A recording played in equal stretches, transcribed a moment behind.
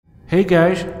Hey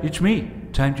guys, it's me,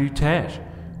 Time Duke Taz.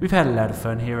 We've had a lot of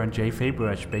fun here on JFabe with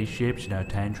our spaceships and our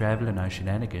time travel and our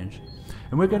shenanigans,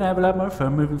 and we're going to have a lot more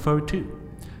fun moving forward too.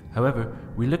 However,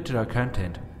 we looked at our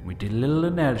content, we did a little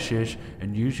analysis,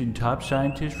 and using top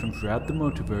scientists from throughout the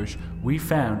multiverse, we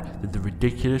found that the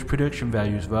ridiculous production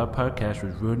values of our podcast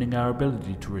was ruining our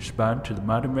ability to respond to the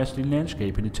modern wrestling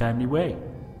landscape in a timely way.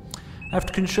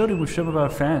 After consulting with some of our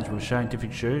fans with a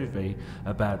scientific survey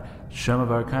about some of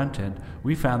our content,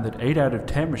 we found that 8 out of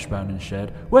 10 respondents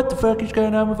said, "What the fuck is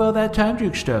going on with all that Time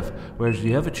Duke stuff?" whereas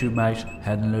the other 2 mice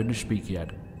hadn't learned to speak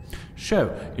yet.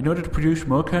 So, in order to produce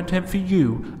more content for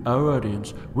you, our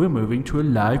audience, we're moving to a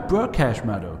live broadcast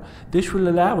model. This will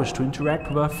allow us to interact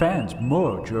with our fans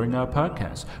more during our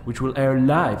podcast, which will air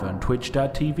live on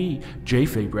twitch.tv,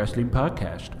 JFabe Wrestling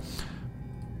Podcast.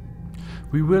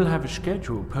 We will have a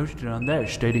schedule posted on there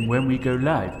stating when we go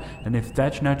live, and if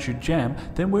that's not your jam,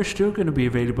 then we're still going to be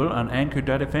available on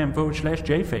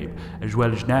anchor.fm/JFabe, as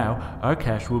well as now, our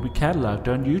cast will be catalogued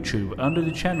on YouTube under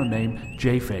the channel name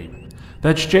JFabe.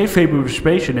 That's JFabe with a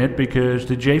space in it because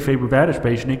the JFabe without a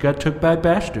space in it got took by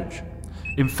bastards.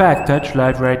 In fact, that's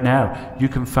live right now. You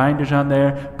can find us on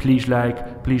there. Please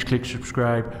like, please click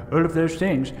subscribe, all of those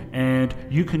things, and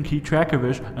you can keep track of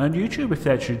us on YouTube if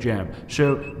that's your jam.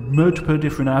 So, multiple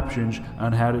different options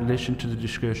on how to listen to the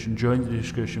discussion, join the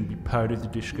discussion, be part of the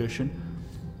discussion.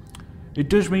 It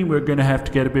does mean we're going to have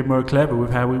to get a bit more clever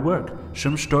with how we work.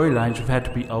 Some storylines have had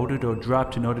to be altered or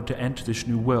dropped in order to enter this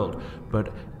new world,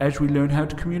 but as we learn how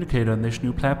to communicate on this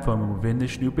new platform and within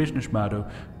this new business model,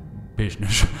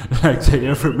 like they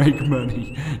ever make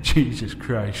money. Jesus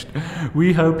Christ.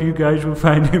 We hope you guys will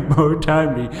find it more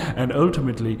timely, and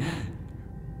ultimately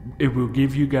it will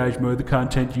give you guys more of the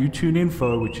content you tune in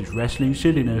for, which is wrestling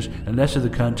silliness, and less of the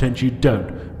content you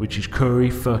don't, which is Corey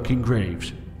fucking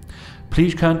Graves.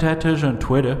 Please contact us on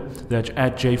Twitter, that's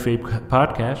at JFabe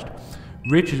Podcast.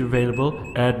 Rich is available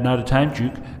at Not a Time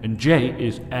Duke, and Jay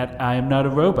is at I Am Not a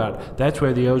Robot. That's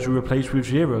where the O's are replaced with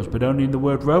zeros, but only in the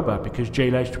word robot, because Jay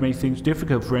likes to make things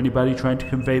difficult for anybody trying to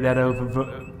convey that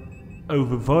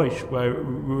over voice,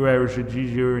 whereas it's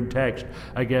easier in text.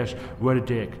 I guess, what a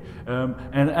dick.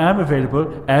 And I'm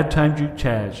available at Time Duke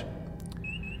Taz.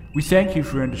 We thank you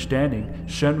for understanding.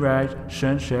 Sunrise,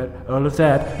 sunset, all of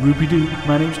that. Ruby-doo,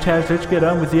 my name's Taz. Let's get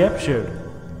on with the episode.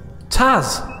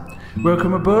 Taz!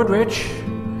 Welcome aboard, Rich.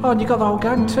 Oh, and you got the whole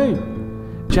gang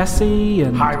too. Jesse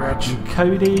and hi, Rich. And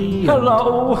Cody.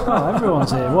 Hello. Oh,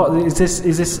 everyone's here. What is this?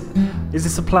 Is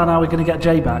this a plan? How we're going to get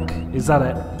Jay back? Is that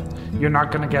it? You're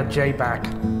not going to get Jay back.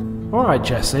 All right,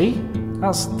 Jesse.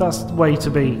 That's way to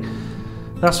be.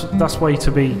 That's way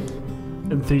to be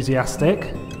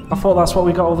enthusiastic. I thought that's what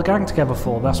we got all the gang together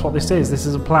for. That's what this is. This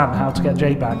is a plan how to get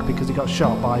Jay back because he got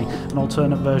shot by an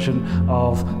alternate version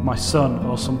of my son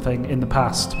or something in the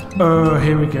past. Oh,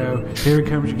 here we go. Here it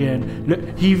comes again. Look,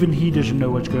 even he doesn't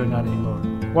know what's going on anymore.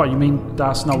 What, you mean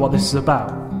that's not what this is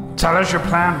about? Tell us your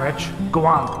plan, Rich. Go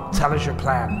on, tell us your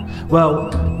plan.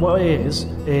 Well, what it is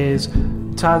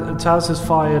Taz has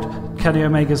fired Kenny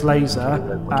Omega's laser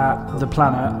at the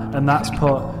planet, and that's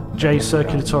put Jay's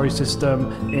circulatory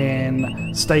system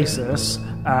in stasis,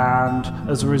 and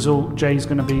as a result Jay's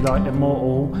going to be like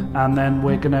immortal, and then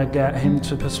we're going to get him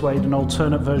to persuade an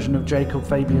alternate version of Jacob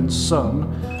Fabian's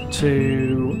son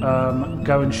to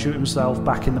go and shoot himself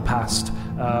back in the past,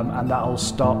 and that'll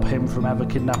stop him from ever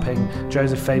kidnapping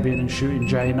Joseph Fabian and shooting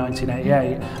Jay in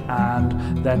 1988,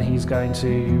 and then he's going to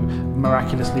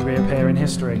miraculously reappear in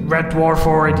history. Red Dwarf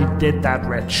already did that,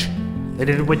 Rich. They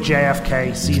did it with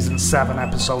JFK, Season 7,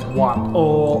 Episode 1.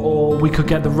 Or we could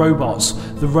get the robots.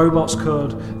 The robots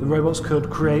could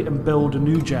create and build a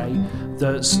new Jay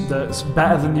that's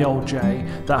better than the old Jay,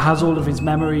 that has all of his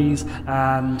memories,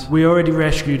 and we already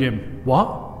rescued him.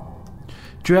 What?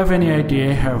 Do you have any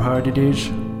idea how hard it is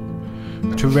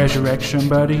to resurrect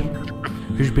somebody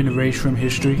who's been erased from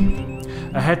history?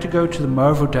 I had to go to the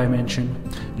Marvel dimension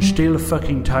and steal a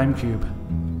fucking time cube.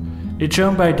 It's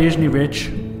owned by Disney,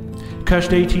 Rich.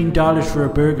 Cost $18 for a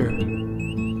burger.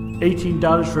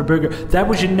 $18 for a burger. That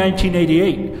was in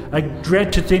 1988. I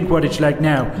dread to think what it's like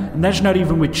now, and that's not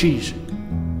even with cheese.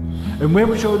 And when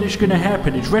was all this going to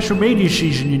happen? It's WrestleMania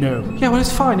season, you know. Yeah, well,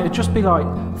 it's fine. It'd just be like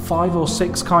 5 or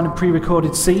 6 kind of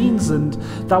pre-recorded scenes, and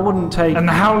that wouldn't take... And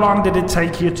how long did it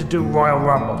take you to do Royal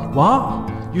Rumble?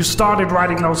 What? You started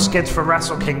writing those skits for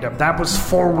Wrestle Kingdom. That was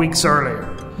 4 weeks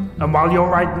earlier. And while you're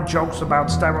writing jokes about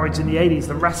steroids in the 80s,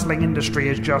 the wrestling industry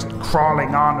is just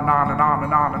crawling on and on and on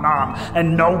and on and on,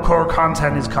 and no core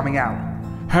content is coming out.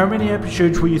 How many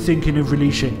episodes were you thinking of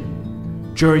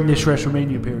releasing during this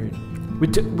WrestleMania period? We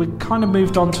kind of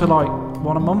moved on to like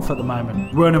 1 a month at the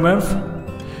moment. 1 a month?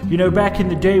 You know, back in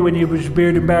the day when it was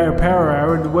Beard and Barrel Power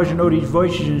Hour and there wasn't all these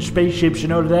voices and spaceships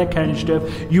and all of that kind of stuff,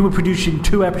 you were producing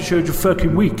 2 episodes a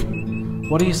fucking week.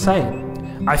 What are you saying?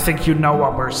 I think you know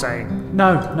what we're saying.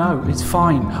 No, it's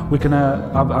fine. We're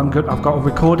gonna. I'm good. I've got a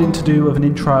recording to do of an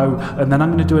intro, and then I'm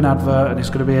gonna do an advert, and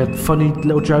it's gonna be a funny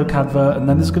little joke advert, and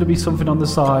then there's gonna be something on the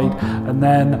side, and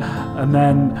then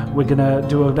we're gonna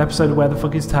do an episode of Where the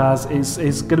Fuck Is Taz.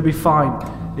 It's gonna be fine.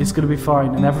 It's gonna be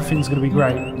fine, and everything's gonna be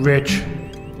great. Rich,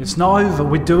 It's not over.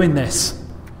 We're doing this.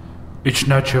 it's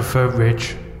not your fault,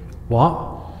 Rich.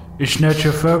 What? It's not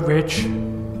your fault, Rich.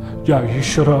 Yo, you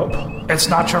shut up. It's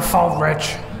not your fault,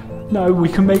 Rich. No, we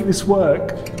can make this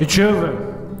work. It's over.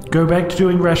 Go back to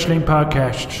doing wrestling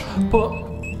podcasts. But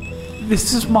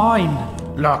this is mine.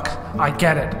 Look, I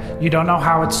get it. You don't know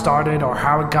how it started or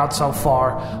how it got so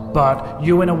far, but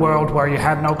you in a world where you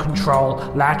had no control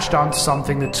latched onto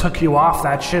something that took you off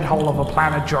that shithole of a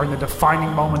planet during the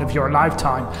defining moment of your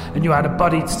lifetime, and you had a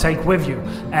buddy to take with you,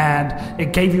 and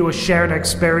it gave you a shared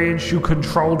experience you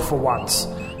controlled for once.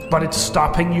 But it's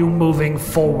stopping you moving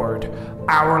forward.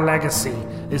 Our legacy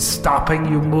is stopping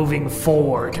you moving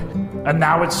forward. And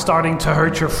now it's starting to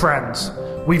hurt your friends.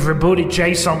 We've rebooted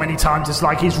Jay so many times it's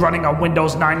like he's running on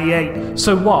Windows 98.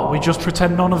 So what? We just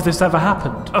pretend none of this ever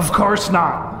happened? Of course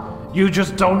not. You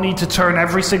just don't need to turn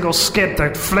every single skit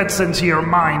that flits into your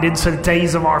mind into the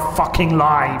days of our fucking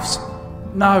lives.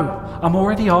 No, I'm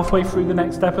already halfway through the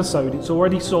next episode. It's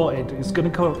already sorted. It's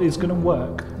gonna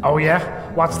work. Oh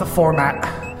yeah? What's the format?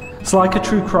 It's like a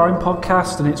true crime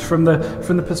podcast, and it's from the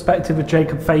perspective of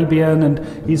Jacob Fabian, and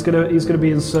he's gonna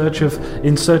be in search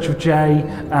of Jay,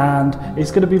 and it's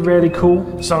gonna be really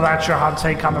cool. So that's your hot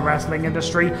take on the wrestling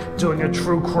industry? Doing a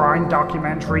true crime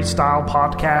documentary style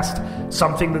podcast?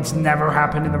 Something that's never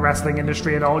happened in the wrestling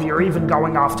industry at all? You're even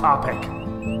going off topic.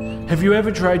 Have you ever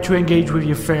tried to engage with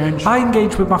your fans? I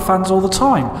engage with my fans all the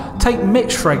time. Take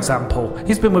Mitch, for example.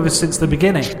 He's been with us since the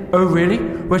beginning. Oh, really?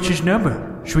 What's his number?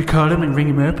 Should we call him and ring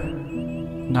him up?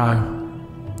 No.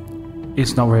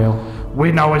 It's not real.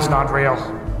 We know it's not real.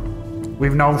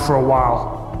 We've known for a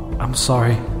while. I'm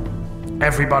sorry.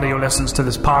 Everybody who listens to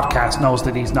this podcast knows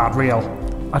that he's not real.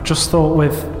 I just thought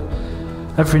with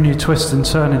every new twist and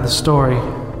turn in the story,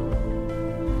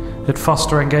 it'd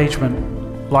foster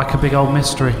engagement, like a big old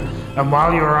mystery. And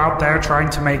while you were out there trying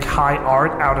to make high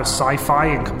art out of sci-fi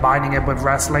and combining it with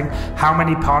wrestling, how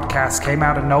many podcasts came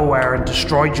out of nowhere and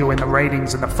destroyed you in the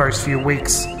ratings in the first few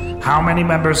weeks? How many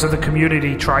members of the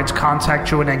community tried to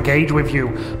contact you and engage with you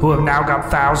who have now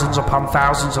got thousands upon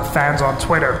thousands of fans on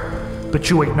Twitter? But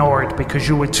you ignored because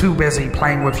you were too busy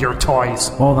playing with your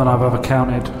toys. More than I've ever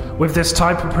counted. With this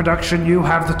type of production, you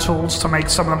have the tools to make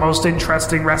some of the most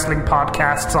interesting wrestling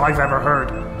podcasts I've ever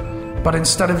heard. But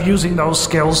instead of using those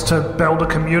skills to build a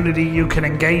community you can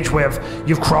engage with,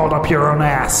 you've crawled up your own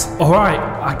ass. Alright,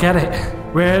 I get it.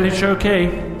 Well, it's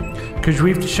okay, because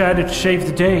we've decided to save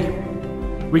the day.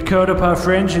 We called up our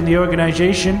friends in the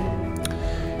organization,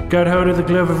 got hold of the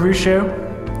Glove of Russo,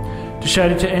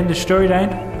 decided to end the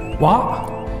storyline. What?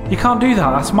 You can't do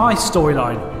that. That's my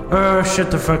storyline. Oh,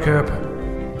 shut the fuck up.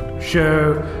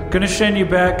 So, gonna send you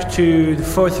back to the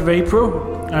 4th of April,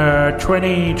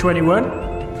 2021.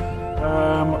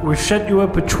 We've set you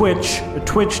up a Twitch, at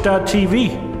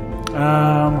twitch.tv.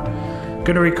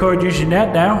 Gonna record using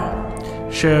that now.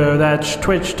 So that's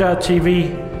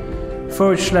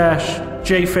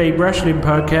twitch.tv/JFabe Wrestling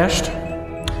Podcast.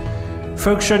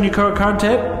 Focus on your core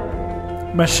content.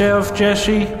 Myself,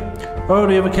 Jesse, all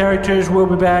the other characters will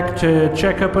be back to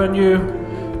check up on you.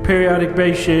 Periodic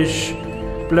basis.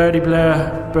 Bloody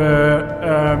blah.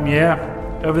 But, yeah.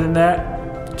 Other than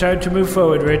that, time to move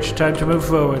forward, Rich. Time to move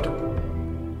forward.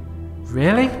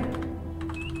 Really?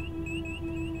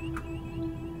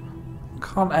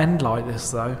 Can't end like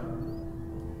this, though.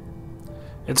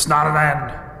 It's not an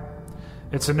end.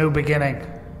 It's a new beginning.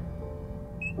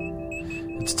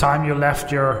 It's time you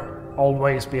left your old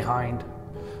ways behind.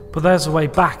 But there's a way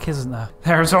back, isn't there?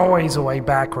 There's always a way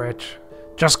back, Rich.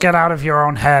 Just get out of your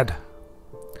own head.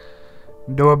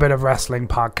 Do a bit of wrestling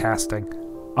podcasting.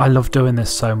 I love doing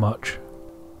this so much.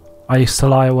 I used to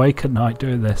lie awake at night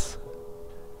doing this.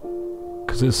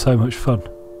 Because it was so much fun.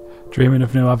 Dreaming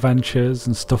of new adventures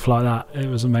and stuff like that. It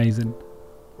was amazing.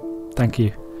 Thank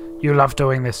you. You love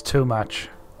doing this too much.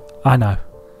 I know.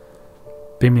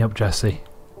 Beam me up, Jesse.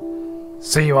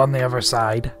 See you on the other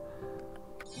side.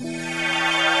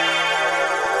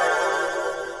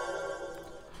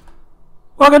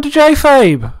 Welcome to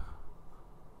JFabe!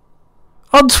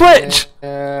 On Twitch!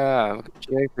 Yeah,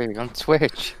 JFabe on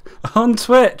Twitch. On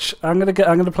Twitch! I'm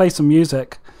gonna play some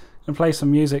music. I'm gonna play some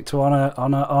music to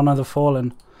honor the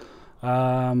fallen.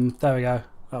 There we go.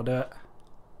 I'll do it.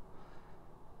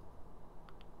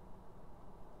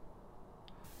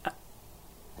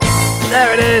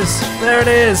 There it is. There it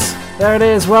is. There it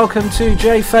is. Welcome to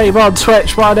JFabe on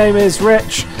Twitch. My name is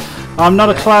Rich. I'm not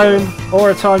a clone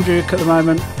or a time duke at the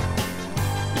moment.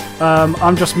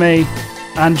 I'm just me.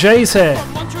 And Jay's here.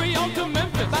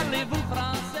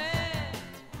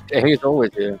 Yeah, he's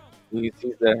always here. He's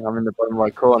there. I'm in the bottom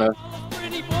right corner.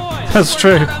 That's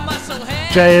true.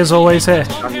 Jay is always here.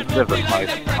 I'm just different. I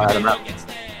had him out.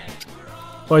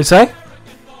 What do you say?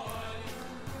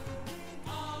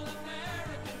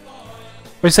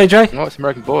 What do you say, Jay? No, it's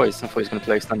American Boys. I thought he was going to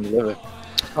play Stand and Deliver.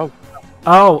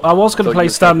 Oh, I was going to play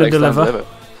Stand and Deliver.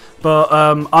 But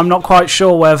I'm not quite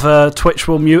sure whether Twitch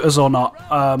will mute us or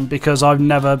not, because I've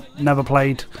never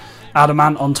played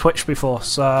Adamant on Twitch before.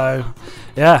 So,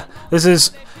 yeah, this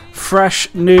is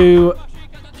fresh new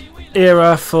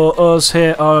era for us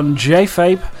here on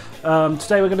JFabe.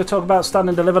 Today we're going to talk about Stand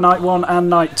and Deliver Night 1 and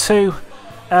Night 2,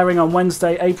 airing on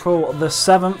Wednesday, April the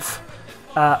 7th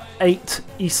at 8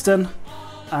 Eastern,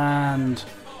 and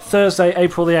Thursday,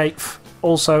 April the 8th,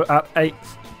 also at 8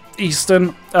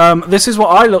 Eastern. This is what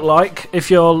I look like.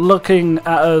 If you're looking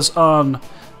at us on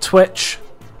Twitch,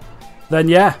 then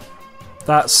yeah,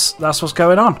 that's what's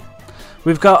going on.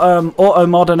 We've got auto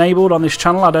mod enabled on this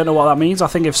channel. I don't know what that means. I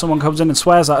think if someone comes in and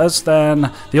swears at us,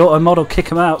 then the auto mod will kick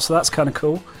them out, so that's kind of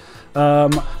cool.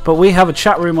 But we have a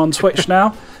chat room on Twitch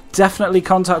now. Definitely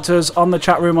contact us on the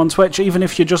chat room on Twitch, even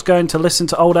if you're just going to listen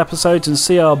to old episodes and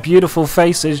see our beautiful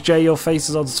faces. Jay, your face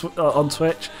is on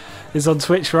Twitch. Is on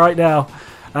Twitch right now.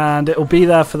 And it will be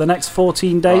there for the next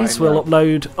 14 days. We'll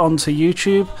upload onto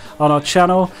YouTube on our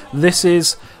channel. This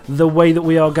is the way that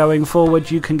we are going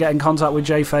forward. You can get in contact with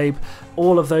JFabe,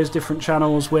 all of those different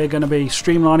channels. We're going to be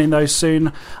streamlining those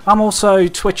soon. I'm also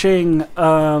twitching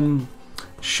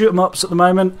shoot 'em ups at the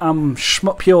moment. I'm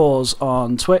Shmup Yours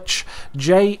on Twitch.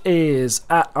 Jay is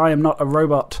at I Am Not a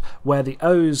Robot, where the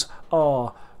O's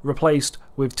are replaced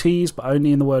with T's, but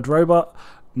only in the word robot,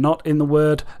 not in the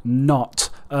word not.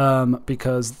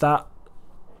 Because that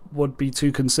would be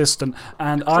too consistent.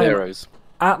 And Zeros.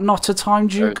 At Not a Time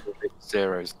Duke.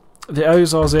 Zeros. The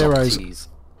O's are zeros.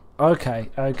 Okay.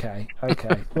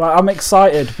 Well, I'm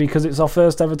excited because it's our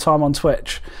first ever time on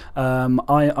Twitch. I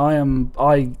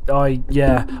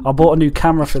bought a new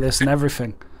camera for this and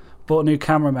everything. Bought a new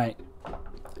camera, mate.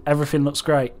 Everything looks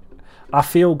great. I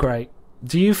feel great.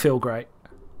 Do you feel great?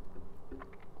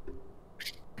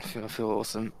 I feel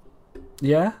awesome.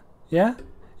 Yeah.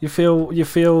 You feel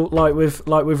like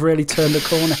we've really turned a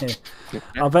corner here.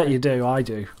 I bet you do. I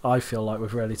do. I feel like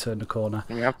we've really turned a corner.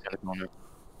 We have turned a corner.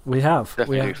 We have.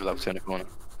 Definitely do feel like we've turned a corner.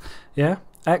 Yeah,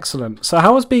 excellent. So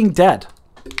how was being dead?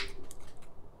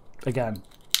 Again.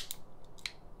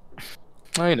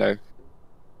 Oh, you know, it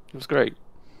was great.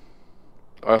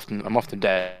 I'm often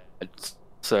dead,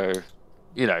 so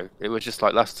you know, it was just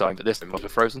like last time, but this time I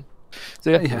was frozen. So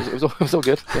yeah, it was all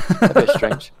good. Yeah, a bit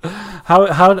strange.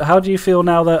 How do you feel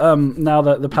now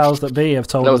that the powers that be have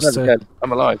told us to? Dead.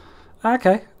 I'm alive.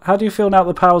 Okay. How do you feel now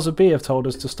that the powers that be have told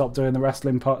us to stop doing the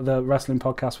wrestling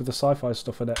podcast with the sci-fi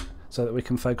stuff in it, so that we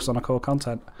can focus on our core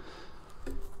content?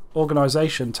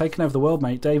 Organisation taking over the world,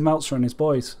 mate. Dave Meltzer and his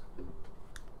boys.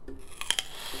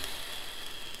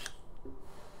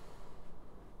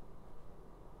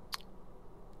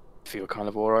 Feel kind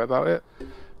of alright about it.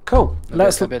 Cool. A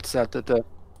bit sad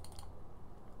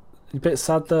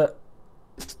that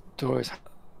stories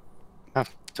have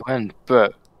to end,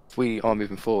 but we are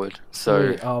moving forward.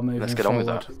 So let's get on with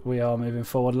that. We are moving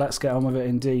forward. Let's get on with it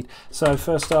indeed. So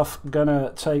first off,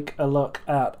 gonna take a look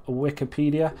at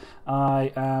Wikipedia.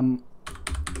 I am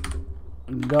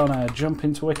gonna jump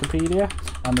into Wikipedia,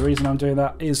 and the reason I'm doing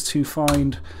that is to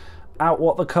find out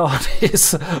what the card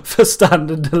is for Stand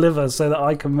and Deliver, so that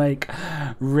I can make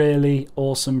really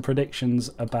awesome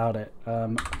predictions about it.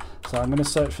 So I'm going to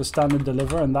search for Stand and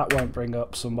Deliver, and that won't bring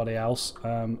up somebody else.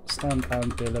 Stand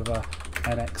and Deliver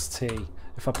NXT.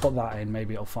 If I put that in,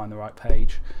 maybe it'll find the right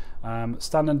page.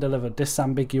 Stand and Deliver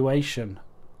Disambiguation.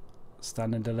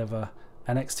 Stand and Deliver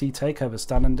NXT Takeover.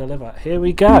 Stand and Deliver. Here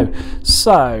we go.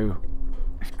 So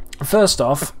first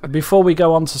off, before we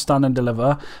go on to Stand and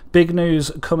Deliver, big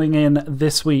news coming in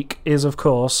this week is, of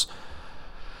course,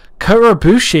 Kota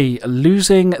Ibushi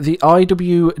losing the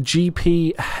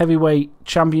IWGP Heavyweight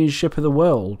Championship of the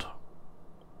World.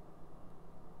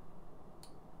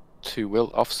 To Will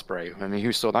Ospreay. I mean,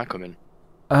 who saw that coming?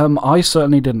 I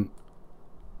certainly didn't.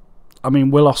 I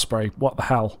mean, Will Ospreay, what the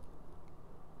hell?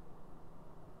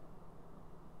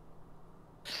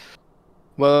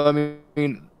 Well, I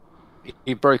mean,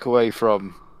 he broke away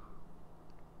from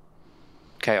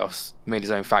Chaos, made his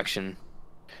own faction,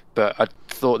 but I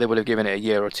thought they would have given it a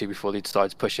year or two before they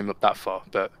decided to push him up that far,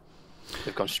 but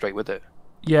they've gone straight with it.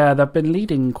 Yeah, they've been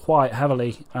leading quite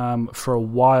heavily for a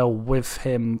while with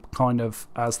him kind of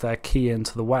as their key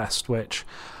into the West, which,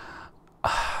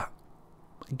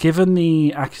 given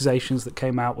the accusations that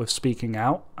came out with speaking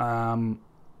out,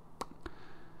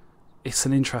 it's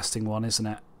an interesting one, isn't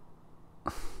it?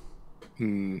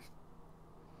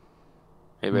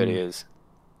 It really is.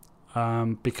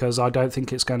 Because I don't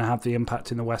think it's going to have the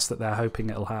impact in the West that they're hoping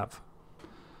it'll have.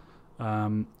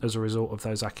 As a result of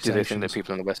those accusations. Do they think that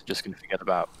people in the West are just going to forget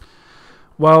about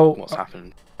what's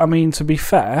happened? I mean, to be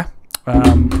fair,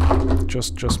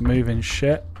 just moving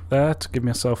shit there to give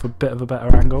myself a bit of a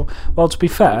better angle. Well, to be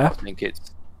fair, I think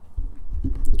it's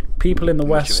people in the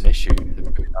West. Of an issue.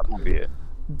 That might be it.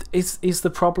 Is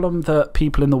the problem that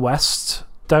people in the West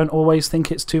don't always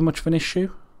think it's too much of an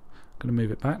issue? I'm going to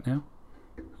move it back now.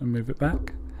 And move it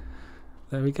back.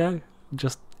 There we go.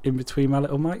 Just in between my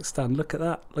little mic stand. Look at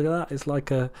that. Look at that. It's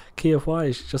like a key of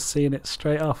wires. Just seeing it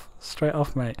straight off. Straight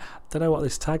off, mate. Don't know what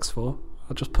this tag's for.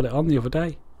 I just put it on the other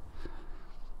day.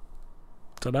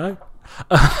 Don't know.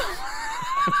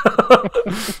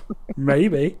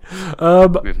 Maybe.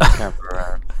 Moving the camera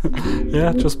around.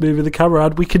 Yeah, just moving the camera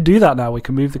around. We can do that now. We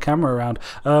can move the camera around.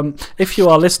 If you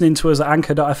are listening to us at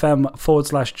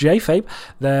anchor.fm/jfabe,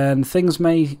 then things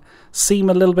may seem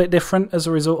a little bit different as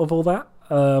a result of all that.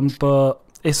 But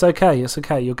it's okay. It's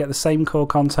okay. You'll get the same core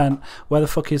content. Where the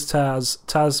fuck is Taz?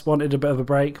 Taz wanted a bit of a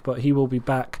break, but he will be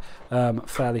back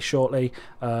fairly shortly.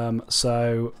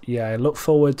 So, yeah, look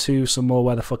forward to some more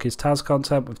Where the Fuck is Taz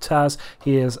content with Taz.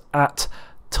 He is at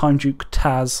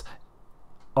TimeDukeTaz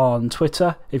on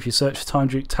Twitter. If you search for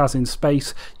TimeDuke Taz in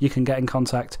space, you can get in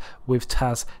contact with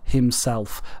Taz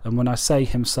himself. And when I say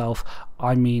himself,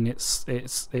 I mean it's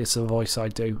a voice I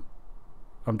do.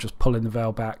 I'm just pulling the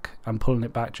veil back. I'm pulling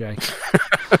it back, Jay.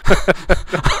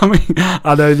 I mean,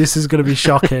 I know this is going to be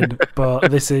shocking, but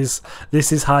this is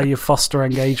how you foster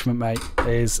engagement, mate.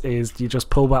 Is you just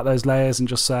pull back those layers and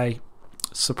just say,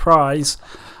 "Surprise,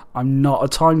 I'm not a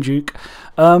time duke."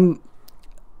 Do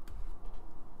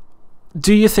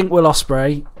you think Will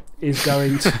Ospreay is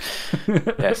going to?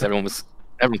 Yes, everyone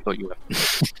thought you were.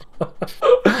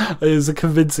 It was a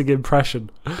convincing impression.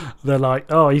 They're like,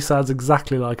 oh, he sounds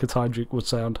exactly like a Time Duke would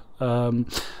sound. Do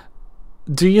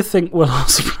you think Will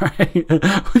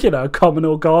Ospreay,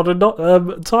 Commodore Garden,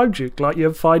 not Time Duke, like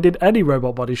you'd find in any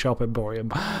robot body shop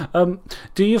emporium?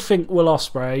 Do you think Will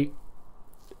Ospreay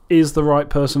is the right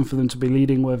person for them to be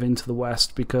leading with into the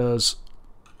West? Because...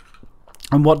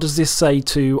 And what does this say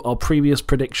to our previous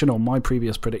prediction, or my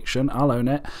previous prediction, I'll own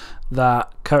it, that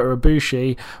Kota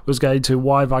Ibushi was going to,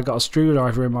 why have I got a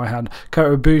screwdriver in my hand?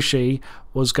 Kota Ibushi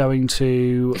was going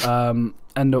to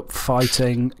end up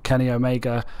fighting Kenny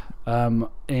Omega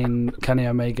in Kenny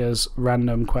Omega's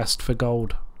random quest for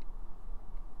gold.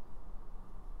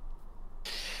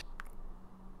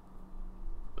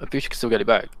 Ibushi can still get it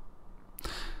back.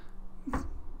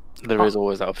 There is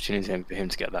always that opportunity for him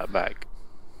to get that back.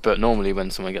 But normally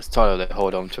when someone gets tired, they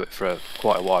hold on to it for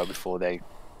quite a while before they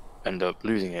end up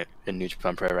losing it in New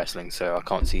Japan Pro Wrestling, so I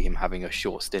can't see him having a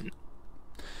short stint.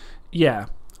 Yeah,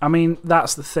 I mean,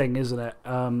 that's the thing, isn't it?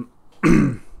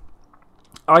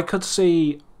 I could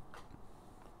see...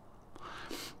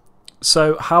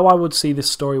 So how I would see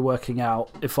this story working out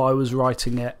if I was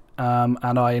writing it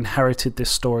and I inherited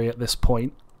this story at this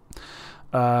point,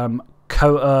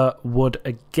 Kota would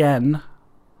again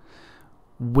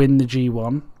win the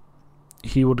G1.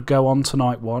 He would go on to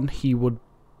night one. He would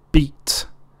beat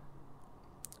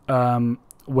Will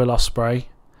Ospreay,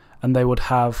 and they would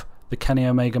have the Kenny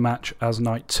Omega match as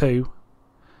night 2,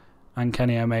 and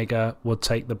Kenny Omega would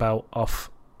take the belt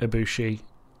off Ibushi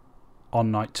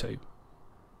on night 2.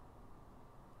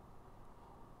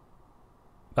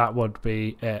 That would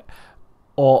be it.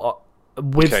 Or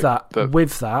with that, but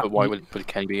why would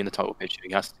Kenny be in the title picture?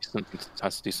 He has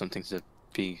to do something to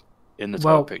be in the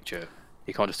title picture.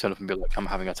 He can't just turn up and be like, I'm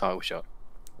having a title shot.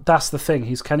 That's the thing.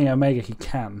 He's Kenny Omega. He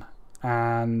can.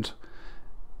 And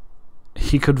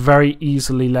he could very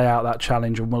easily lay out that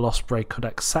challenge, and Will Ospreay could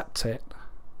accept it.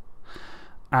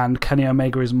 And Kenny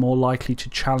Omega is more likely to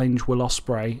challenge Will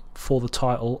Ospreay for the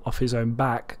title off his own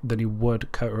back than he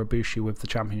would Kota Ibushi with the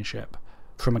championship.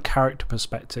 From a character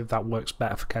perspective, that works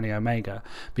better for Kenny Omega,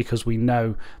 because we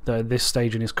know that at this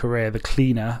stage in his career, the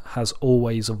Cleaner has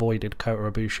always avoided Kota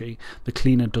Ibushi. The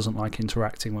Cleaner doesn't like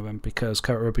interacting with him because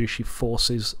Kota Ibushi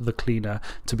forces the Cleaner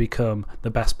to become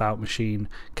the best bout machine.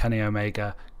 Kenny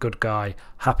Omega, good guy,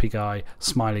 happy guy,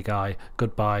 smiley guy,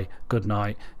 goodbye, good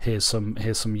night, here's some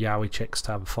yaoi chicks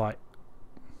to have a fight.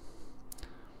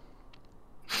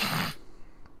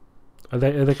 Are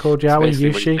they called yaoi?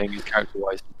 Yushi?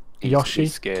 Character-wise, Yoshi?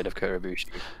 He's scared of Kota Ibushi.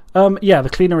 Yeah, the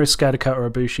cleaner is scared of Kota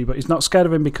Ibushi, but he's not scared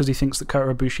of him because he thinks that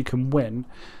Kota Ibushi can win.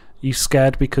 He's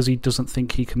scared because he doesn't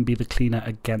think he can be the cleaner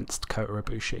against Kota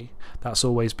Ibushi. That's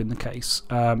always been the case.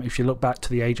 If you look back to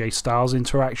the AJ Styles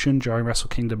interaction during Wrestle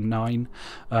Kingdom 9,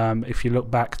 if you look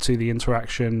back to the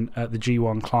interaction at the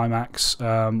G1 Climax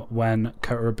when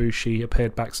Kota Ibushi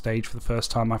appeared backstage for the first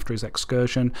time after his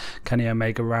excursion, Kenny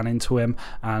Omega ran into him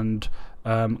and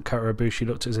Kota Ibushi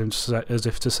looked at him as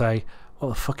if to say, "What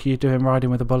the fuck are you doing riding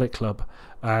with a Bullet Club?"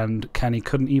 And Kenny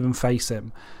couldn't even face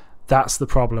him. That's the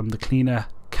problem. The cleaner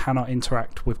cannot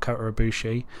interact with Kota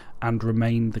Ibushi and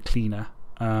remain the cleaner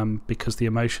because the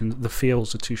emotions, the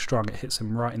feels are too strong. It hits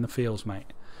him right in the feels,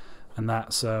 mate, and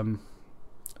that's the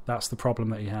problem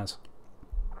that he has.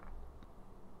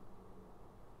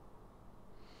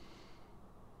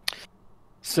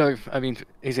 So, I mean,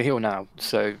 he's a heel now.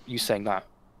 So you saying that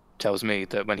tells me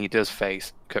that when he does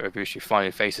face Kota Ibushi,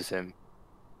 finally faces him,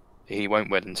 he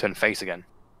won't win and turn face again.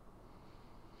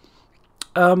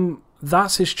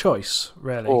 That's his choice,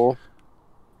 really.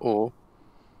 Or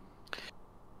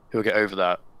he'll get over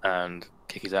that and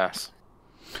kick his ass.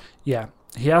 Yeah,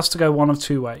 he has to go one of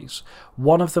two ways.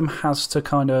 One of them has to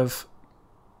pick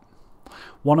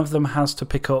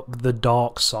up the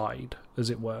dark side,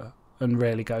 as it were, and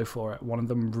really go for it. One of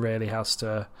them really has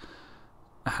to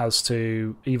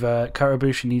either Kota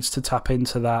Ibushi needs to tap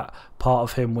into that part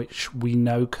of him which we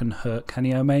know can hurt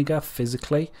Kenny Omega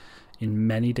physically in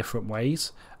many different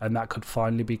ways, and that could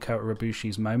finally be Kota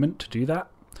Ibushi's moment to do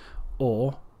that,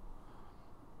 or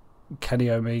Kenny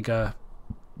Omega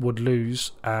would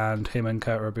lose and him and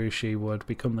Kota Ibushi would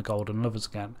become the Golden Lovers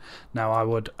again.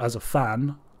 Now, as a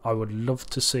fan, I would love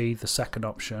to see the second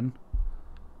option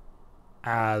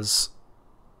as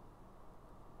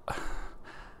a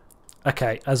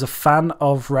fan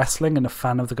of wrestling and a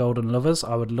fan of the Golden Lovers,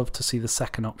 I would love to see the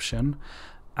second option.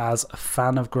 As a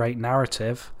fan of great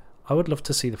narrative, I would love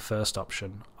to see the first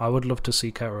option. I would love to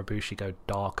see Kota Ibushi go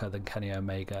darker than Kenny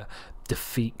Omega,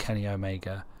 defeat Kenny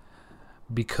Omega,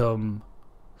 become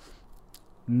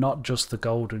not just the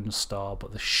Golden Star,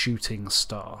 but the Shooting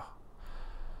Star.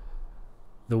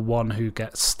 The one who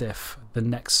gets stiff, the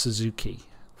next Suzuki,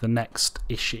 the next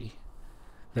Ishii.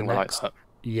 Like that.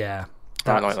 Yeah.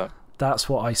 I like that. That's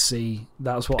what I see.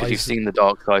 Because you've seen the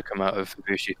dark side come out of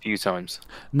Ibushi a few times.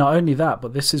 Not only that,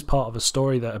 but this is part of a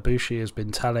story that Ibushi has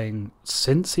been telling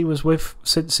since he was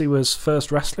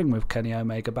first wrestling with Kenny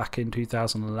Omega back in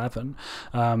 2011.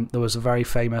 There was a very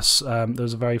famous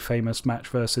match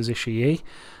versus Ishii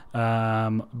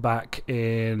back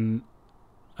in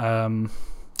when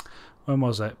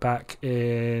was it? Back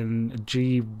in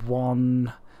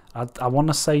G1. I want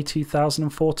to say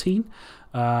 2014.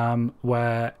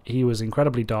 Where he was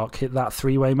incredibly dark, hit that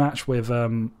three-way match with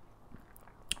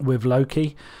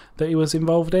Loki that he was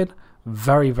involved in.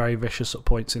 Very, very vicious at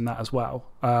points in that as well.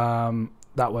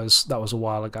 That was a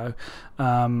while ago,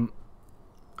 and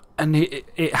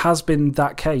it has been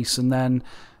that case. And then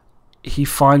he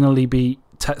finally beat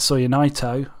Tetsuya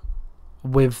Naito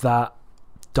with that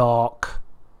dark,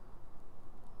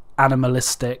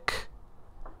 animalistic,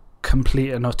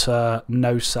 complete and utter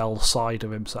no-sell side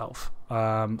of himself.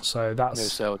 So that's no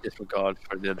sell disregard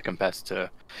for the other competitor,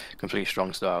 complete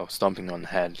strong style, stomping on the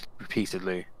head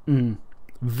repeatedly.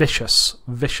 Vicious.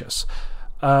 That's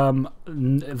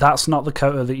not the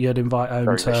Kota that you'd invite home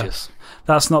Very to. vicious.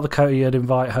 That's not the Kota you'd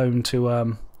invite home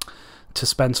to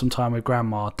spend some time with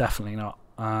Grandma. Definitely not.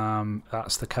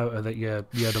 That's the Kota that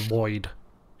you'd avoid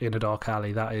in a dark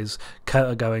alley. That is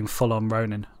Kota going full on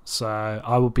Ronin. So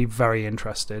I would be very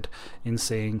interested in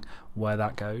seeing where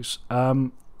that goes.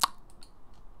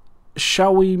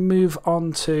 Shall we move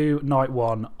on to night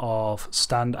one of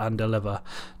Stand and Deliver,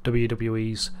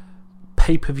 WWE's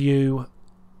pay-per-view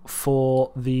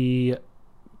for the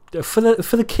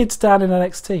kids down in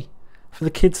NXT, for the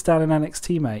kids down in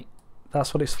NXT, mate.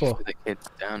 That's what it's for. For the kids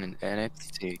down in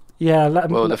NXT. Yeah.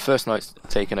 The first night's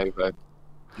taken over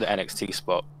the NXT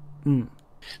spot,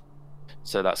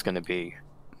 so that's going to be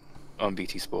on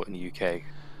BT Sport in the UK.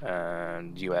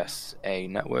 And USA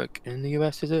Network in the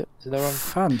US, is it? Is that wrong?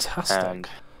 Fantastic.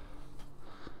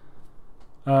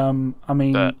 I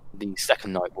mean, but the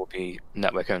second night will be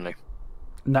network only.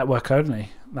 Network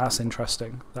only. That's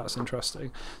interesting.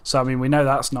 So I mean, we know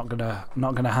that's not gonna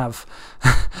have.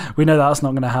 We know that's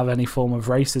not gonna have any form of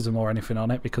racism or anything on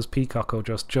it because Peacock will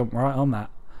just jump right on that.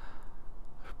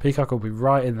 Peacock will be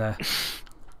right in there.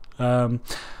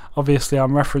 Obviously,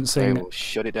 I'm referencing. They will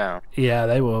shut it down. Yeah,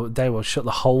 they will shut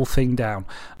the whole thing down.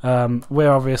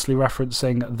 We're obviously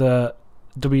referencing the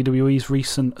WWE's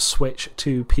recent switch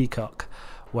to Peacock,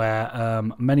 where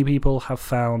many people have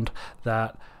found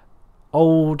that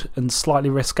old and slightly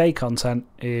risque content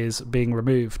is being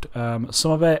removed.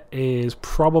 Some of it is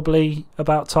probably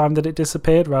about time that it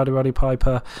disappeared. Roddy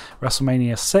Piper,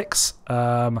 WrestleMania 6,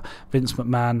 Vince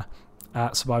McMahon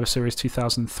at Survivor Series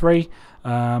 2003.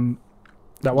 That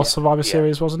was Survivor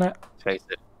Series, wasn't it? Face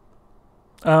it.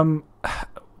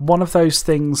 One of those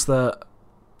things that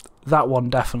one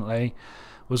definitely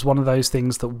was one of those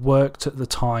things that worked at the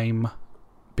time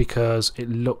because it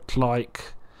looked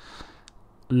like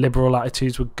liberal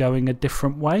attitudes were going a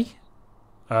different way,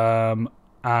 and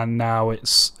now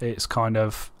it's kind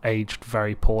of aged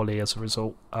very poorly as a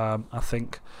result. I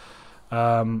think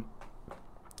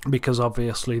because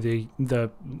obviously the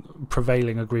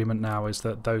prevailing agreement now is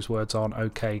that those words aren't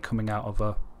okay coming out of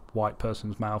a white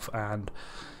person's mouth, and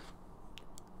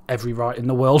every right in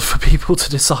the world for people to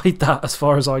decide that, as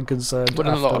far as I'm concerned.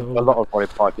 Wouldn't a lot of Roddy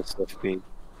Piper stuff be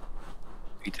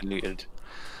deleted?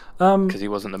 Because he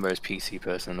wasn't the most PC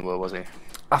person in the world, was he?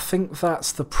 I think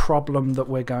that's the problem that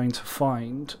we're going to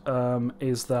find,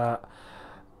 is that,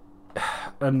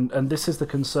 and this is the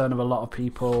concern of a lot of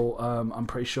people. I'm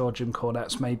pretty sure Jim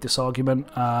Cornette's made this argument.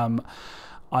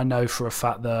 I know for a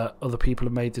fact that other people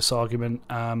have made this argument.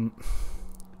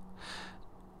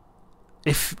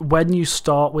 When you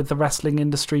start with the wrestling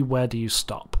industry, where do you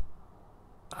stop?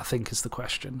 I think is the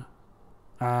question.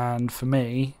 And for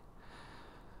me,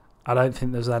 I don't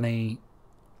think there's any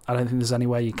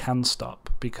way you can stop,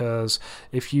 because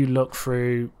if you look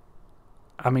through,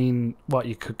 I mean,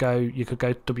 you could go to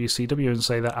WCW and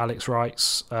say that Alex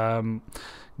Wright's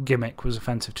gimmick was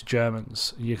offensive to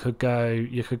Germans. You could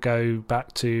go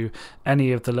back to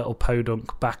any of the little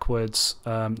podunk backwards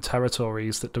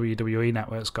territories that WWE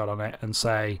Network's got on it and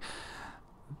say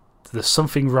there's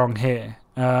something wrong here.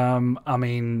 I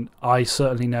mean, I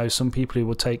certainly know some people who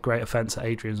would take great offense at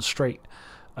Adrian Street.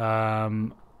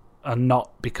 And not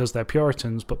because they're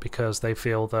Puritans, but because they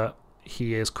feel that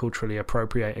he is culturally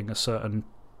appropriating a certain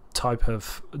type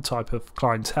of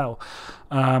clientele,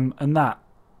 and that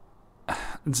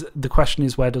the question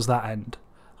is, where does that end?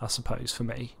 I suppose for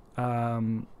me, I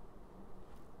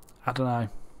don't know.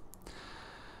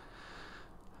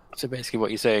 So basically,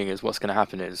 what you're saying is, what's going to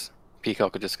happen is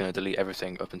Peacock are just going to delete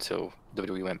everything up until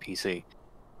WWE went PC.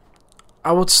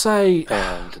 I would say,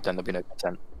 and then there'll be no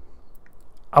content.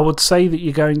 I would say that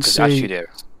you're going to see. Actually,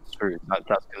 it's true.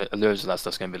 Loads of that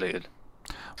stuff's going to be deleted.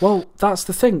 Well, that's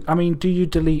the thing. I mean, do you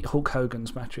delete Hulk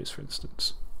Hogan's matches, for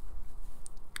instance?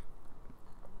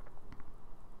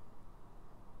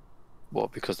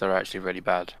 What? Because they're actually really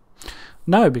bad?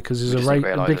 No, because he's a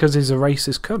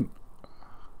racist cunt.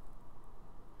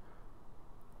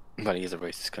 But he is a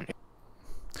racist cunt.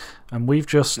 And we've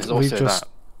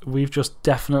just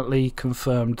definitely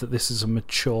confirmed that this is a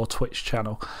mature Twitch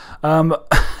channel.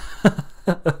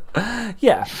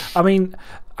 Yeah, I mean,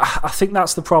 I think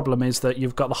that's the problem, is that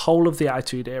you've got the whole of the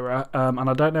Attitude Era, and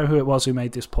I don't know who it was who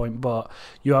made this point, but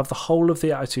you have the whole of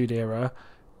the Attitude Era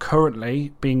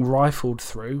currently being rifled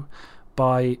through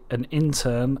by an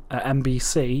intern at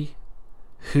NBC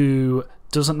who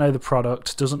doesn't know the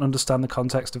product, doesn't understand the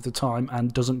context of the time,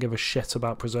 and doesn't give a shit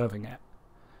about preserving it.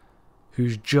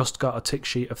 Who's just got a tick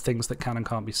sheet of things that can and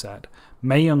can't be said.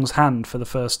 Mae Young's hand, for the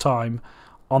first time,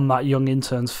 on that young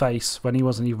intern's face when he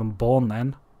wasn't even born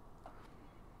then.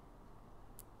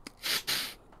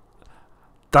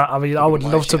 I would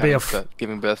love to be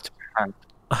giving birth to a hand.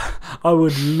 I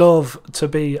would love to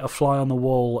be a fly on the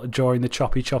wall during the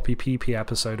Choppy Pee-Pee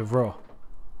episode of Raw.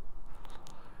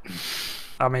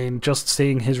 I mean, just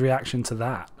seeing his reaction to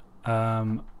that.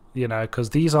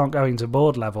 Because these aren't going to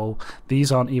board level.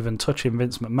 These aren't even touching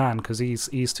Vince McMahon because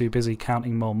he's too busy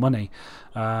counting more money.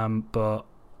 But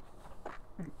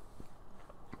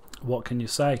what can you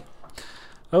say?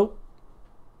 Oh,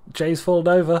 Jay's fallen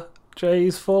over.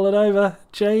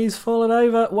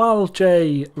 While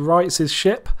Jay rights his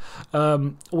ship,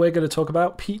 we're going to talk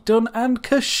about Pete Dunne and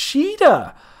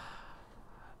Kushida.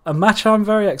 A match I'm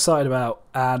very excited about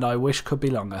and I wish could be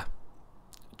longer.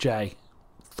 Jay,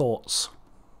 thoughts?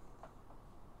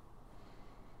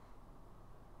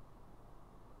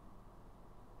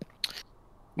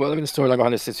 Well, the storyline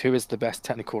behind this is, who is the best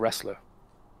technical wrestler?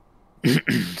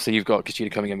 So you've got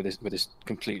Kushida coming in with his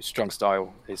complete strong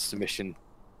style, his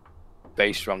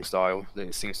submission-based strong style that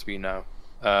it seems to be now.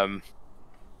 And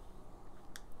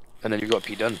then you've got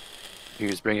Pete Dunne,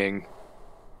 who's bringing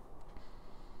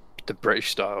the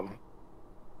British style.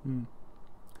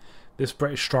 This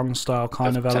British strong style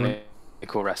kind of element.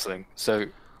 Technical wrestling. So,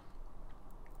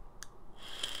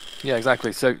 yeah,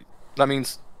 exactly. So that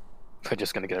means we're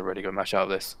just going to get a really good match out of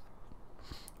this.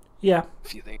 Yeah.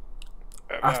 If you think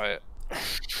about it.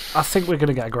 I think we're going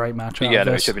to get a great match out of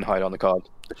this. It should have been higher on the card,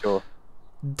 for sure.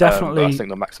 Definitely. But I think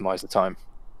they'll maximise the time.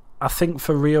 I think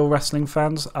for real wrestling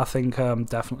fans, I think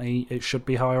definitely it should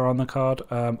be higher on the card.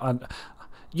 And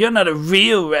you're not a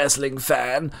real wrestling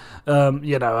fan, I'm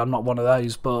not one of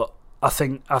those. But I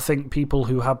think people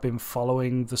who have been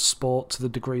following the sport to the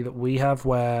degree that we have,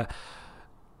 where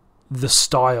the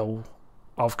style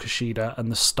of Kushida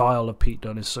and the style of Pete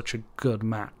Dunne is such a good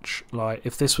match. Like,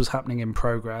 if this was happening in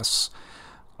Progress,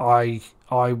 I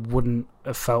wouldn't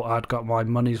have felt I'd got my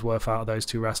money's worth out of those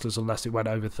two wrestlers unless it went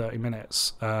over 30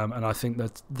 minutes. And I think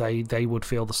that they would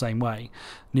feel the same way.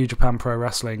 New Japan Pro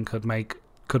Wrestling could make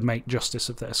justice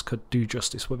of this, could do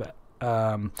justice with it.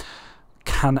 Can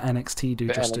NXT do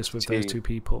justice with those two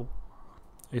people?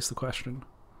 Is the question.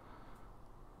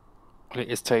 Well, it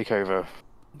is TakeOver,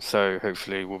 so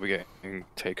hopefully we'll be getting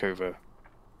TakeOver.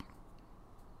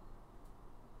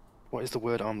 What is the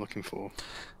word I'm looking for?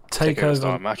 TakeOver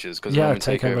style matches, because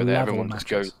TakeOver there, everyone just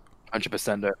goes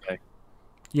 100%, don't they?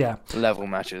 Yeah. Level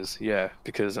matches, yeah,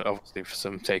 because obviously for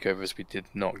some TakeOvers we did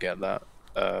not get that.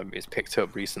 It's picked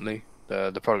up recently.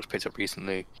 The product's picked up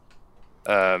recently.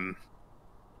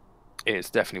 It's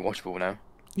definitely watchable now.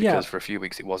 Because for a few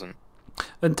weeks it wasn't.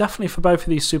 And definitely for both of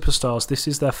these superstars, this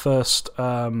is their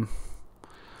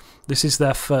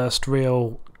first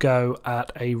real go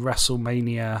at a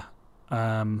WrestleMania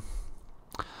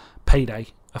payday,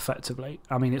 effectively.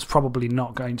 I mean, it's probably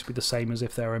not going to be the same as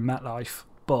if they're in MetLife,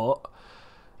 but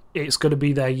it's going to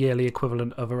be their yearly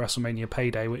equivalent of a WrestleMania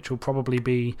payday, which will probably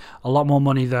be a lot more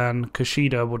money than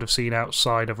Kushida would have seen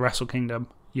outside of Wrestle Kingdom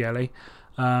yearly.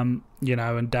 And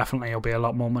definitely it'll be a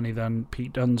lot more money than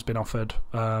Pete Dunne's been offered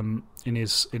in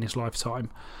his lifetime.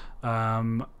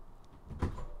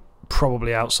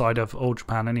 Probably outside of All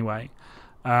Japan anyway.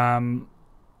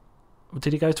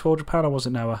 Did he go to All Japan or was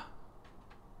it Noah?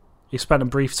 He spent a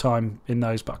brief time in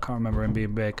those, but I can't remember him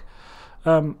being big.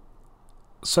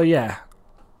 So yeah,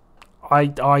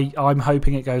 I'm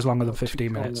hoping it goes longer than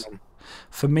 15 minutes.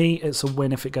 For me, it's a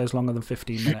win if it goes longer than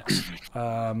 15 minutes.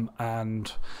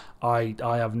 And I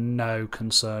have no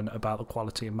concern about the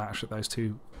quality of match that those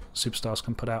two superstars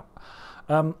can put out.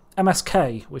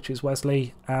 MSK, which is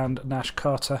Wesley and Nash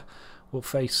Carter, will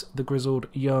face the grizzled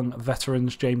young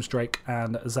veterans James Drake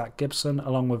and Zach Gibson,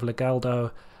 along with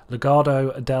Legado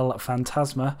del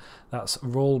Fantasma, that's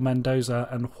Raul Mendoza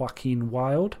and Joaquin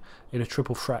Wilde, in a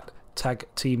triple threat tag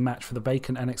team match for the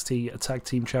vacant NXT Tag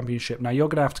Team Championship. Now, you're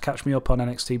going to have to catch me up on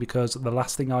NXT because the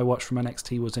last thing I watched from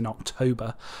NXT was in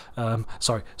October.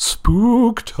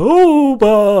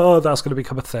 Spooktober! That's going to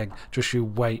become a thing. Just you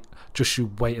wait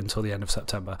until the end of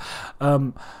September.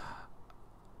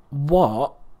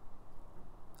 What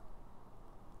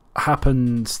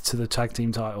happened to the tag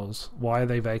team titles? Why are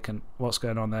they vacant? What's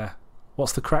going on there?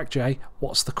 What's the crack, Jay?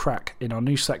 What's the crack? In our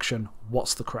new section,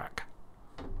 what's the crack?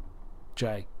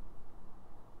 Jay.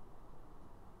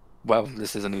 Well,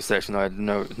 this is a new section I had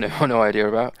no idea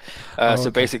about.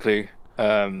 So basically,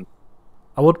 I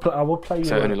would play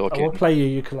your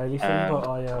ukulele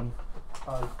thing,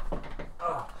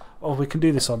 but we can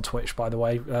do this on Twitch, by the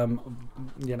way.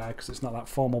 Because it's not that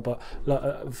formal. But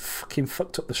look, fucking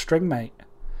fucked up the string, mate.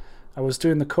 I was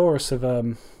doing the chorus of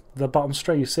the bottom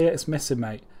string. You see it? It's missing,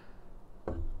 mate.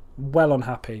 Well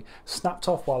unhappy. Snapped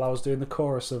off while I was doing the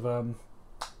chorus of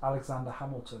Alexander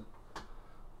Hamilton.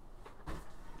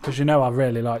 Because I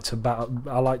really like to battle.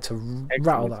 I like to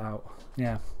rattle that out.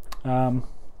 Yeah.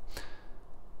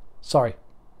 Sorry.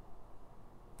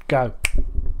 Go.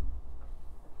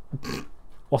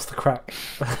 What's the crack?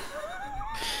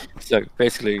 So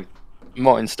basically,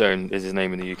 Martin Stone is his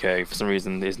name in the UK. For some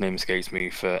reason, his name escapes me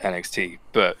for NXT,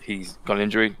 but he's got an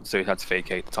injury, so he had to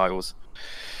vacate the titles.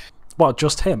 What,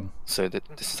 just him? So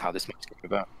this is how this match came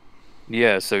about.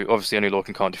 Yeah, so obviously only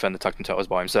Lorcan can't defend the tag team titles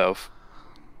by himself.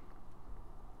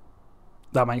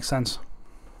 That makes sense.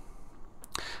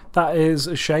 That is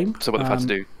a shame. So what they've had to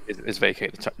do is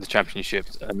vacate the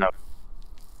championships, and now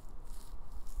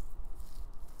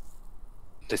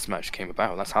this match came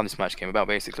about. That's how this match came about,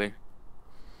 basically.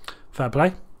 Fair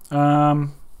play. What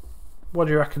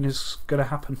do you reckon is going to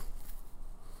happen?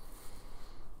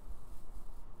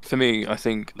 For me, I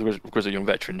think the Grizzled Young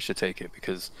Veterans should take it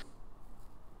because,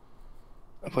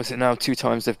 what's it now? 2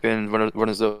 times they've been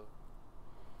runners up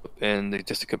in the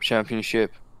District Cup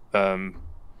Championship. They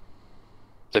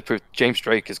proved James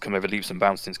Drake has come over leaps and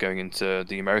bounds since going into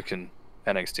the American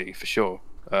NXT for sure.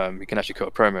 He can actually cut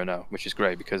a promo now, which is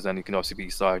great because then he can obviously be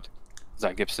beside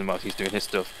Zach Gibson while he's doing his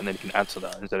stuff, and then he can add to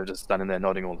that instead of just standing there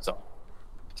nodding all the time.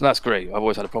 So that's great. I've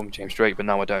always had a problem with James Drake, but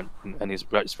now I don't, and his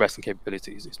wrestling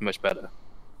capabilities is much better.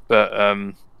 But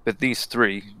with these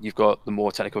three, you've got the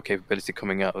more technical capability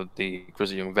coming out of the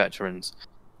Grizzled Young Veterans,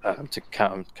 to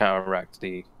counteract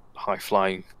the high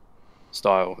flying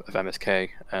style of MSK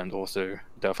and also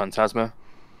Del Fantasma.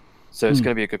 So it's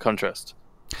going to be a good contrast.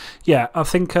 Yeah, I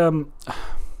think.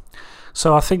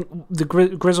 So I think the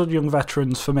grizzled young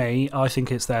veterans, for me, I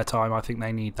think it's their time. I think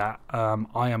they need that.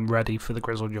 I am ready for the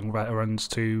grizzled young veterans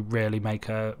to really make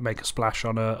a splash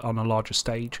on a larger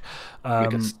stage.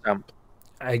 Make a stamp.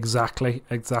 Exactly.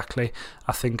 I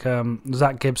think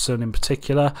Zach Gibson in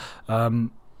particular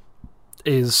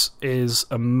is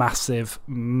a massive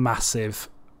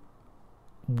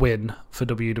win for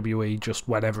WWE just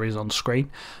whenever he's on screen.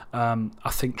 I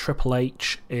think Triple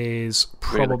H is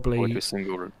probably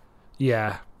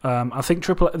yeah. I think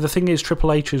the thing is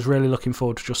Triple H is really looking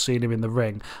forward to just seeing him in the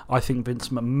ring. I think Vince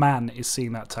McMahon is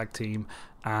seeing that tag team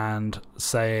and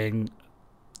saying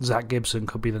Zach Gibson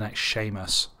could be the next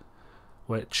Sheamus,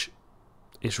 which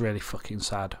is really fucking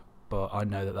sad, but I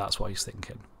know that that's what he's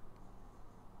thinking.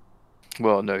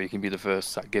 Well, no, he can be the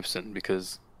first Zach Gibson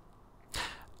because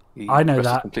I know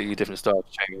that. A completely different style of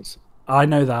Sheamus. I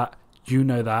know that. You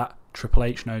know that. Triple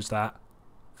H knows that.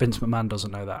 Vince McMahon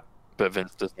doesn't know that. But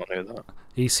Vince does not know that.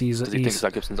 He sees. Does he think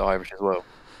Zach Gibson's Irish as well?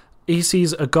 He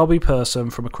sees a gobby person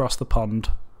from across the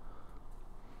pond.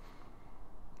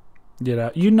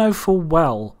 You know full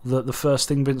well that the first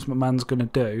thing Vince McMahon's going to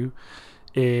do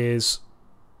is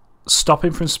stop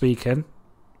him from speaking,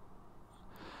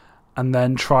 and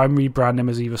then try and rebrand him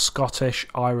as either Scottish,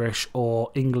 Irish,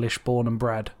 or English born and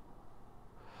bred.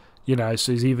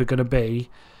 So he's either going to be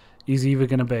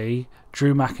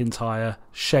Drew McIntyre,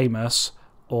 Sheamus,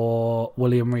 or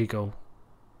William Regal.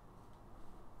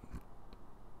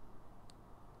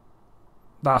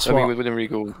 With William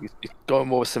Regal, he's got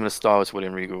more of a similar style to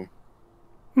William Regal.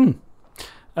 And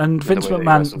Vince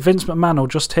McMahon will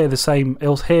just hear the same.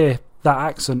 He'll hear that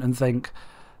accent and think,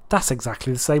 that's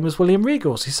exactly the same as William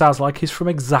Regal's. He sounds like he's from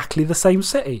exactly the same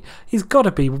city. He's got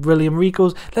to be William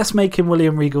Regal's. Let's make him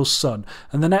William Regal's son.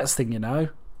 And the next thing you know,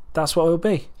 that's what it'll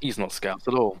be. He's not Scout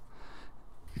at all.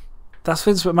 That's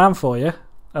Vince McMahon for you.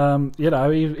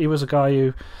 He was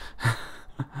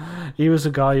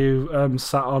a guy who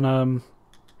sat on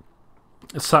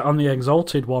the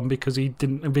Exalted one because he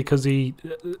didn't think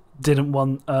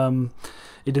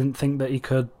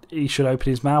that he should open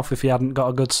his mouth if he hadn't got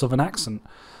a good Southern accent.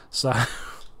 So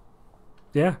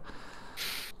yeah,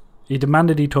 he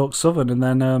demanded he talk Southern, and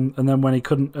then when he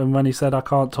couldn't, and when he said I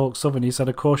can't talk Southern, he said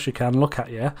of course you can, look at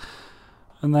you.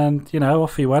 And then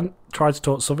off he went, tried to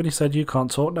talk Southern. He said you can't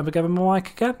talk, never gave him a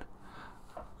mic again.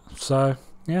 So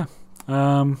yeah,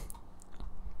 not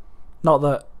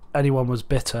that anyone was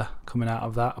bitter coming out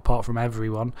of that, apart from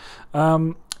everyone.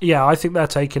 Yeah, I think they're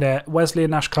taking it. Wesley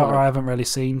and Nash Carter, I haven't really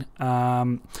seen.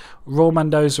 Raul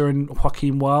Mendoza and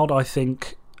Joaquin Wilde, I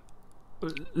think.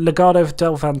 Legado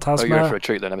del Fantasma. You're for a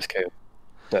treat then, MSK.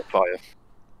 Death Fire.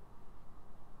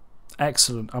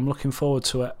 Excellent. I'm looking forward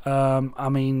to it. I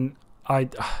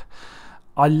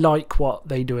like what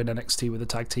they do in NXT with the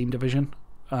tag team division.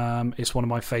 It's one of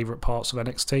my favourite parts of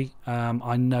NXT.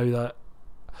 I know that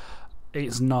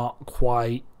it's not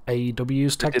quite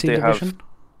AEW's tag team division.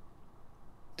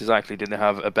 Exactly. Did they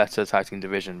have a better tag team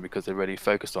division because they really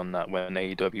focused on that when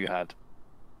AEW had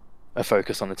a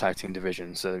focus on the tag team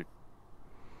division? So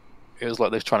it was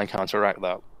like they're trying to counteract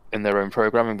that in their own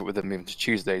programming, but with them moving to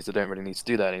Tuesdays, they don't really need to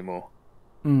do that anymore.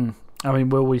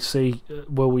 Will we see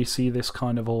this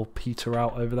kind of all peter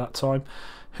out over that time?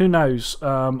 Who knows?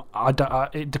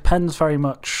 It depends very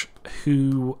much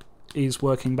who is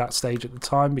working backstage at the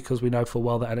time, because we know full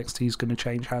well that NXT is going to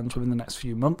change hands within the next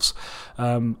few months.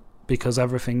 Because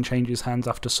everything changes hands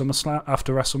after SummerSlam,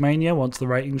 after WrestleMania, once the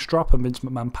ratings drop and Vince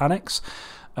McMahon panics.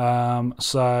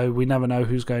 So we never know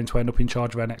who's going to end up in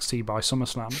charge of NXT by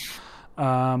SummerSlam.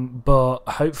 But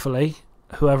hopefully,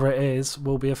 whoever it is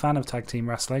will be a fan of tag team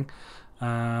wrestling.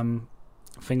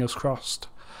 Fingers crossed.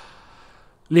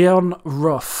 Leon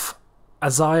Ruff,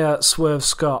 Isaiah Swerve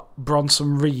Scott,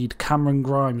 Bronson Reed, Cameron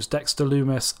Grimes, Dexter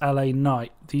Lumis, LA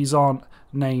Knight. These aren't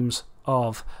names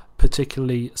of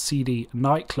particularly seedy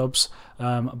nightclubs,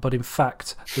 but in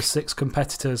fact the 6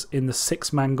 competitors in the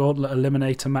 6-man gauntlet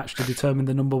eliminator match to determine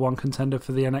the number 1 contender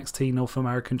for the NXT North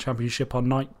American Championship on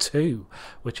night 2,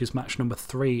 which is match number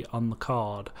 3 on the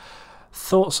card.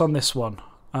 Thoughts on this one?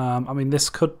 This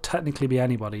could technically be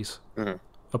anybody's,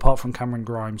 apart from Cameron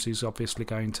Grimes, who's obviously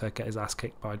going to get his ass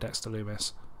kicked by Dexter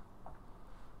Lumis.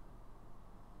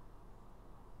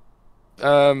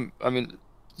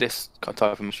 This type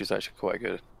of match is actually quite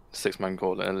good. 6-man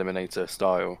gauntlet eliminator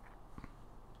style.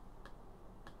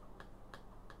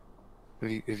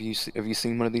 Have you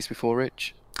seen one of these before,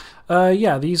 Rich?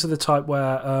 Yeah, these are the type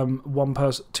where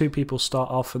two people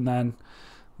start off and then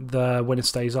the winner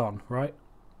stays on, right?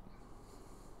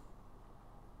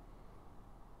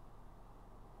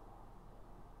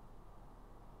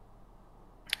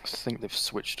 I think they've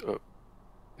switched up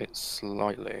it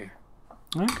slightly.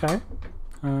 Okay.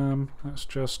 Let's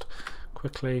just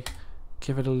quickly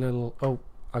give it a little... Oh,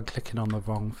 I'm clicking on the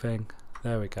wrong thing.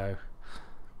 There we go.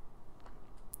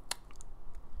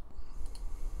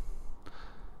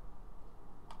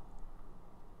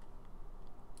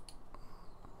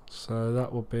 So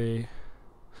that will be...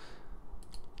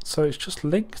 So it's just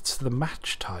linked to the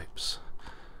match types.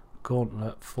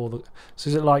 Gauntlet for the... So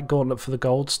is it like Gauntlet for the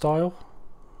gold style?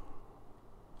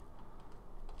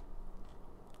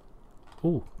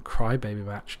 Ooh, Crybaby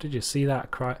match. Did you see that?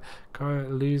 Cry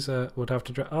loser would have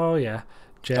to... Oh yeah,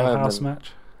 jailhouse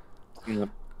match. Yeah.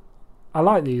 I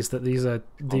like these. They've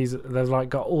like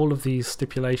got all of these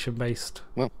stipulation based.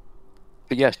 Well,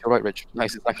 but yes, you're right, Rich.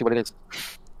 That's exactly what it is.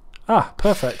 Ah,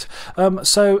 perfect.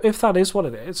 So if that is what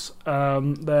it is,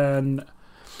 then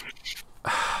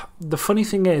the funny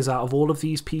thing is, out of all of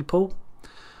these people,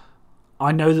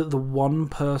 I know that the one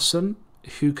person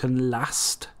who can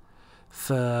last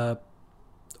for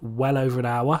well over an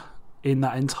hour in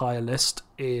that entire list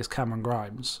is Cameron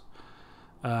Grimes.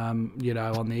 On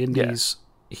the Indies,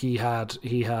 he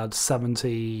had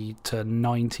 70 to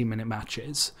 90 minute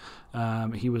matches.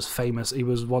 He was famous. He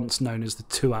was once known as the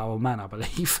 2-hour man, I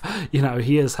believe.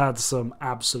 He has had some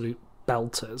absolute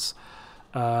belters.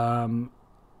 I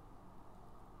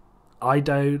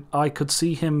could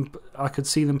see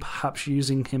them perhaps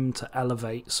using him to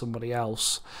elevate somebody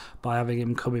else by having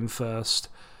him come in first.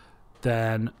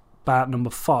 Then bout number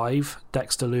 5,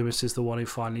 Dexter Lumis is the one who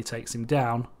finally takes him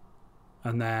down,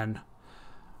 and then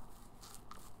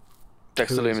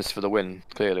Dexter Lumis for the win,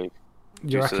 clearly.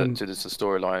 You reckon? To this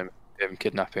storyline, him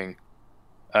kidnapping.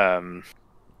 Why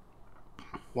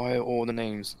are all the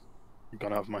names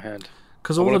gone out of my head?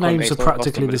 Because all the names are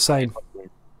practically the same.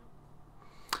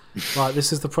 Right,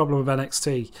 this is the problem with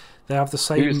NXT. They have the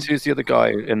same... Who's the other guy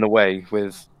in the way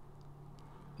with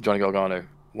Johnny Gargano?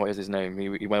 What is his name?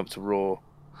 He went up to Raw.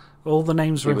 All the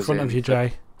names are in front of you,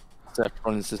 Jay. Seth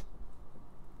Rollins'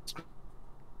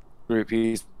 group,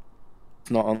 he's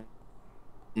not on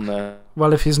there.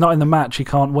 Well, if he's not in the match, he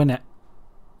can't win it.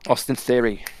 Austin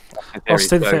Theory.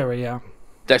 Austin Theory, yeah.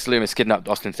 Dexter Lumis kidnapped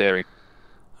Austin Theory.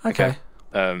 Okay.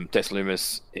 Dexter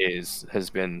Lumis has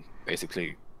been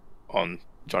basically on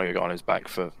Johnny Gargano's back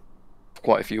for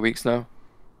quite a few weeks now.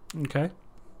 Okay.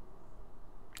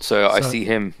 So I see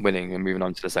him winning and moving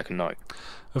on to the second night.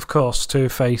 Of course, to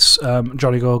face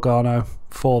Johnny Gargano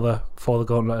for the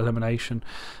gauntlet elimination.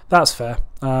 That's fair.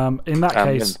 In that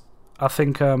case, I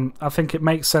think it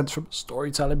makes sense from a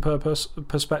storytelling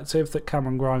perspective that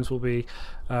Cameron Grimes will be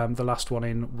the last one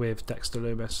in with Dexter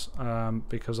Lumis,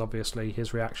 because obviously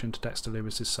his reaction to Dexter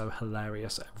Lumis is so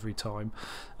hilarious every time.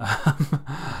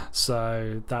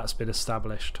 So that's been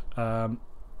established.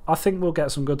 I think we'll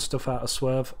get some good stuff out of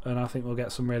Swerve, and I think we'll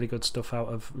get some really good stuff out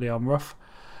of Leon Ruff.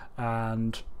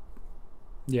 And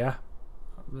yeah,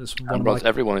 there's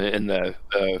everyone in there,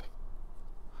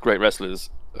 great wrestlers.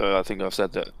 I think I've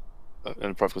said that in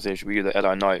a private conversation with you that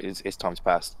LA Knight his time's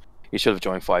passed. He should have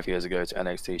joined 5 years ago to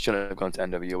NXT. He shouldn't have gone to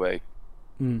NWA.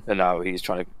 And now he's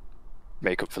trying to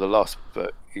make up for the loss,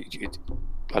 but I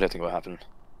don't think it will happen.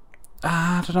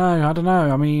 I don't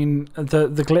know. I mean, the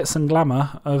glitz and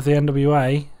glamour of the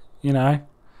NWA,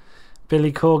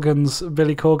 Billy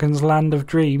Corgan's land of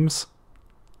dreams.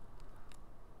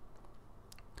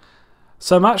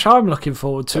 So match I'm looking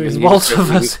forward to is Walter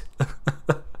versus...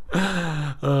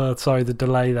 sorry, the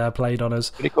delay there played on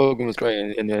us. Billy Corgan was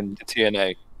great in the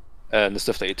TNA, and the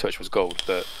stuff that he touched was gold,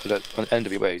 but on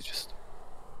NWA is just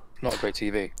not a great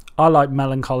TV. I like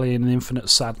melancholy and infinite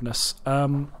sadness.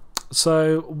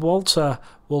 So Walter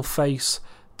will face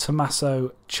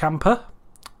Tommaso Ciampa.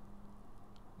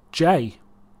 Jay,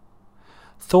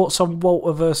 thoughts on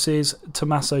Walter versus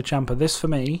Tommaso Ciampa? This for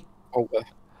me.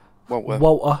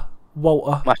 Walter.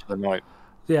 Match of the night.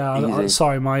 Yeah,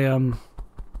 sorry, my inner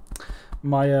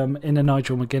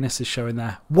Nigel McGuinness is showing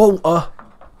there. Walter.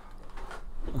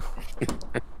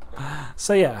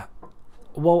 So yeah,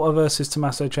 Walter versus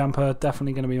Tommaso Ciampa,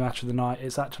 definitely going to be match of the night.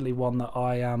 It's actually one that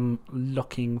I am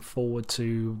looking forward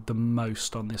to the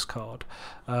most on this card.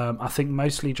 I think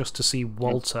mostly just to see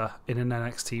Walter in an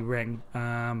NXT ring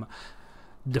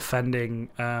defending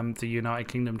the United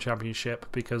Kingdom Championship,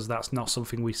 because that's not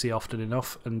something we see often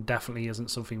enough, and definitely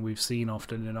isn't something we've seen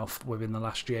often enough within the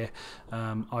last year.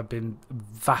 I've been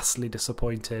vastly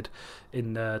disappointed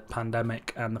in the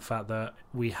pandemic and the fact that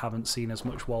we haven't seen as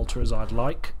much Walter as I'd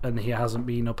like, and he hasn't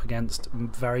been up against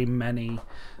very many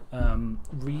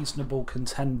reasonable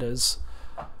contenders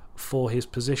for his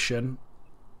position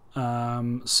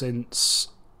since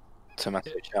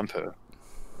Tommaso Ciampa.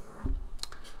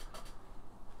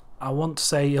 I want to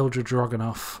say Ilja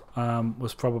Dragunov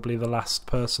was probably the last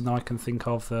person I can think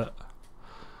of that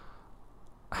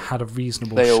had a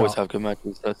reasonable shot. They always have good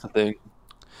matches, that's the thing.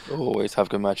 Always have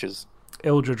good matches.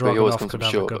 Ilja Dragunov could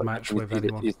have a good match with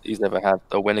anyone. He's never had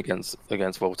a win against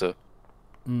Walter.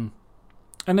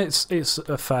 And it's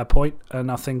a fair point,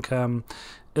 and I think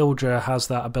Ilja has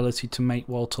that ability to make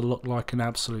Walter look like an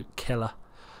absolute killer,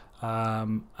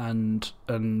 and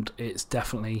it's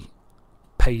definitely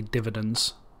paid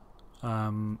dividends.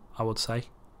 I would say.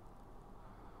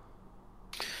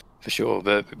 For sure,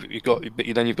 but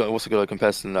you've also got a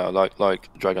competitor now like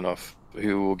Dragunov,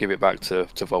 who will give it back to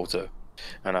Walter,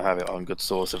 and I have it on good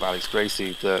source of Alex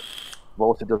Gracie that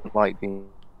Walter doesn't like being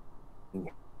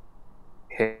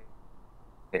hit.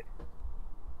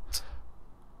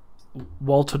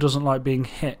 Walter doesn't like being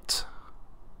hit.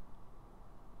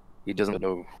 He doesn't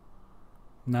know.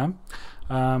 No.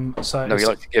 So no, he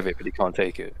likes to give it, but he can't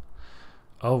take it.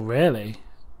 Oh, really?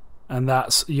 And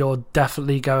that's you're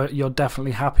definitely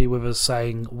happy with us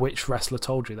saying which wrestler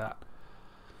told you that?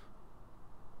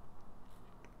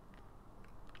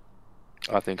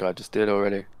 I think I just did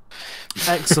already.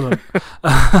 Excellent.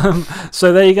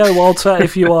 So there you go, Walter.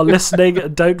 If you are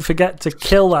listening, don't forget to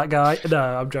kill that guy. No,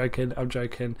 I'm joking.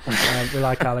 We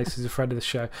like Alex. He's a friend of the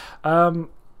show.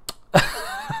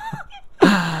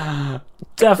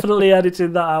 Definitely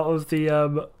editing that out of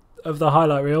the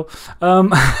highlight reel.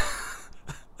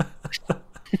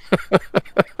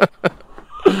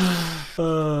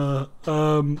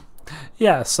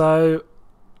 Yeah, so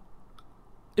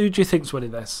who do you think's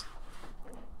winning this?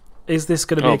 Is this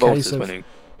going to be a case of... winning.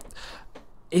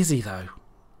 Is he, though?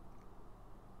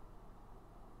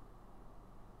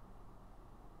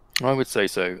 I would say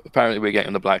so. Apparently we're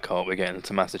getting the black card, we're getting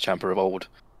Tommaso Ciampa of old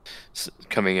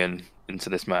coming into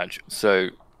this match. So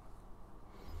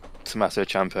Tommaso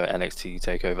Ciampa NXT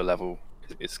TakeOver level,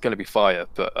 it's going to be fire,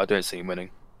 but I don't see him winning.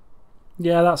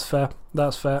 Yeah, that's fair.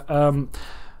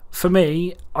 For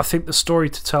me, I think the story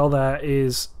to tell there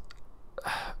is...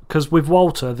 Because with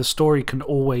Walter, the story can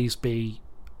always be,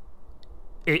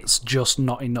 it's just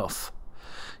not enough.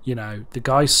 You know, the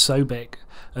guy's so big,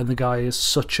 and the guy is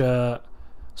such a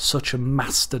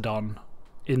mastodon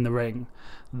in the ring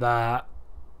that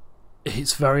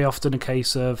it's very often a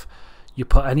case of you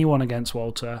put anyone against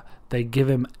Walter, they give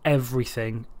him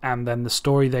everything, and then the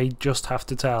story they just have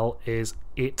to tell is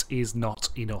it is not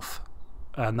enough.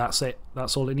 And that's it.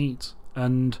 That's all it needs.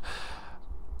 And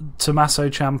Tommaso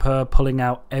Ciampa pulling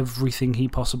out everything he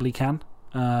possibly can,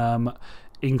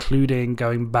 including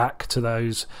going back to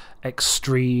those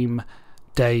extreme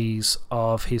days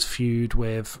of his feud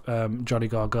with Johnny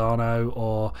Gargano,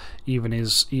 or even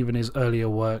his earlier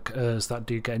work as that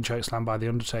dude getting chokeslammed by The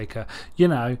Undertaker. You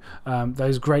know,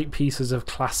 those great pieces of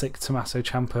classic Tommaso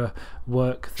Ciampa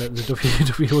work that the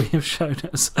WWE have shown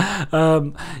us.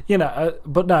 You know,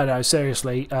 but no,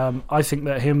 seriously, I think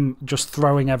that him just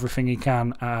throwing everything he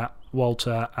can at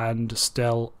Walter and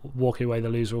still walking away the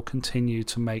loser will continue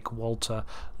to make Walter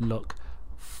look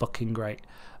fucking great.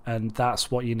 And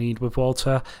that's what you need with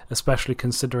Walter, especially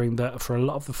considering that for a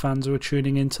lot of the fans who are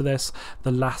tuning into this,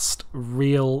 the last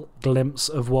real glimpse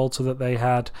of Walter that they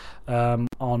had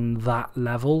on that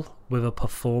level, with a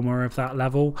performer of that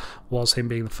level, was him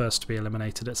being the first to be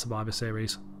eliminated at Survivor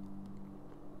Series.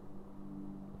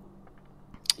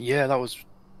 Yeah, that was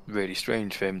really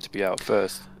strange for him to be out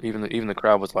first. Even the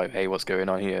crowd was like, "Hey, what's going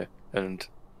on here?" And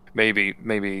maybe.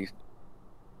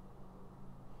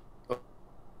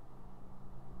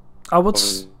 I would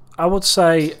say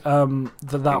that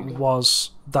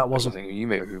wasn't. You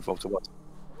may have Walter was.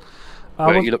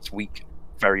 But he looked weak,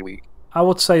 very weak. I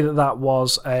would say that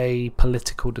was a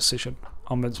political decision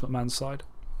on Vince McMahon's side.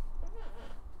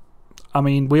 I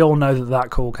mean, we all know that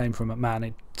call came from McMahon.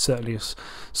 It certainly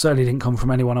didn't come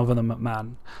from anyone other than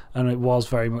McMahon, and it was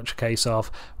very much a case of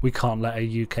we can't let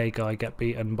a UK guy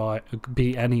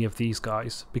beat any of these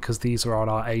guys because these are on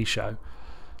our A show.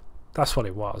 That's what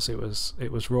it was.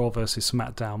 It was Raw versus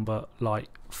SmackDown, but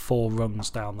like 4 rungs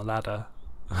down the ladder.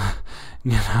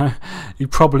 You know, he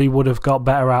probably would have got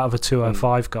better out of a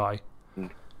 205 guy. I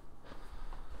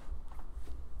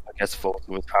guess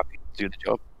Walter was happy to do the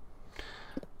job.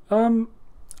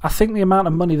 I think the amount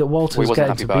of money that Walter's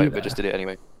getting to be there, but just did it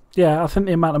anyway. Yeah, I think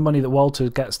the amount of money that Walter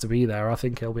gets to be there, I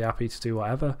think he'll be happy to do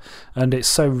whatever. And it's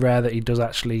so rare that he does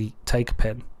actually take a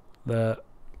pin that,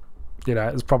 you know,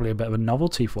 it's probably a bit of a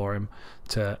novelty for him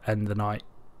to end the night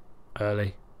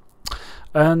early.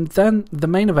 And then the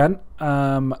main event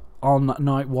on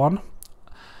night 1,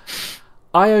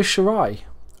 Io Shirai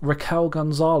Raquel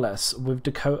Gonzalez with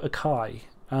Dakota Kai.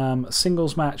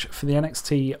 Singles match for the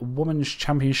NXT Women's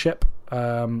Championship.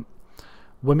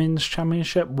 Women's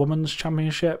Championship. That's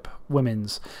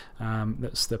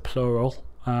the plural.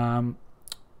 How's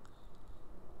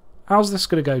this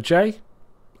going to go, Jay?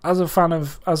 As a fan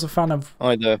of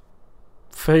Either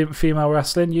female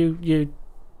wrestling, you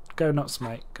go nuts,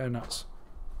 mate. Go nuts.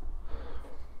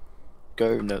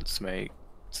 Go nuts, mate.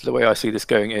 So the way I see this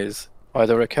going is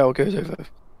either Raquel goes over,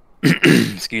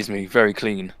 excuse me, very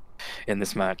clean in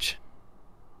this match,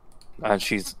 and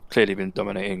she's clearly been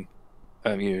dominating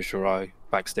Io Shirai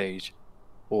backstage,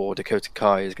 or Dakota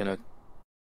Kai is going to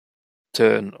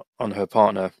turn on her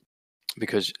partner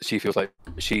because she feels like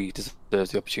she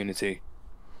deserves the opportunity,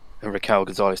 and Raquel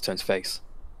Gonzalez turns face.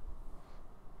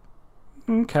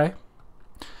 Okay.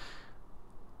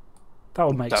 That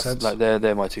would make sense. Like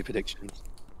they're my two predictions.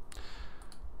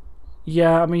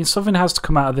 Yeah, I mean, something has to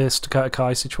come out of this Dakota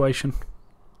Kai situation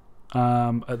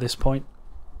at this point,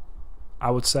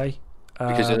 I would say.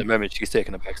 Because at the moment, she's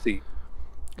taking a back seat.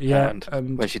 Yeah.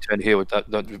 And when she turned heel,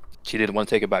 she didn't want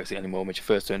to take a back seat anymore when she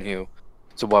first turned heel.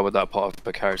 So why would that part of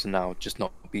her character now just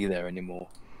not be there anymore?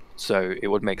 So it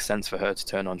would make sense for her to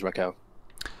turn on Raquel.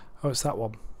 Oh, it's that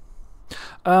one.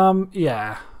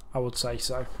 Yeah, I would say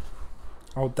so.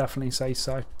 I would definitely say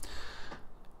so.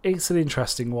 It's an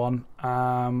interesting one.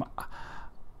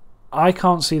 I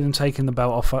can't see them taking the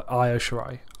belt off Io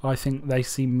Shirai. I think they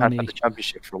see money. Had the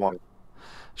championship for a while.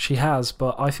 She has,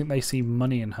 but I think they see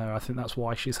money in her. I think that's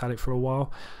why she's had it for a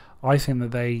while. I think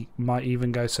that they might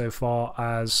even go so far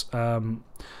as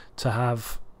to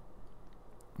have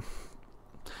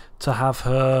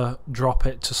her drop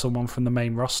it to someone from the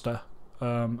main roster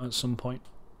at some point,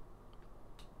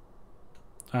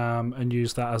 and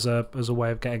use that as a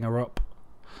way of getting her up.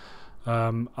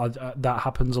 That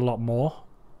happens a lot more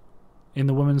in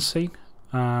the women's scene.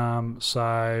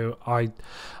 So I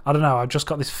don't know. I've just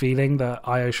got this feeling that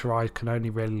Io Shirai can only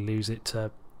really lose it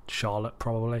to Charlotte,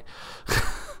 probably.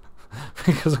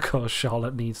 Because of course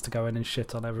Charlotte needs to go in and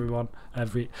shit on everyone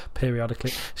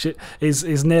periodically.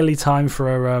 It's nearly time for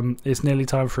a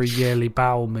yearly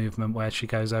bowel movement where she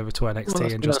goes over to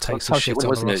NXT and just takes a shit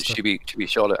on the roster. She beat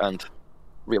Charlotte and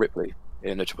Rhea Ripley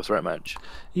in a triple threat match.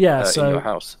 Yeah, in your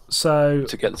house. So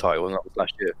to get the title, and that was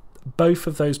last year. Both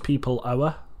of those people owe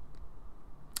her,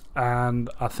 and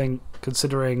I think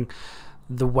considering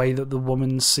the way that the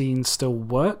women's scene still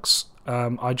works,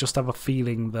 I just have a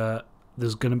feeling that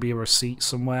there's going to be a receipt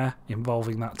somewhere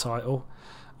involving that title,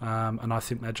 and I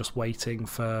think they're just waiting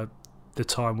for the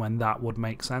time when that would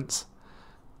make sense.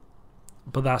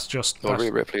 But that's just... Well,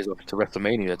 Rhea Ripley is off to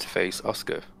WrestleMania to face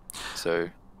Asuka, so...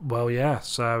 Well, yeah,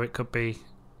 so it could be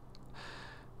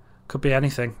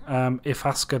anything. If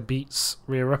Asuka beats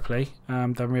Rhea Ripley,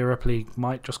 then Rhea Ripley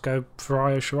might just go for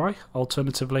Io Shirai.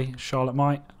 Alternatively, Charlotte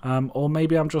might. Or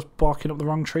maybe I'm just barking up the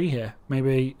wrong tree here.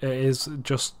 Maybe it is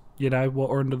just,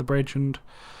 water under the bridge and,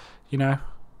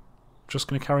 just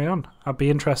going to carry on. I'd be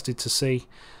interested to see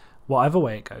whatever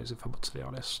way it goes, if I'm to be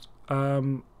honest.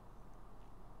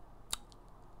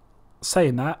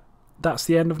 Saying that, that's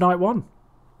the end of night one.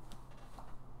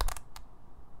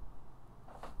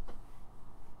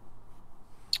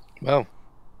 Well,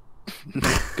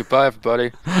 goodbye,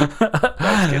 everybody.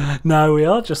 No, we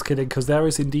are just kidding, because there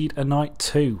is indeed a night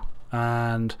 2,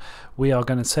 and we are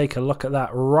going to take a look at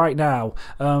that right now.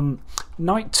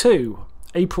 Night 2,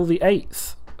 April the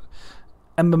 8th.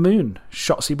 Ember Moon,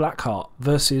 Shotzi Blackheart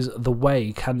versus The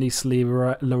Way, Candice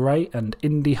LeRae and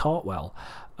Indy Hartwell.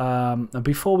 And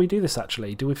before we do this,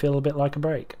 actually, do we feel a bit like a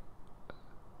break?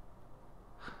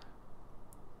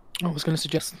 I was going to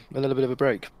suggest a little bit of a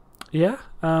break. Yeah,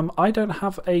 I don't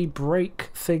have a break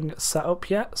thing set up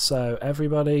yet, so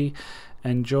everybody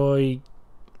enjoy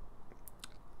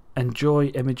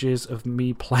images of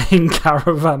me playing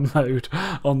Caravan Mode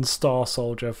on Star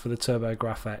Soldier for the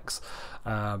TurboGrafx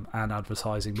and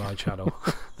advertising my channel.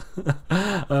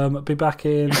 Be back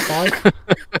in 5. A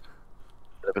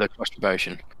little bit of cross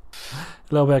promotion.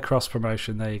 A little bit of cross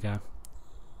promotion, there you go.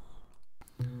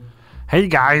 Hey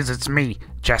guys, it's me,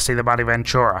 Jesse the Body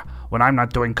Ventura. When I'm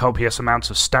not doing copious amounts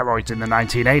of steroids in the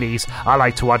 1980s, I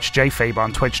like to watch JFabe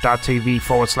on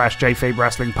twitch.tv/JFabe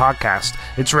Wrestling Podcast.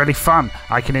 It's really fun.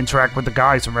 I can interact with the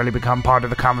guys and really become part of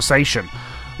the conversation.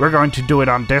 We're going to do it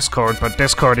on Discord, but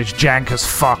Discord is jank as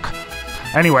fuck.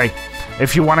 Anyway,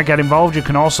 if you want to get involved, you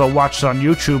can also watch us on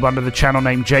YouTube under the channel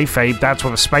name JFabe. That's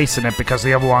with a space in it because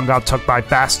the other one got took by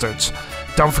bastards.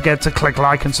 Don't forget to click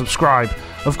like and subscribe.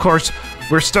 Of course,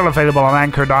 we're still available on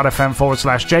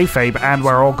anchor.fm/JFabe and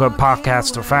where all good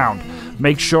podcasts are found.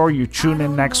 make sure you tune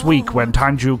in next week when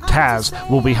Tanjuk Taz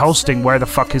will be hosting Where the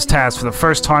Fuck is Taz for the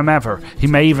first time ever. He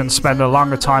may even spend a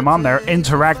longer time on there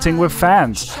interacting with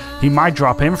fans. He might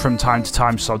drop in from time to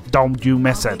time, so don't you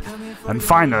miss it. And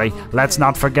finally, let's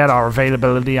not forget our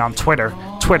availability on Twitter.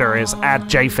 Twitter is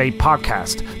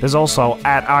 @JFadePodcast. There's also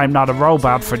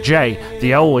 @I'mNotARobot for J.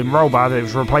 The O in robot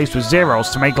is replaced with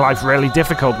zeros to make life really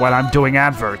difficult when I'm doing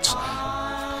adverts.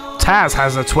 Taz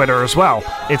has a Twitter as well.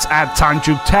 It's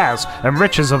 @TimeJukeTaz, and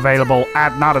Rich is available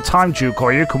 @NotATimeJuke,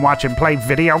 or you can watch him play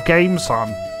video games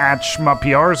on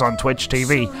 @ShmupYours on Twitch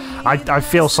TV. I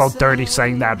feel so dirty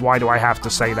saying that. Why do I have to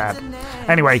say that?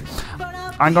 Anyway,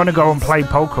 I'm going to go and play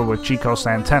poker with Chico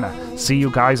Santana. See you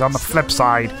guys on the flip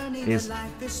side. Is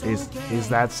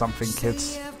that something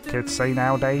kids say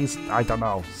nowadays? I don't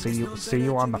know. See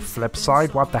you on the flip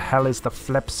side. What the hell is the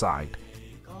flip side?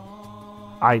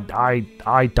 I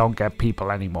don't get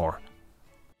people anymore.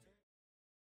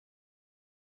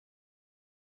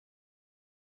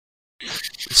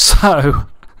 So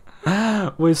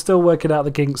we're still working out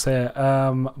the kinks here,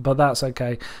 but that's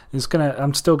okay.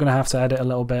 I'm still gonna have to edit a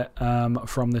little bit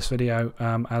from this video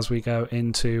as we go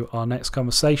into our next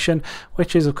conversation,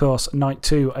 which is of course night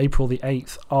 2, April the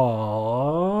 8th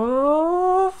of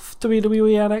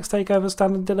WWE NXT TakeOver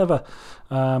Stand and Deliver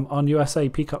on USA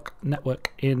Peacock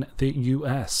Network in the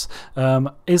US.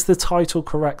 Is the title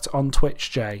correct on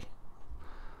Twitch, Jay?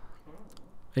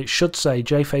 It should say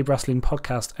JFabe Wrestling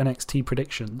Podcast NXT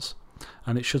Predictions.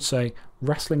 And it should say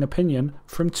Wrestling Opinion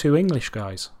from 2 English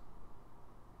guys.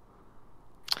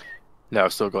 No,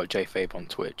 I've still got JFabe on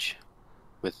Twitch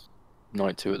with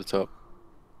Night 2 at the top.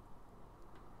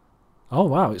 Oh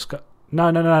wow, it's got no.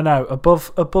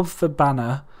 Above the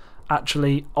banner,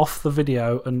 actually off the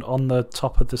video and on the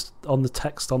top of this, on the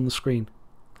text on the screen.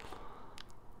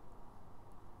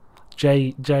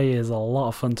 Jay is a lot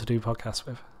of fun to do podcasts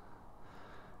with.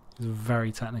 He's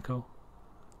very technical.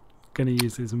 Gonna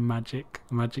use his magic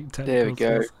technical. There we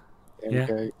go. skills. There we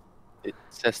go. It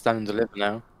says Stand and Deliver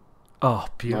now. Oh,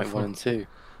 Night beautiful. 1 and 2.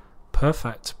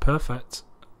 Perfect.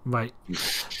 Right.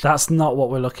 That's not what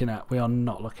we're looking at. We are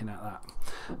not looking at that.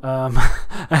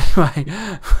 Anyway,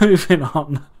 moving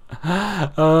on.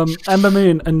 Ember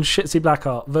Moon and Shitzy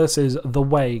Blackheart versus The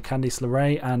Way, Candice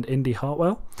LeRae and Indy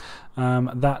Hartwell.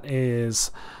 That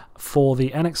is for the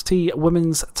NXT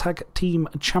Women's Tag Team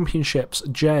Championships.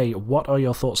 Jay, what are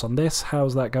your thoughts on this?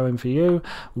 How's that going for you?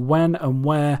 When and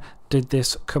where did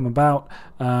this come about?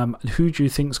 Who do you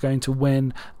think is going to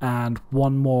win? And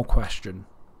one more question,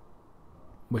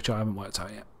 which I haven't worked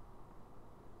out yet.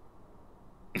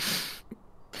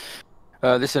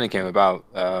 This only came about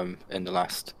in the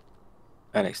last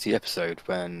NXT episode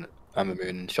when Ember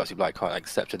Moon and Shotzi Blackheart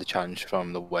accepted the challenge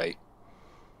from The Way.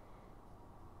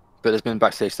 But there's been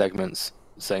backstage segments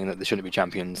saying that they shouldn't be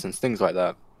champions and things like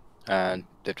that, and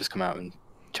they've just come out and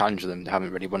challenged them. They haven't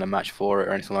really won a match for it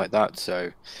or anything like that,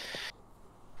 so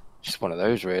just one of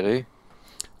those, really.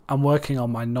 I'm working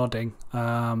on my nodding.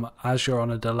 As you're on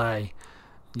a delay,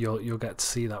 you'll get to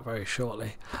see that very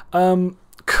shortly.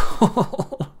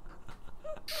 Cool.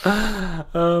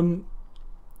 Who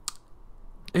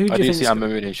do you think see Ember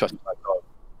Moon and Shotzi Blackheart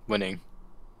winning,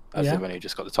 as Yeah? they've only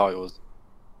just got the titles.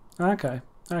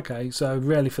 Okay, so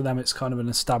really for them it's kind of an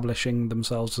establishing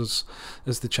themselves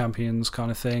as the champions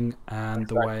kind of thing, and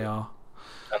The Way are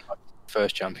And like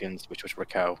first champions, which was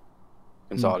Raquel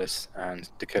Gonzalez and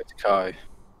Dakota Kai,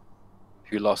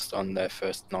 who lost on their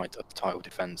first night of the title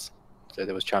defense. So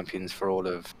there was champions for all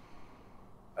of,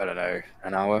 I don't know,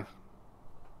 an hour.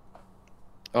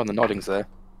 Oh, and the nodding's there.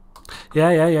 Yeah,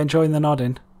 enjoying the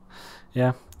nodding.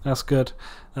 Yeah, that's good.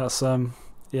 That's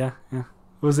yeah.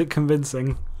 Was it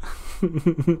convincing?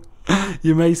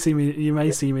 You may see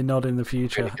me nod in the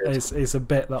future. Really It's a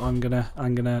bit that I'm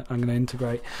gonna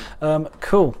integrate.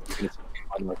 Cool.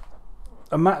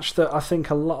 A match that I think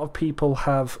a lot of people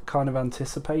have kind of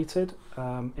anticipated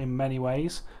in many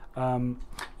ways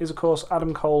is of course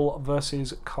Adam Cole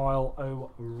versus Kyle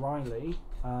O'Reilly.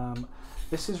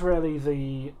 This is really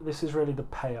the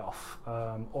payoff,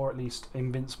 or at least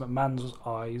in Vince McMahon's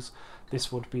eyes, this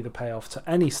would be the payoff to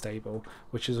any stable,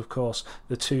 which is of course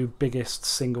the 2 biggest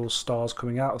single stars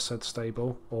coming out of said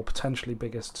stable, or potentially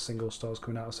biggest single stars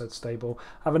coming out of said stable,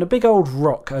 having a big old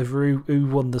rock over who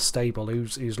won the stable,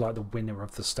 who's like the winner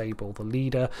of the stable, the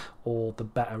leader or the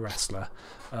better wrestler.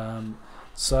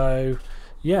 So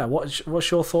yeah,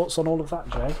 what's your thoughts on all of that,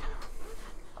 Jay?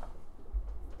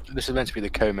 This is meant to be the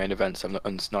co-main event, so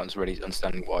I'm not really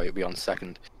understanding why it'd be on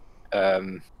second.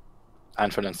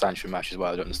 And for an unsanctioned match as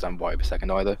well, I don't understand why it'd be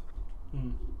second either.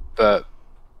 But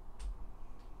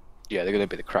yeah, they're going to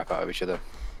beat the crap out of each other.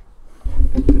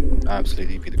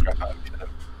 absolutely beat the crap out of each other.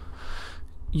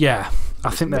 Yeah,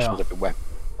 I think they are. There'll be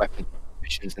weapon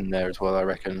missions in there as well, I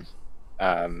reckon.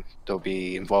 There'll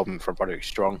be involvement from Roderick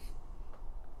Strong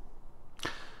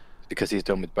because he's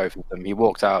done with both of them. He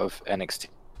walked out of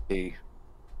NXT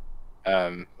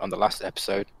on the last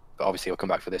episode, but obviously he'll come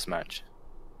back for this match.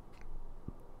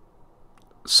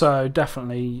 So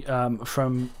definitely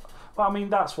from... Well, I mean,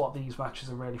 that's what these matches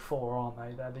are really for, aren't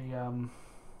they?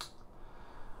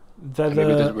 They're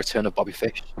Maybe the return of Bobby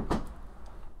Fish.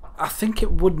 I think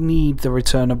it would need the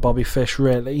return of Bobby Fish,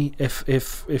 really,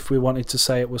 if we wanted to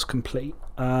say it was complete.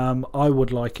 I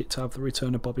would like it to have the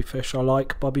return of Bobby Fish. I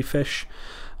like Bobby Fish,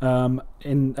 and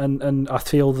I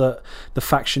feel that the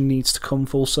faction needs to come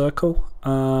full circle.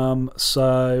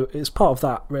 So it's part of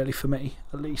that, really, for me,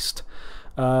 at least.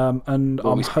 And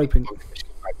I'm hoping Bobby Fish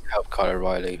can help Kyle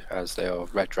O'Reilly as they are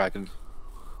Red Dragon.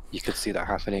 You could see that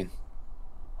happening.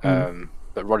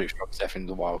 But Roderick Strong's definitely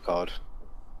the wild card,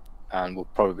 and will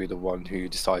probably be the one who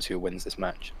decides who wins this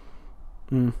match.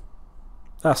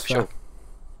 That's fair. Sure.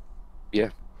 Yeah,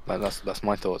 that's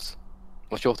my thoughts.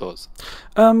 What's your thoughts?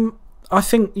 I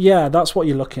think, yeah, that's what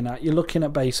you're looking at. You're looking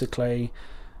at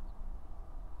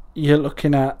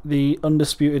the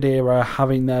Undisputed Era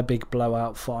having their big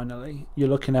blowout finally. You're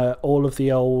looking at all of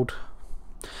the old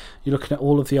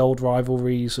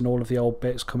rivalries and all of the old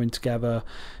bits coming together.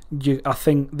 I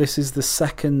think this is the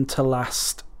second to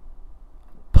last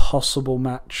possible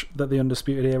match that the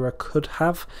Undisputed Era could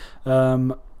have,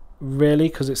 really,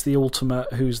 because it's the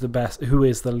ultimate who's the best, who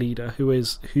is the leader, who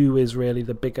is really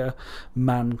the bigger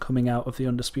man coming out of the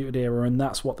Undisputed Era, and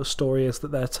that's what the story is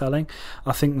that they're telling.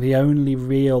 I think the only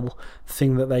real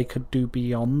thing that they could do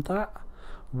beyond that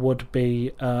would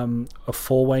be a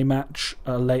four-way match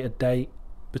at a later date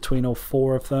between all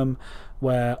four of them,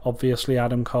 where obviously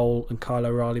Adam Cole and Kyle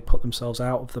O'Reilly put themselves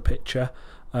out of the picture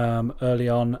early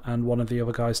on, and one of the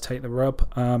other guys take the rub,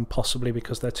 possibly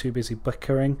because they're too busy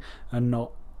bickering and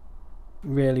not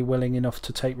really willing enough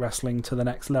to take wrestling to the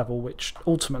next level, which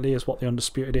ultimately is what the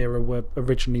Undisputed Era were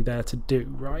originally there to do,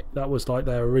 right? That was like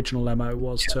their original MO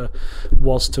was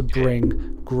to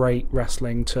bring great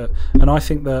wrestling to, and I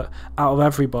think that out of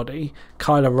everybody,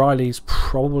 Kyle O'Reilly's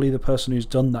probably the person who's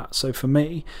done that. So for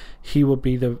me, he would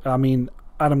be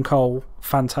Adam Cole,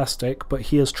 fantastic, but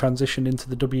he has transitioned into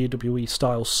the WWE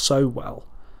style so well,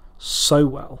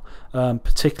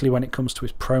 particularly when it comes to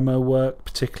his promo work,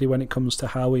 particularly when it comes to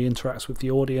how he interacts with the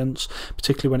audience,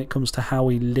 particularly when it comes to how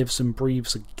he lives and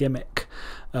breathes a gimmick.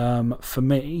 For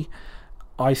me,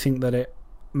 I think that it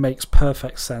makes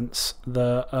perfect sense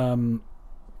that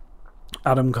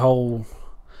Adam Cole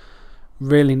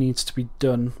really needs to be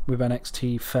done with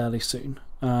NXT fairly soon.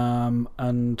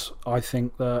 And I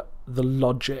think that the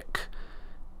logic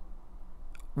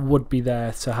would be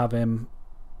there to have him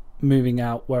moving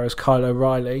out, whereas Kyle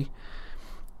O'Reilly,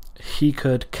 he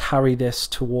could carry this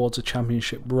towards a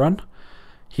championship run.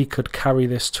 He could carry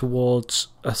this towards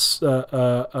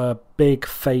a big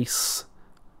face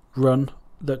run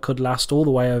that could last all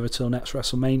the way over till next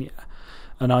WrestleMania.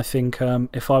 And I think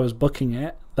if I was booking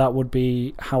it, that would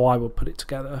be how I would put it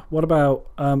together. What about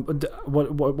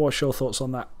what's your thoughts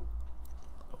on that?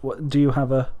 Do you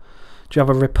have a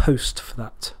riposte for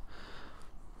that?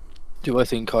 Do I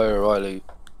think Kyle O'Reilly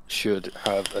should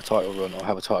have a title run or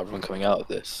have a title run coming out of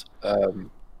this?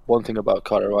 One thing about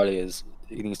Kyle O'Reilly is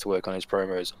he needs to work on his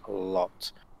promos a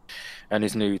lot, and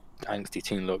his new angsty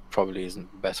teen look probably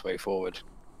isn't the best way forward.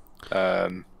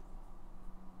 But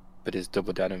his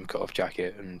double denim cut-off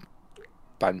jacket and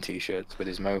band t-shirts with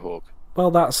his mohawk.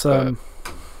 Well, that's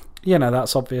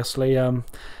that's obviously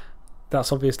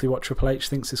what Triple H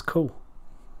thinks is cool.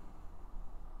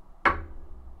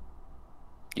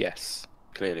 Yes,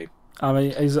 clearly. I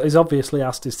mean, he's obviously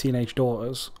asked his teenage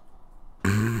daughters.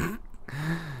 I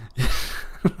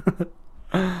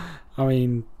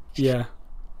mean, yeah.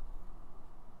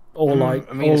 Or like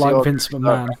Vince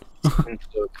McMahon.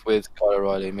 With Kyle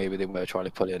O'Reilly, maybe they were trying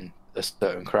to pull in a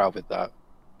certain crowd with that.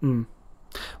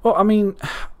 Well, I mean,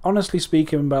 honestly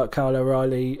speaking about Kyle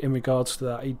O'Reilly in regards to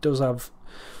that, he does have.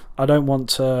 I don't want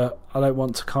to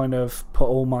kind of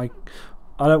put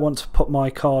my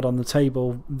card on the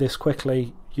table this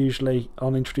quickly, usually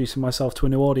on introducing myself to a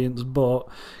new audience, but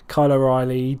Kyle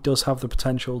O'Reilly does have the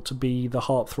potential to be the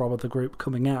heartthrob of the group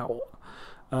coming out,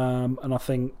 and I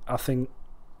think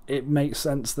it makes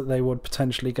sense that they would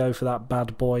potentially go for that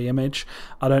bad boy image.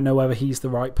 I don't know whether he's the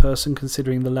right person,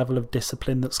 considering the level of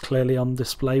discipline that's clearly on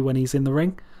display when he's in the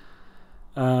ring,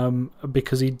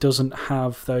 because he doesn't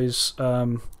have those.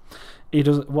 He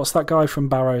doesn't. What's that guy from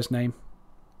Barrow's name?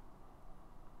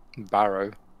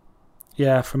 Barrow.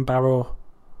 Yeah, from Barrow.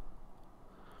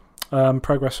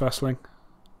 Progress Wrestling.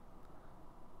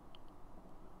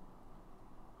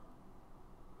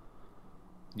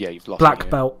 Yeah, you've lost.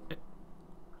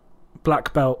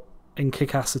 Black belt in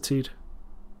Kick-Assitude.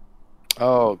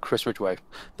 Oh, Chris Ridgway.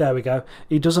 There we go.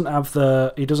 He doesn't have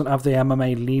the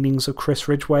MMA leanings of Chris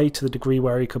Ridgway to the degree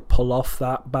where he could pull off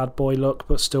that bad boy look,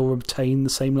 but still retain the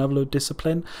same level of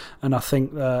discipline. And I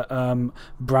think that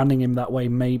branding him that way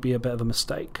may be a bit of a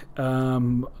mistake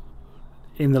in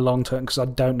the long term, because I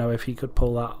don't know if he could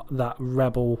pull that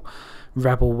rebel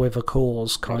with a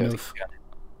cause kind of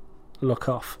look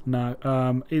off.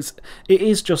 No, it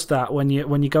is just that when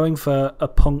you're going for a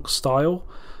punk style.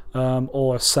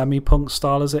 Or a semi-punk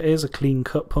style, as it is, a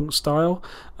clean-cut punk style.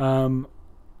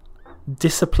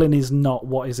 Discipline is not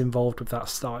what is involved with that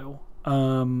style,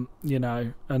 and you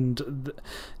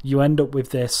end up with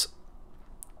this.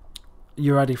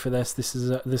 You ready for this? This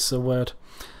is a word.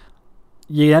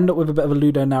 You end up with a bit of a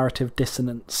ludonarrative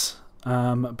dissonance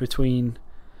between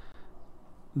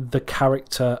the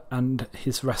character and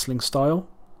his wrestling style,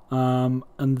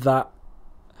 and that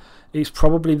it's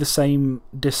probably the same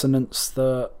dissonance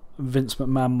that Vince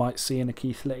McMahon might see in a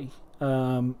Keith Lee,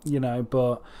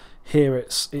 but here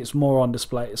it's more on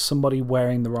display. It's somebody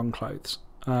wearing the wrong clothes,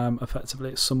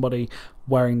 effectively. It's somebody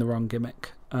wearing the wrong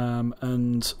gimmick,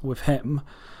 and with him,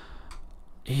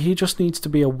 he just needs to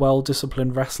be a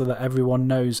well-disciplined wrestler that everyone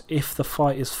knows, if the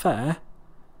fight is fair,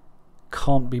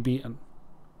 can't be beaten.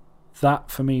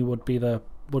 That for me would be the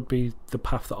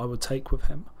path that I would take with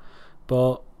him.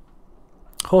 But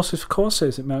horses for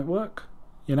courses, it might work.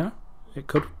 It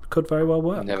could very well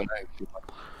work. You never know. People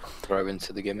throw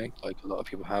into the gimmick like a lot of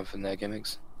people have in their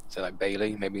gimmicks. So like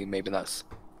Bayley, maybe that's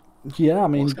what's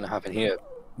going to happen here.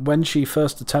 When she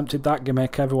first attempted that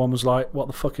gimmick, everyone was like, "What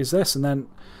the fuck is this?" And then,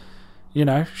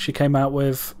 she came out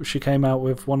with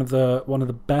one of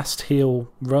the best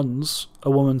heel runs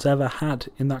a woman's ever had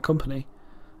in that company.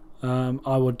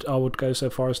 I would go so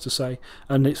far as to say,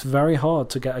 and it's very hard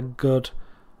to get a good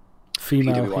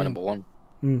female PWI number one.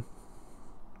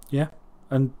 Yeah,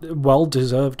 and well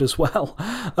deserved as well.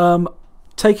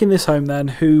 Taking this home then,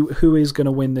 who is going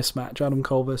to win this match? Adam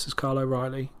Cole versus Kyle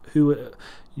O'Reilly.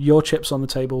 Your chips on the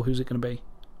table? Who's it going to be?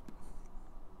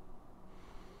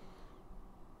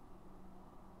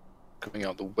 Coming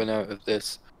out the winner of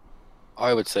this,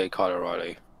 I would say Kyle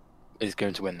O'Reilly is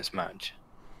going to win this match.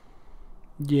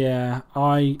 Yeah,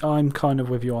 I'm kind of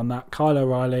with you on that. Kyle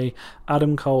O'Reilly,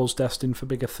 Adam Cole's destined for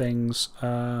bigger things.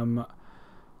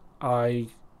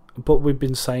 But we've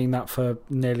been saying that for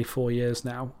nearly 4 years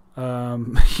now.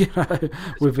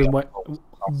 We've been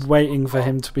waiting for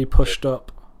him to be pushed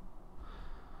up.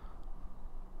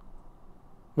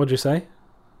 What'd you say?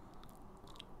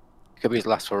 Could be his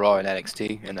last hurrah in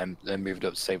NXT, and then moved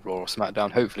up to say Raw or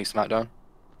SmackDown. Hopefully SmackDown,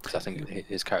 because I think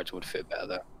his character would fit better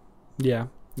there. Yeah,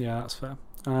 that's fair.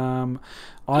 If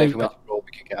we went to Raw,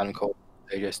 we could get Adam Cole,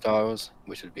 AJ Styles,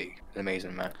 which would be an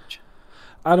amazing match.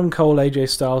 Adam Cole, AJ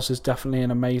Styles is definitely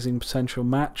an amazing potential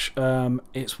match.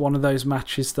 It's one of those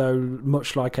matches, though,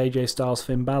 much like AJ Styles,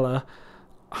 Finn Balor,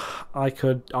 I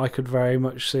could very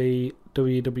much see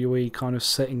WWE kind of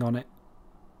sitting on it.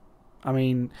 I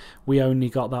mean, we only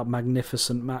got that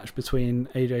magnificent match between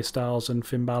AJ Styles and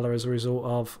Finn Balor as a result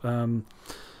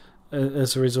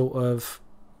of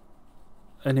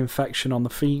an infection on the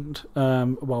Fiend,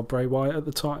 Bray Wyatt at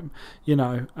the time.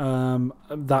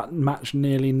 That match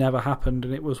nearly never happened,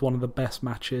 and it was one of the best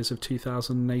matches of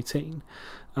 2018.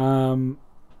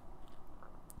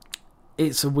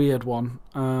 It's a weird one,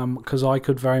 because I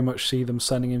could very much see them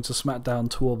sending him to SmackDown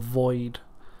to avoid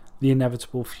the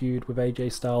inevitable feud with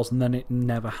AJ Styles, and then it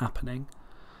never happening,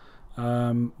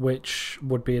 which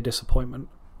would be a disappointment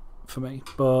for me.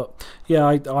 But yeah,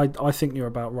 I think you're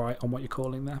about right on what you're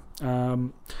calling there.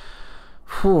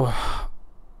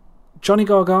 Johnny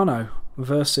Gargano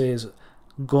versus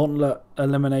Gauntlet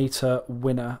Eliminator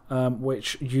winner,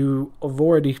 which you have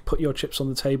already put your chips on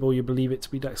the table. You believe it to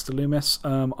be Dexter Lumis.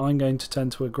 I'm going to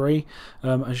tend to agree,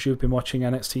 as you've been watching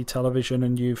NXT television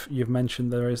and you've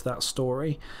mentioned there is that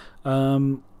story.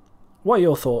 What are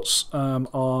your thoughts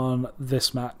on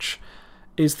this match?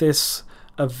 Is this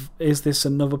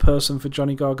another person for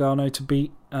Johnny Gargano to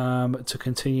beat, to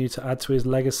continue to add to his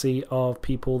legacy of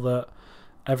people that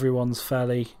everyone's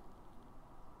fairly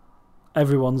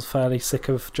sick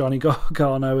of Johnny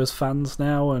Gargano as fans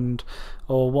now,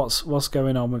 or what's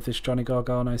going on with this Johnny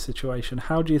Gargano situation?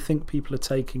 How do you think people are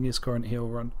taking his current heel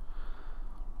run?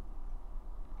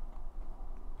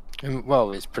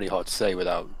 Well, it's pretty hard to say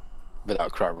without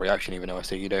crowd reaction, even though I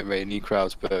say you don't really need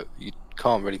crowds, but you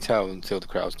can't really tell until the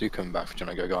crowds do come back for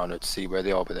Johnny Gargano to see where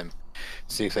they are with him,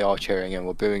 see if they are cheering him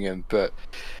or booing him. But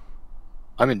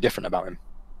I'm indifferent about him.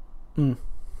 Mm.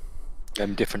 I'm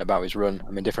indifferent about his run.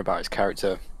 I'm indifferent about his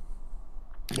character.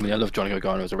 I mean, I love Johnny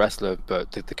Gargano as a wrestler,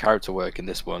 but the character work in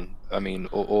this one, I mean,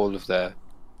 all of the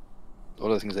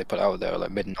things they put out there are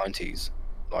like mid-90s,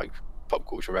 like pop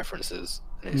culture references,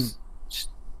 and it's just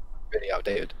really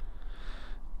outdated.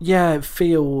 Yeah, it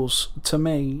feels, to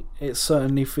me, it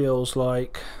certainly feels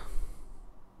like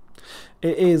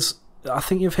it is. I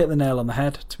think you've hit the nail on the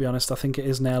head, to be honest. I think it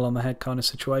is nail on the head kind of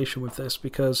situation with this,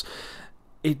 because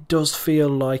it does feel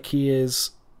like he's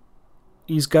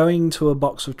going to a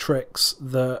box of tricks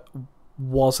that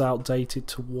was outdated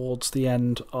towards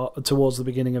the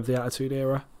beginning of the Attitude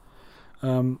Era.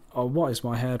 What is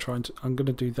my hair trying to... I'm going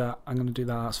to do that.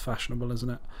 That's fashionable,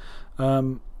 isn't it?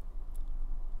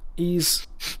 He's...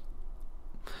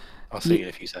 I'll see you in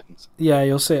a few seconds. Yeah,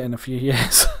 you'll see it in a few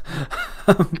years.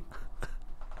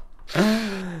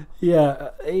 Yeah,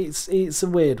 it's a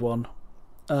weird one.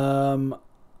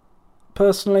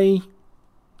 Personally,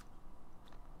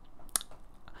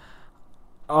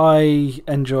 I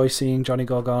enjoy seeing Johnny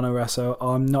Gargano wrestle.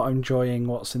 I'm not enjoying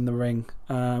what's in the ring,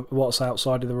 what's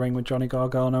outside of the ring with Johnny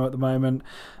Gargano at the moment.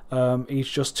 He's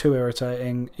just too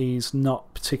irritating. He's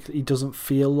not particularly. He doesn't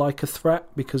feel like a threat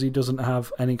because he doesn't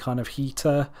have any kind of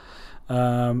heater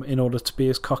in order to be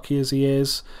as cocky as he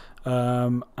is.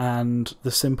 And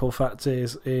the simple fact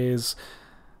is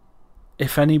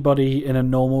if anybody in a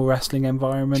normal wrestling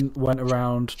environment went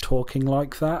around talking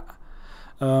like that,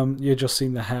 you've just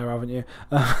seen the hair, haven't you?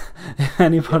 If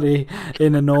anybody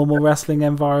in a normal wrestling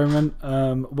environment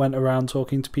went around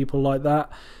talking to people like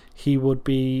that, he would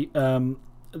be...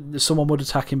 someone would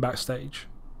attack him backstage.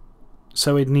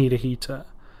 So he'd need a heater.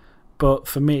 But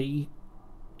for me,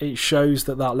 it shows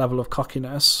that level of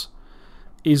cockiness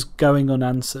is going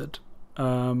unanswered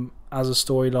as a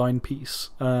storyline piece.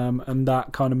 And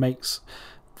that kind of makes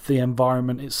the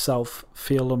environment itself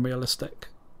feel unrealistic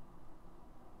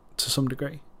to some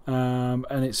degree, and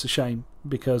it's a shame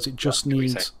because it just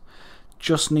needs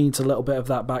a little bit of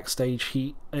that backstage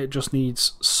heat. It just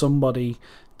needs somebody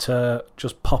to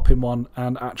just pop him one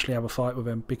and actually have a fight with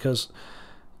him, because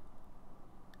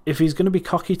if he's going to be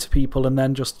cocky to people and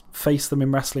then just face them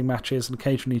in wrestling matches and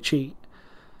occasionally cheat,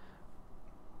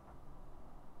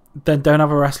 then don't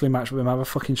have a wrestling match with him, have a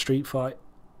fucking street fight.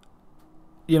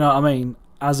 You know what I mean?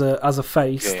 As a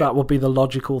face, that would be the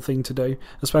logical thing to do,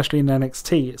 especially in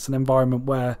NXT. It's an environment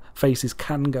where faces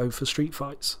can go for street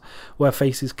fights, where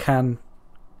faces can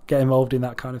get involved in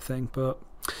that kind of thing. But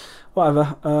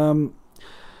whatever.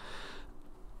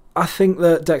 I think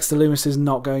that Dexter Lumis is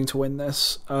not going to win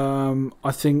this.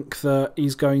 I think that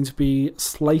he's going to be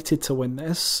slated to win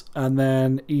this, and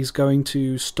then he's going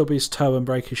to stub his toe and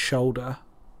break his shoulder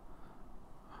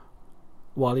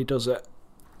while he does it.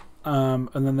 And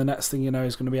then the next thing you know,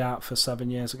 he's going to be out for 7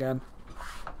 years again.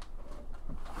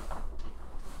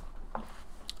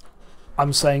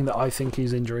 I'm saying that I think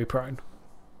he's injury prone.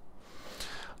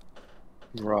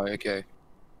 Right, okay.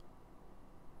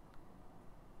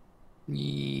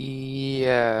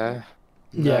 Yeah.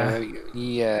 Yeah.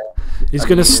 Yeah. He's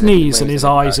going to sneeze and his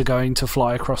eyes are going to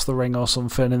fly across the ring or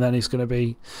something, and then he's going to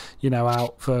be,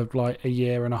 out for like a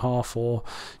year and a half, or,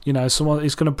 someone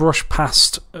he's going to brush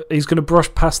past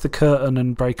the curtain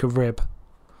and break a rib.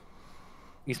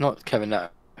 He's not Kevin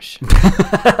Nash.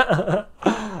 I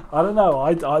don't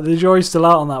know. The jury's still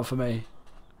out on that for me.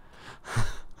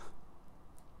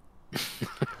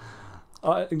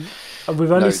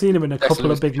 We've only seen him in a couple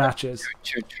of big matches.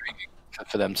 Too intriguing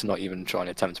for them to not even try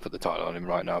and attempt to put the title on him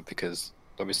right now, because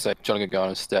obviously Johnny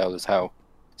Gargano's stale as hell,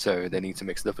 so they need to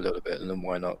mix it up a little bit, and then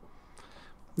why not?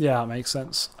 Yeah, that makes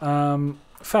sense.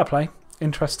 Fair play.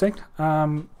 Interesting.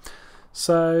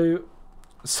 So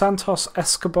Santos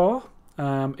Escobar,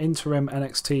 interim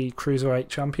NXT Cruiserweight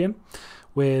Champion,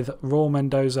 with Raul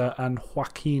Mendoza and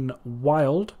Joaquin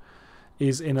Wilde,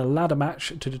 is in a ladder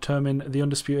match to determine the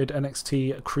undisputed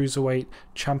NXT Cruiserweight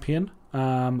Champion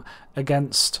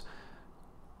against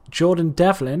Jordan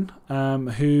Devlin,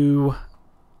 who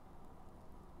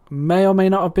may or may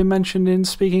not have been mentioned in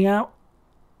Speaking Out.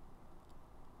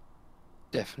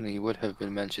 Definitely would have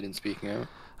been mentioned in Speaking Out.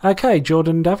 Okay,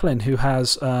 Jordan Devlin, who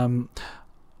has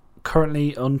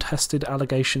currently untested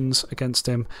allegations against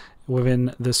him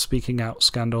within the Speaking Out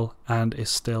scandal and is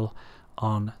still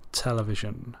on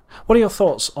television. What are your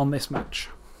thoughts on this match?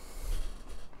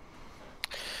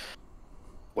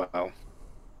 Wow.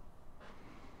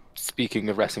 Speaking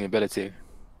of wrestling ability,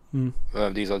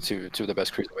 these are two of the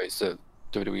best cruiserweights that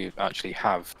WWE actually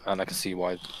have, and I can see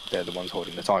why they're the ones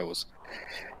holding the titles.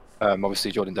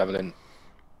 Obviously, Jordan Devlin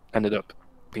ended up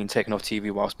being taken off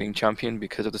TV whilst being champion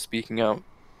because of the Speaking Out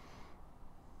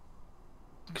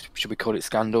should we call it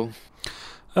scandal?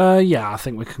 Yeah, I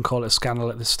think we can call it a scandal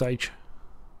at this stage.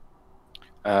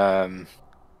 And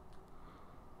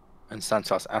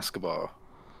Santos Escobar,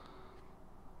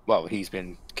 well, he's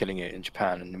been killing it in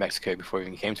Japan and Mexico before he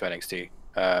even came to NXT,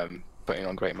 putting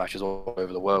on great matches all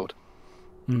over the world.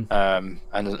 And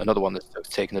another one that's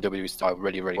taken the WWE style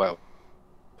really, really well.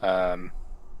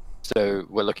 So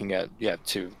we're looking at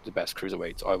two of the best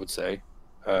cruiserweights, I would say,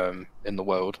 in the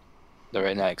world. They're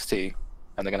in NXT,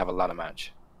 and they're gonna have a ladder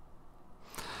match.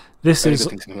 This is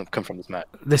things can come from this match.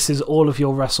 This is all of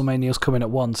your WrestleManias coming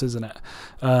at once, isn't it?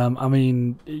 I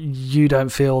mean, you don't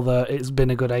feel that it's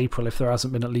been a good April if there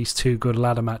hasn't been at least 2 good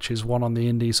ladder matches, one on the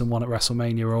Indies and one at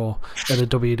WrestleMania, or at a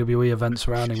WWE event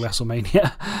surrounding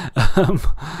WrestleMania.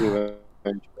 You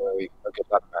enjoy a good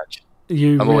ladder match.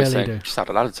 I'm always really saying, do. just add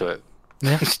a ladder to it.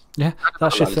 Yeah,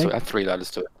 that's your thing. Add 3 ladders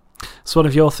to it. It's one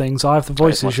of your things. I have the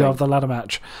voices, you thing. have the ladder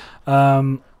match.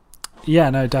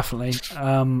 Yeah, no, definitely.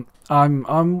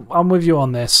 I'm with you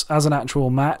on this. As an actual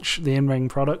match, the in-ring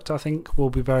product, I think, will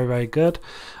be very, very good.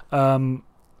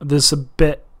 There's a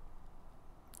bit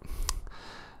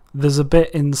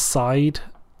inside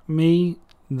me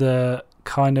that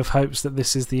kind of hopes that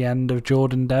this is the end of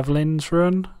Jordan Devlin's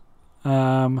run.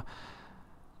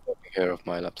 Take care of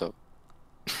my laptop.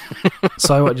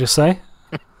 So what did you say?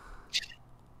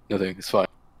 Nothing. It's fine.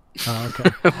 Oh, okay.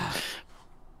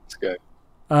 Let's go.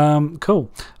 Cool.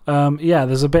 Yeah,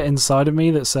 there's a bit inside of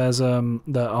me that says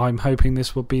that I'm hoping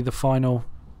this will be the final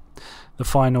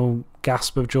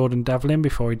gasp of Jordan Devlin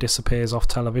before he disappears off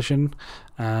television,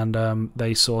 and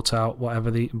they sort out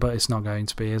whatever but it's not going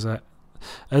to be, is it?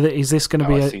 Is this going to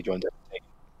be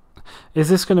is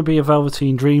this going to be a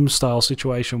Velveteen Dream style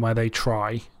situation where they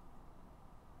try?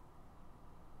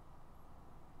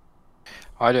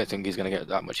 I don't think he's going to get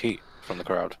that much heat from the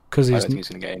crowd. I don't think he's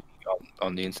going to get any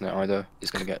on the internet either. He's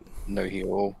going to get no heat at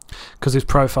all. Because his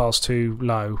profile's too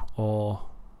low, or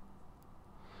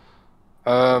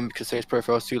because his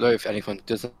profile's too low. If anyone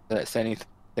doesn't say anything,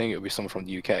 it would be someone from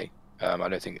the UK. I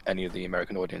don't think any of the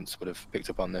American audience would have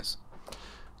picked up on this.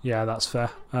 Yeah, that's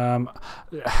fair.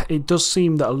 It does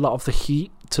seem that a lot of the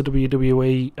heat to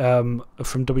WWE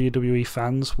from WWE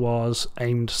fans was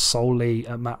aimed solely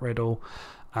at Matt Riddle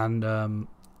and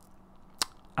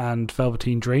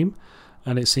Velveteen Dream,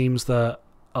 and it seems that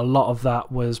a lot of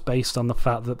that was based on the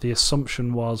fact that the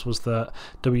assumption was that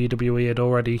WWE had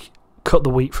already cut the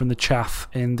wheat from the chaff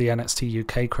in the NXT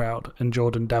UK crowd, and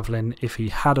Jordan Devlin, if he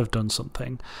had have done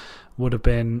something, would have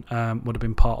been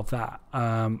part of that.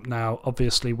 Now,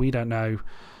 obviously, we don't know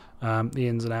the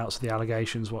ins and outs of the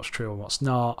allegations, what's true and what's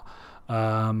not.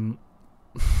 I'm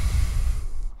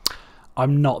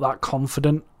not that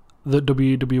confident that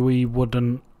WWE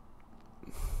wouldn't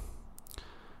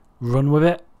run with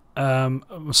it.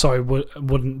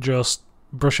 Wouldn't just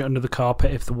brush it under the carpet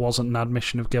if there wasn't an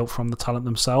admission of guilt from the talent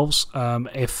themselves,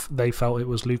 if they felt it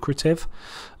was lucrative.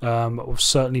 We've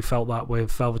certainly felt that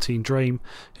with Velveteen Dream,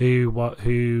 who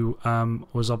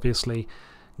was obviously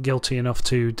guilty enough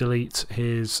to delete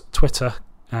his Twitter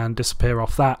and disappear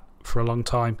off that for a long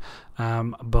time,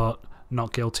 but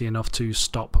not guilty enough to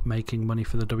stop making money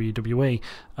for the WWE.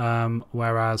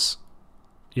 Whereas,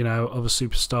 other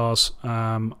superstars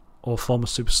or former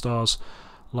superstars,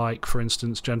 like, for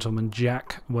instance, Gentleman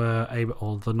Jack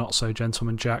the Not So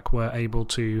Gentleman Jack were able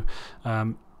to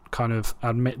kind of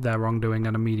admit their wrongdoing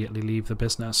and immediately leave the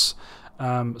business.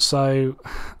 So,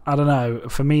 I don't know.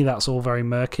 For me, that's all very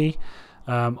murky.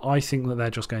 I think that they're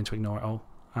just going to ignore it all.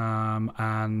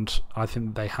 And I think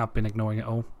that they have been ignoring it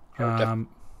all.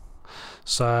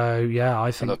 So, yeah,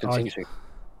 I think...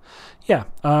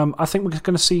 I think we're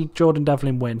going to see Jordan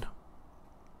Devlin win.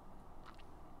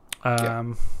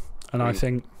 And I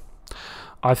think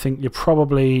there's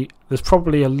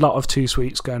probably a lot of too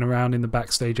sweets going around in the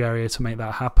backstage area to make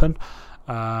that happen.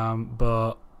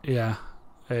 But yeah,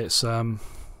 it's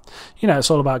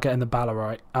it's all about getting the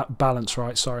balance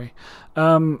right. Sorry.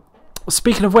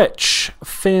 Speaking of which,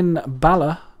 Finn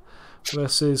Balor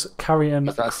versus Karrion.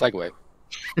 Was that a segue?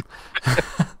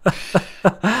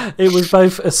 It was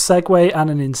both a segue and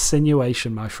an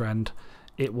insinuation, my friend.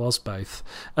 It was both.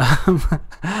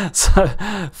 So,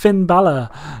 Finn Balor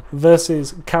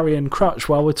versus Karrion Kross.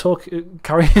 While we're talking...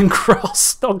 Karrion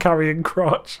Kross, not Karrion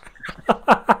Crotch.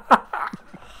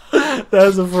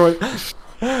 There's a point.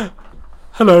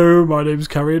 Hello, my name's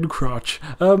Karrion Kross.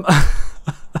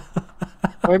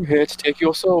 I'm here to take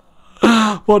your soul.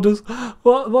 What does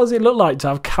it look like to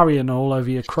have carrion all over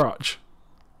your crotch?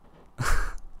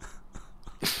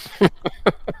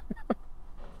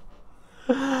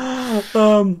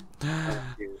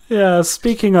 Yeah,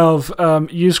 speaking of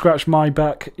you scratch my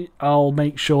back, I'll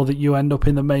make sure that you end up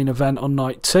in the main event on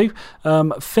night 2.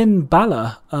 Finn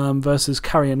Balor versus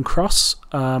Karrion Kross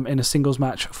in a singles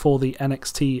match for the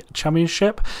NXT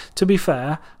Championship. To be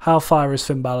fair, how far has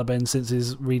Finn Balor been since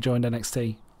he's rejoined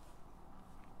NXT?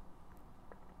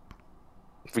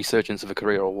 Resurgence of a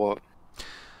career or what?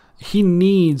 He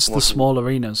needs the small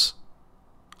arenas.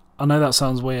 I know that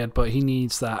sounds weird, but he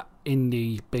needs that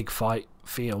indie big fight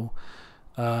feel.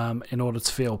 In order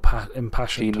to feel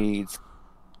impassioned. He needs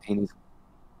Vince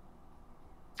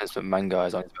McMahon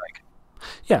guys on his back.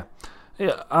 Yeah,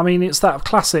 I mean, it's that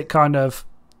classic kind of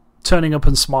turning up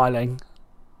and smiling,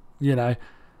 you know.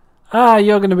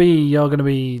 You're gonna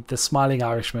be the smiling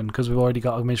Irishman because we've already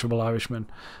got a miserable Irishman.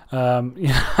 You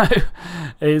know,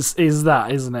 is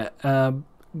that, isn't it?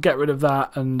 Get rid of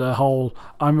that and the whole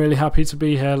I'm really happy to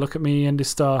be here, look at me, indie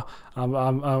star. I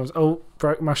was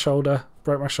broke my shoulder.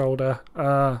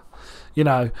 You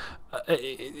know,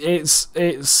 it's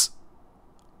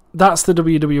that's the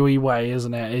WWE way,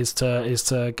 isn't it? Is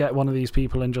to get one of these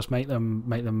people and just make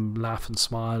them laugh and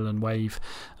smile and wave,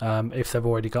 if they've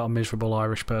already got a miserable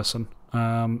Irish person.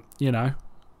 You know,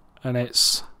 and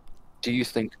it's. Do you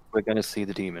think we're going to see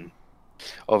the Demon?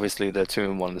 Obviously, they're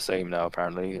 2 and 1 the same now,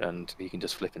 apparently, and he can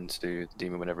just flip into the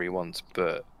Demon whenever he wants.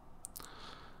 But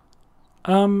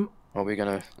are we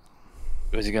gonna?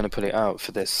 Is he going to put it out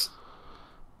for this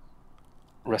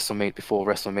WrestleMania before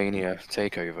WrestleMania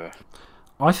takeover?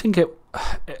 I think it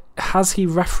has. He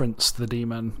referenced the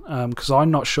Demon because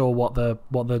I'm not sure what the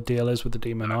deal is with the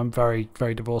Demon. I'm very,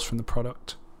 very divorced from the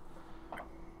product.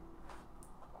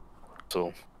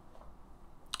 So,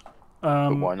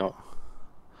 but why not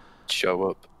show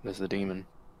up as the Demon?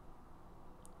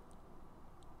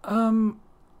 Because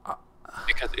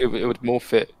it would more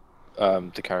fit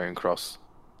the Karrion Kross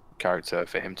character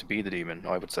for him to be the Demon,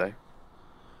 I would say.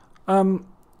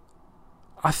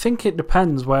 I think it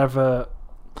depends whether.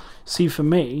 See, for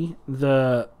me,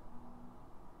 the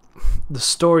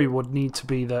story would need to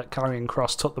be that Karrion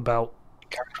Kross took the belt.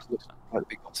 Karrion Kross looks like a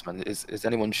big boss man. Is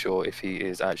anyone sure if he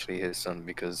is actually his son?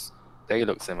 Because they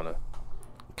look similar.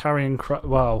 Karrion Kross.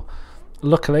 Well,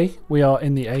 luckily we are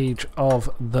in the age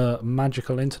of the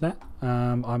magical internet.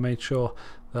 I made sure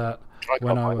that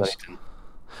when I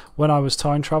was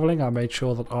time traveling, I made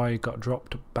sure that I got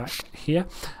dropped back here.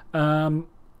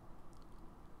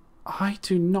 I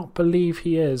do not believe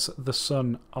he is the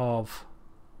son of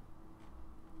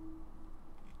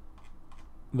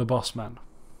the boss man.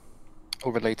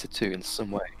 Or related to in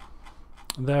some way.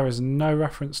 There is no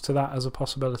reference to that as a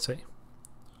possibility.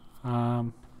 I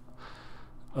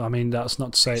mean, that's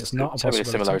not to say it's not a possibility.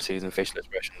 So many similarities and facial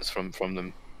expressions from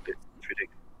them. It's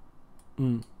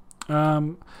ridiculous.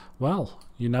 Well,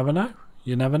 you never know.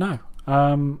 You never know.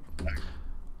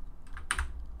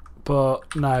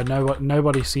 But no,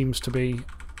 nobody seems to be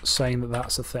saying that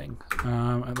that's a thing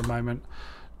at the moment.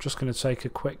 Just going to take a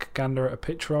quick gander at a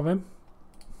picture of him.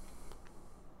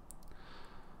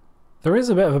 There is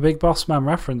a bit of a Big Boss Man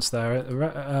reference there,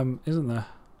 isn't there?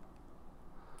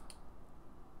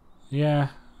 Yeah,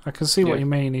 I can see what you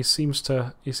mean. He seems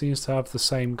to have the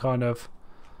same kind of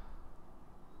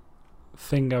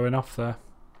thing going off there.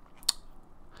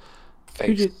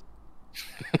 Face.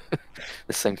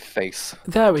 The same face.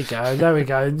 There we go.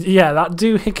 Yeah, that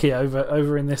doohickey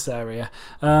over in this area.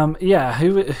 Yeah,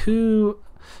 who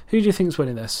do you think's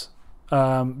winning this?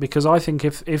 Because I think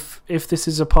if this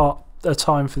is a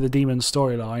time for the Demon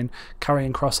storyline,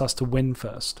 Karrion Kross has to win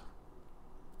first.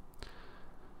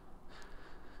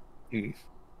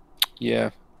 Yeah,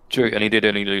 true. And he did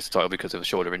only lose the title because of a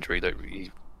shoulder injury that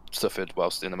he suffered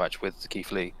whilst in the match with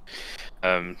Keith Lee,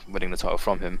 winning the title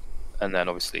from him. And then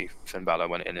obviously Finn Balor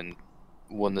went in and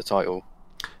won the title.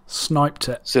 Sniped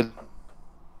it. So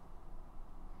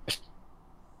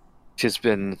she's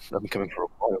been coming for a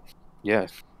while. Yeah.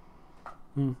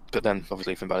 But then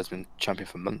obviously Finn Balor's been champion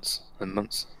for months and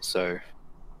months. So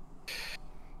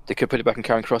they could put it back in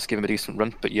Karrion Kross, give him a decent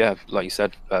run. But yeah, like you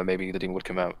said, maybe the Demon would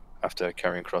come out after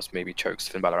Karrion Kross maybe chokes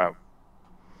Finn Balor out.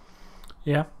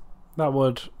 Yeah, that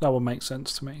would make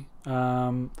sense to me.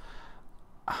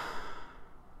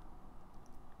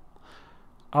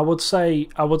 I would say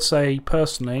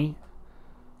personally,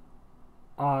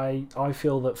 I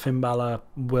feel that Finn Balor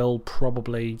will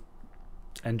probably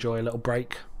enjoy a little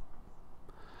break.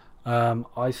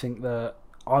 I think that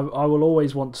I will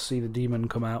always want to see the Demon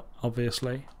come out,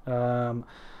 obviously.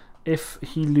 If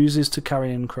he loses to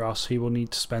Karrion Kross, he will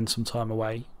need to spend some time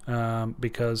away,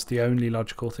 because the only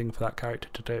logical thing for that character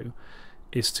to do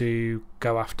is to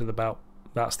go after the belt.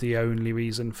 That's the only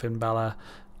reason Finn Balor,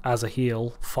 as a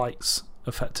heel, fights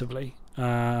effectively.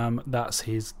 That's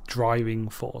his driving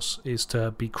force, is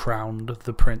to be crowned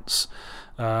the prince.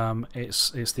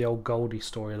 It's the old Goldie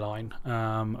storyline,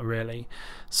 really.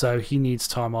 So he needs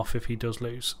time off if he does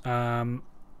lose.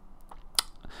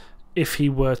 If he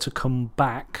were to come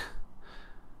back,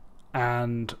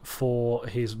 and for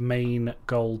his main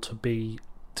goal to be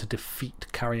to defeat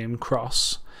Karrion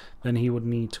Kross, then he would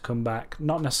need to come back,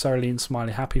 not necessarily in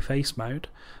smiley happy face mode,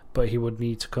 but he would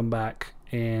need to come back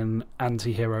in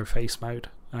anti-hero face mode,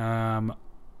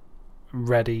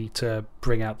 ready to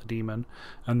bring out the demon,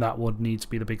 and that would need to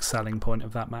be the big selling point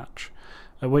of that match.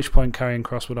 At which point Karrion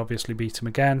Kross would obviously beat him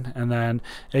again, and then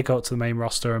it got to the main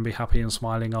roster and be happy and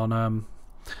smiling on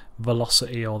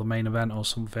Velocity or the main event or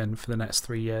something for the next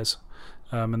 3 years,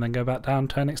 and then go back down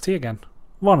to NXT again.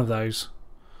 One of those.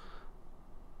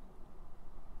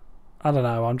 I don't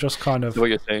know, I'm just kind of... So what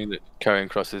you're saying, that Karrion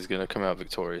Kross is going to come out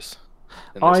victorious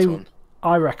in this one?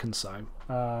 I reckon so.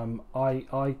 I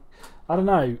don't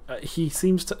know.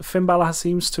 Finn Balor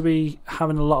seems to be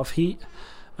having a lot of heat,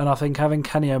 and I think having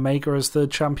Kenny Omega as the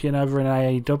champion over in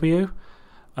AEW,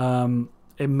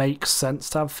 it makes sense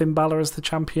to have Finn Balor as the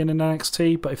champion in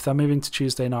NXT. But if they're moving to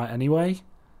Tuesday night anyway,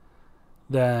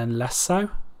 then less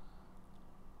so.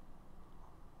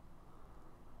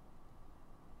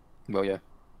 Well, yeah.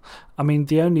 I mean,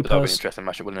 the only person... That would be an interesting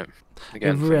matchup, wouldn't it?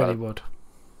 Again, it really would.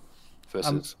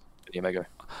 Versus Omega.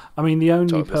 I mean, the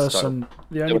only Like person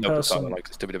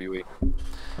it's WWE.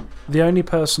 The only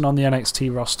person on the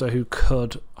NXT roster who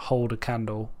could hold a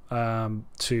candle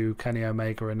to Kenny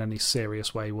Omega in any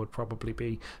serious way would probably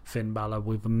be Finn Balor,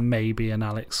 with maybe an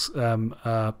Adam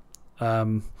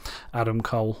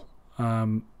Cole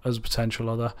as a potential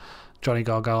other. Johnny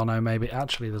Gargano, maybe.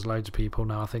 Actually, there's loads of people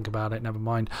now I think about it, never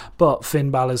mind. But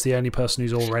Finn Balor's the only person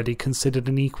who's already considered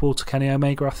an equal to Kenny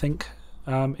Omega, I think,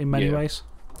 in many ways.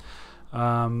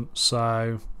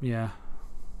 So, yeah.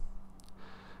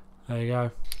 There you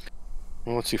go.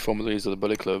 Well, two former leaders of the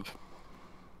Bullet Club,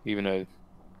 even though,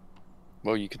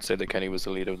 well, you could say that Kenny was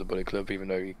the leader of the Bullet Club, even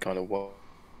though he kind of was.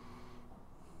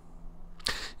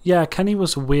 Yeah, Kenny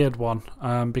was a weird one,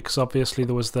 because obviously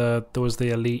there was the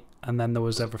Elite, and then there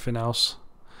was everything else.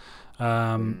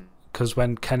 Because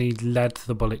when Kenny led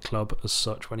the Bullet Club as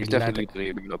such, when he definitely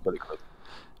leading the Bullet Club.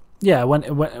 Yeah,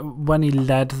 when he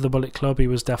led the Bullet Club, he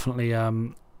was definitely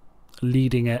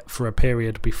leading it for a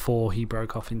period before he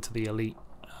broke off into the Elite,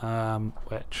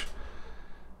 which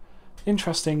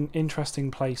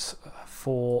interesting place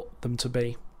for them to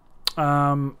be.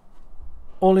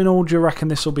 All in all, do you reckon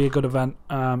this will be a good event?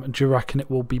 Do you reckon it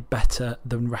will be better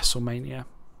than WrestleMania?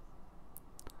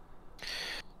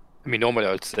 I mean, normally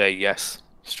I would say yes,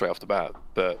 straight off the bat,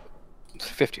 but it's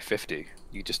 50-50.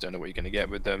 You just don't know what you're going to get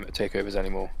with them at takeovers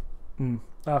anymore.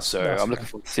 That's I'm looking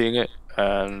forward to seeing it,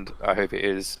 and I hope it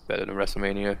is better than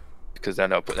WrestleMania, because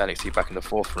then I'll put NXT back in the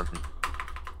forefront.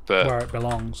 But where it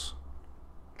belongs.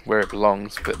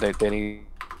 But they need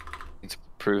to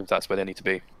prove that's where they need to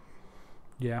be.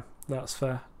 Yeah, that's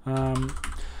fair.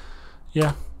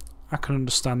 Yeah, I can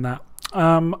understand that.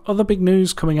 Other big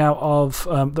news coming out of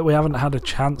that we haven't had a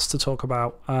chance to talk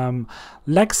about: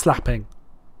 leg slapping.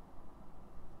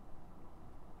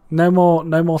 No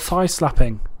more thigh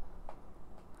slapping.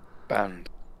 Banned.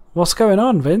 What's going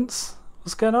on, Vince?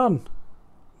 What's going on?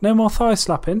 No more thigh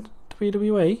slapping,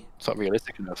 WWE. It's not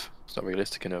realistic enough.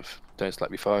 Don't slap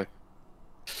your thigh.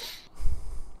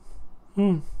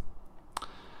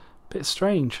 Bit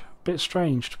strange,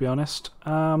 to be honest.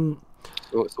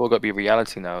 It's all got to be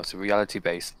reality now. It's reality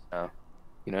based now.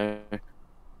 You know,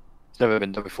 it's never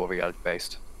been done before. Reality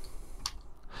based.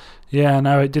 Yeah,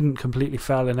 no, it didn't completely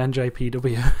fail in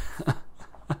NJPW.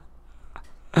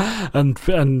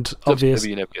 and obviously,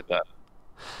 you never get that.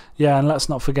 Yeah, and let's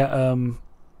not forget it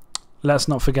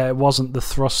wasn't the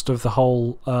thrust of the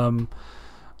whole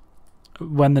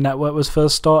when the network was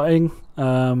first starting.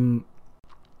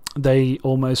 They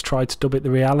almost tried to dub it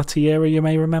the reality era, you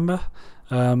may remember,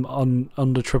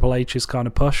 under Triple H's kind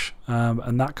of push,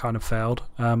 and that kind of failed.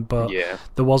 But yeah.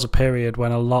 There was a period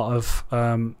when a lot of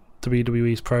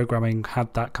WWE's programming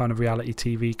had that kind of reality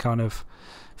TV kind of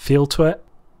feel to it,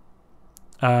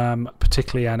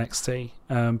 particularly NXT,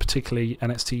 particularly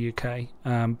NXT UK.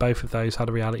 Both of those had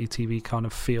a reality TV kind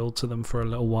of feel to them for a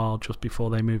little while just before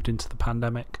they moved into the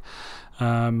pandemic.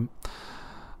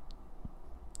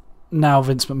 Now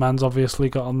Vince McMahon's obviously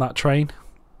got on that train.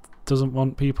 Doesn't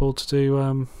want people to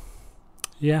do,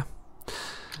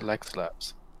 leg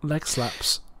slaps.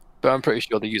 But I'm pretty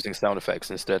sure they're using sound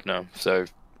effects instead now. So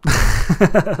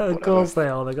of course they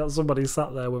are. They got somebody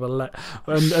sat there with a leg,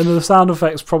 and the sound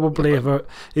effects probably of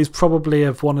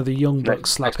one of the Young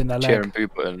Bucks slapping their leg. Chair and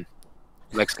boot button,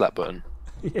 leg slap button.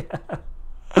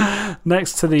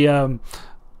 Next to the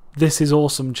 "This is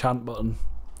awesome" chant button,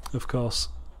 of course,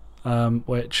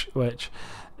 which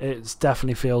it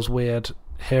definitely feels weird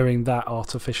hearing that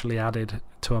artificially added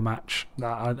to a match.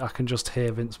 That I can just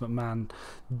hear Vince McMahon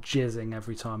jizzing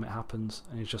every time it happens,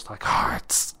 and he's just like, "Oh,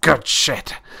 it's good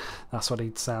shit." That's what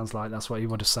he sounds like. That's what he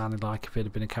would have sounded like if it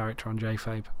had been a character on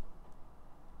J-Fabe.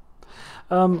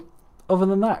 Other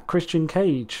than that, Christian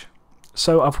Cage.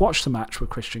 So I've watched the match with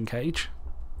Christian Cage.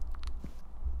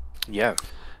 Yeah.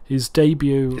 His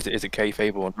debut... Is it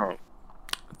kayfabe or not?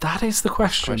 That is the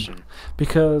question.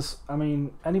 Because, I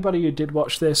mean, anybody who did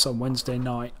watch this on Wednesday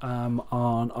night on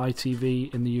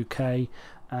ITV in the UK,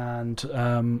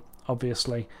 and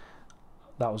obviously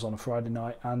that was on a Friday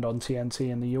night, and on TNT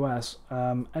in the US,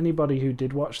 anybody who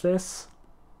did watch this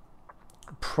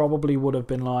probably would have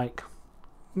been like,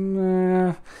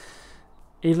 nah,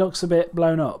 he looks a bit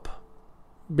blown up.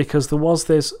 Because there was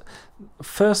this...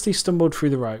 First he stumbled through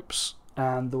the ropes,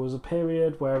 and there was a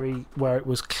period where it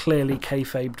was clearly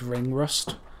kayfabed ring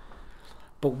rust.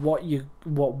 But what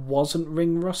wasn't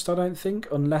ring rust, I don't think,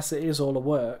 unless it is all a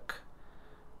work,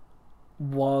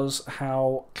 was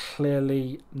how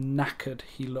clearly knackered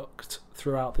he looked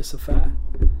throughout this affair.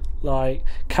 Like,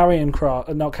 not Karrion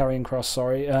Kross,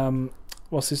 sorry.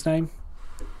 What's his name?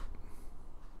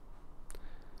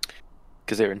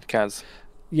 Kaz.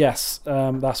 Yes,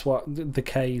 that's what the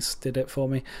K's did it for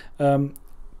me.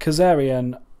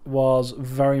 Kazarian was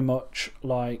very much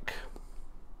like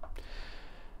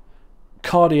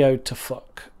cardio to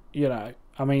fuck. You know,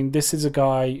 I mean, this is a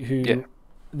guy who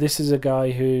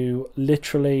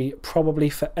literally, probably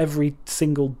for every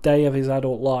single day of his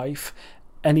adult life,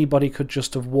 anybody could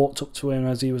just have walked up to him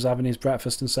as he was having his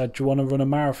breakfast and said, "Do you want to run a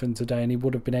marathon today?" And he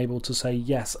would have been able to say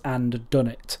yes and done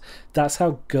it. That's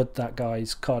how good that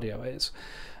guy's cardio is.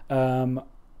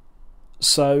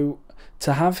 So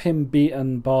to have him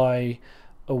beaten by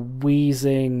a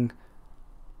wheezing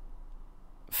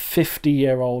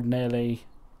 50-year-old nearly,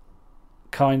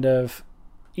 kind of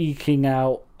eking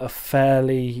out a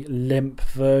fairly limp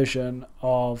version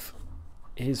of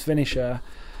his finisher,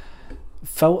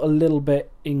 felt a little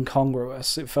bit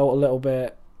incongruous. It felt a little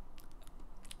bit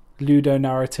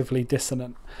ludonarratively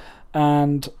dissonant.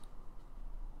 And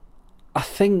I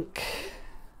think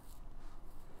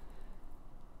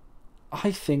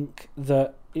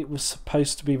that it was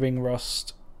supposed to be ring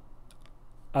rust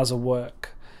as a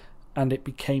work, and it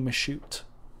became a shoot,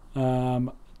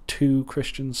 to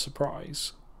Christian's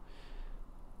surprise,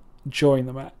 during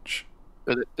the match.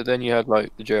 But then you had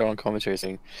like the JR on commentary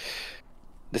saying,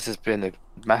 "This has been a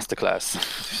masterclass."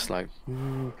 Just like,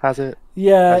 has it?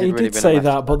 Yeah, has it he really did been say a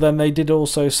that, but then they did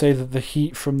also say that the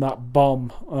heat from that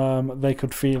bomb, they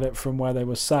could feel it from where they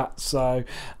were sat. So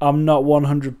I'm not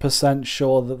 100%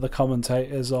 sure that the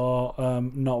commentators are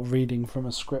not reading from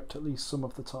a script, at least some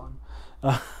of the time.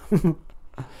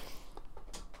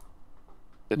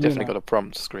 They've definitely got a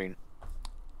prompt screen.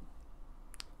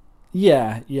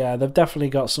 Yeah, they've definitely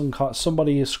got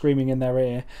somebody is screaming in their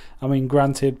ear. I mean,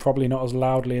 granted, probably not as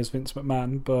loudly as Vince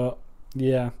McMahon, but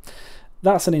yeah,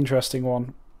 that's an interesting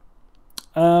one.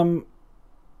 Well,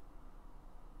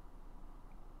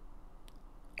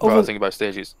 the thing about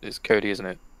stage is Cody, isn't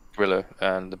it? Gorilla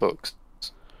and the books.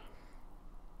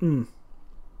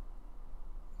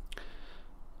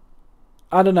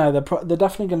 I don't know. They're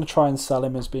definitely going to try and sell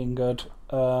him as being good.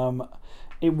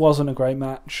 It wasn't a great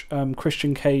match.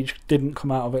 Christian Cage didn't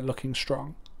come out of it looking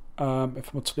strong.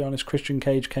 If I'm to be honest, Christian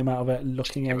Cage came out of it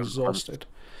looking exhausted.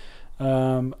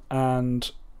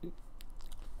 And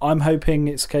I'm hoping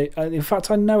it's a case. In fact,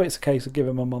 I know it's a case of give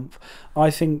him a month. I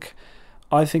think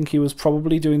he was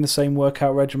probably doing the same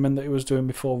workout regimen that he was doing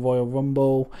before Royal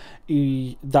Rumble.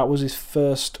 That was his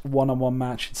first one-on-one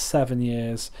match in 7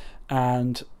 years,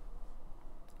 and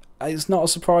it's not a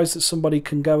surprise that somebody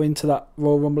can go into that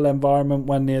Royal Rumble environment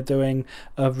when they're doing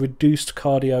a reduced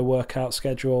cardio workout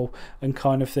schedule and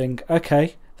kind of think,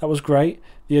 okay, that was great,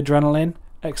 the adrenaline,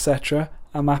 etc.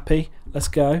 I'm happy, let's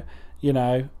go,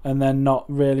 and then not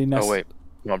really necessarily... Oh wait,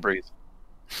 come on, breathe.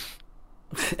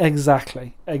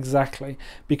 Exactly,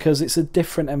 because it's a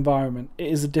different environment. It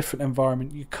is a different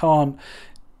environment. You can't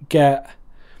get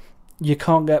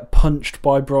punched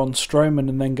by Braun Strowman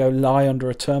and then go lie under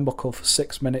a turnbuckle for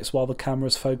 6 minutes while the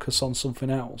cameras focus on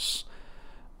something else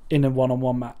in a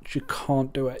one-on-one match. You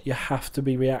can't do it. You have to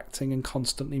be reacting and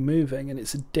constantly moving, and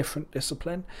it's a different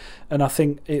discipline. And I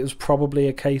think it was probably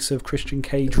a case of Christian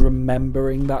Cage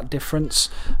remembering that difference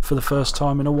for the first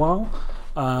time in a while,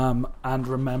 and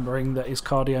remembering that his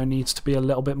cardio needs to be a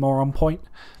little bit more on point.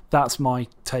 That's my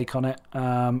take on it.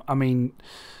 I mean,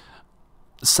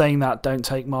 saying that, don't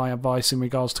take my advice in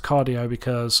regards to cardio,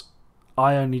 because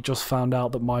I only just found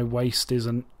out that my waist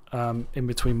isn't in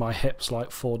between my hips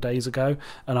like 4 days ago,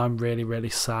 and I'm really, really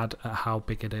sad at how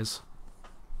big it is.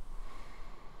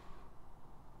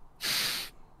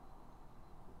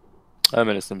 I'm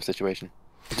in a similar situation.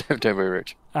 Don't worry,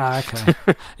 Rich. Okay.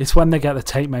 It's when they get the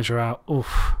tape measure out.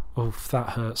 Oof,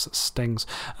 that hurts. That stings.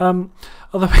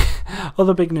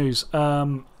 Other big news.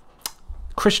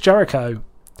 Chris Jericho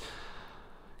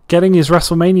getting his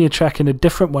WrestleMania check in a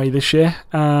different way this year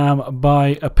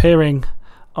by appearing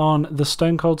on the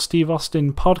Stone Cold Steve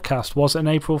Austin podcast. Was it an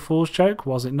April Fool's joke?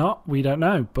 Was it not? We don't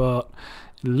know, but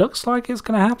it looks like it's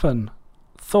going to happen.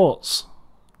 Thoughts,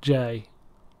 Jay?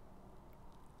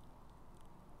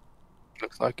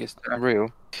 Looks like it's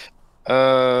real.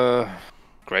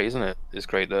 Great, isn't it? It's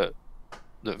great that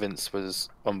Vince was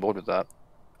on board with that.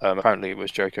 Apparently, it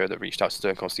was Jericho that reached out to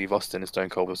Stone Cold Steve Austin, and Stone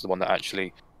Cold was the one that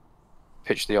actually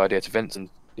pitched the idea to Vince, and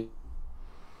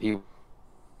he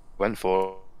went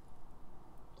for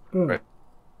it.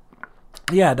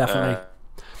 Yeah, definitely.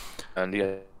 And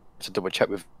yeah, to double check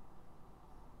with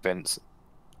Vince.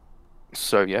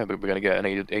 So yeah, but we're going to get an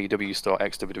AEW star,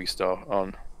 ex-WWE star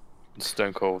on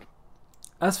Stone Cold.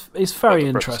 It's very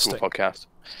interesting. Podcast.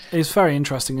 It's very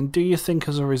interesting. And do you think,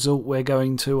 as a result, we're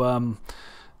going to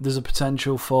there's a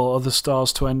potential for other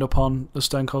stars to end up on the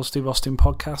Stone Cold Steve Austin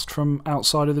podcast from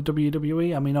outside of the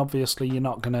WWE? I mean, obviously, he's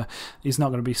not gonna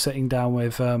be sitting down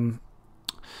with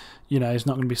he's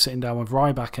not going to be sitting down with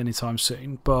Ryback anytime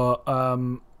soon. But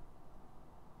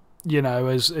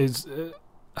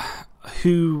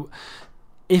who,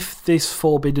 if this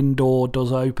forbidden door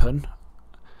does open,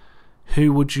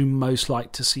 who would you most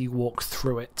like to see walk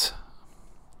through it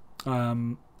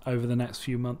over the next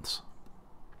few months?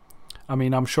 I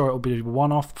mean, I'm sure it'll be a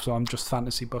one-off, so I'm just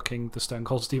fantasy booking the Stone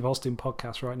Cold Steve Austin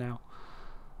podcast right now.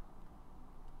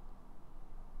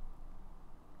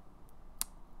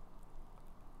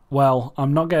 Well,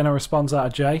 I'm not getting a response out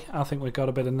of Jay. I think we've got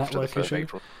a bit of network issue.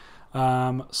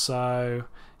 So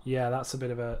yeah, that's a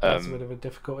bit of a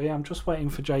difficulty. I'm just waiting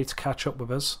for Jay to catch up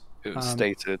with us. It was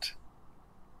stated.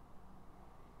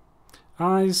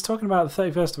 He's talking about the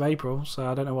 31st of April, so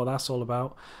I don't know what that's all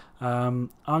about.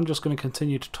 I'm just going to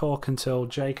continue to talk until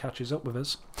Jay catches up with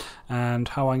us. And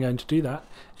how I'm going to do that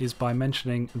is by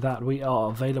mentioning that we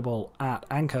are available at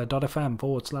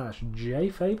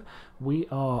anchor.fm/JFabe.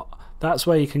 That's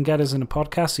where you can get us in a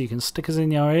podcast, so you can stick us in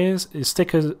your ears,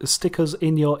 stick us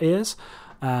in your ears,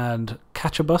 and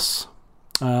catch a bus.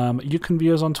 You can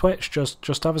view us on Twitch.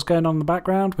 Just have us going on in the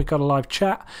background. We've got a live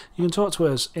chat. You can talk to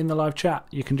us in the live chat.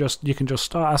 You can just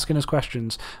start asking us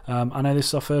questions. I know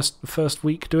this is our first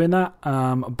week doing that,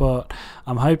 but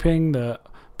I'm hoping that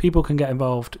people can get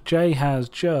involved. Jay has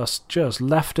just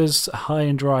left us high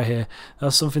and dry here.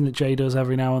 That's something that Jay does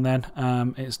every now and then.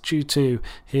 It's due to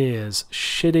his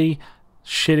shitty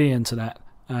internet.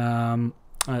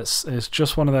 It's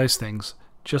just one of those things.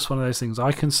 Just one of those things.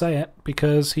 I can say it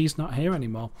because he's not here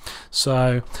anymore.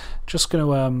 So, just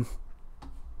gonna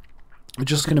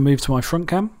move to my front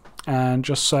cam and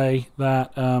just say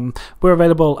that we're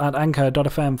available at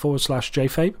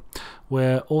anchor.fm/JFabe.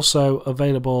 We're also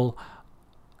available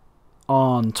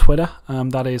on Twitter.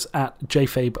 That is at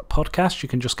JFabe Podcast. You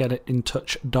can just get in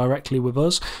touch directly with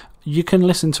us. You can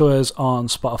listen to us on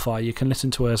Spotify. You can listen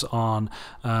to us on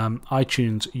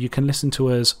iTunes. You can listen to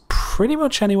us pretty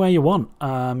much anywhere you want.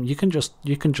 You can just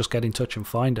get in touch and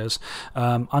find us.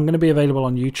 I'm going to be available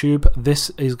on YouTube. This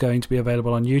is going to be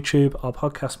available on YouTube. Our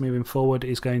podcast moving forward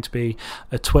is going to be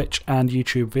a Twitch and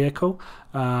YouTube vehicle.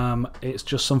 It's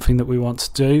just something that we want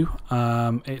to do.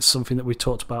 It's something that we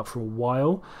talked about for a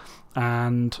while,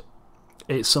 and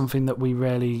it's something that we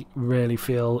really, really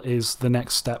feel is the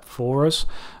next step for us.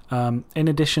 In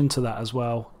addition to that as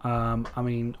well, I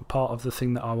mean, part of the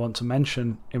thing that I want to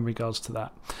mention in regards to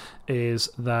that is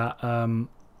that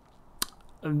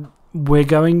we're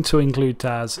going to include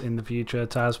Taz in the future.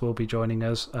 Taz will be joining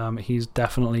us. He's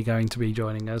definitely going to be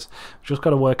joining us. We've just got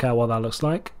to work out what that looks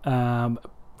like.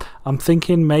 I'm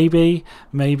thinking maybe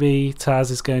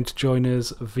Taz is going to join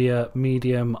us via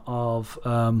medium of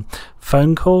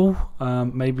phone call,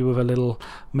 maybe with a little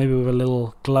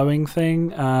glowing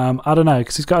thing. I don't know,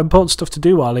 because he's got important stuff to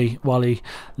do while he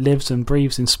lives and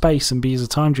breathes in space and bees a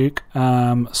time duke.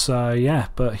 So yeah,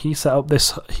 but he set up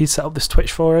this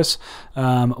Twitch for us,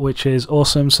 which is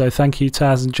awesome. So thank you,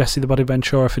 Taz and Jesse the Body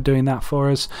Ventura, for doing that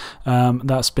for us.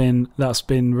 That's been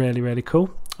really, really cool.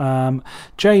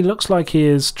 Jay looks like he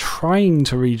is trying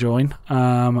to rejoin,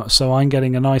 so I'm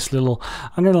getting a nice little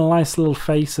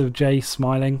face of Jay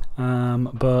smiling,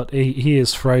 but he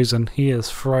is frozen. He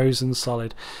is frozen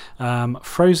solid,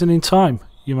 frozen in time.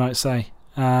 you might say,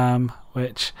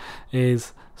 which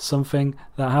is something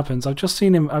that happens. I've just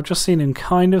seen him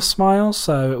kind of smile,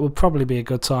 so it will probably be a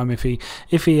good time if he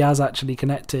has actually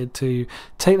connected to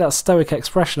take that stoic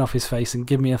expression off his face and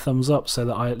give me a thumbs up, so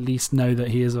that I at least know that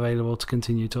he is available to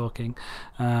continue talking.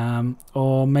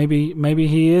 Or maybe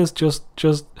he is just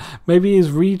maybe he's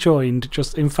rejoined.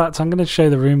 Just in fact, I'm going to show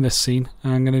the room this scene.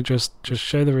 I'm going to just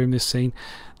show the room this scene.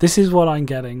 This is what I'm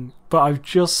getting, but I've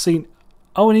just seen.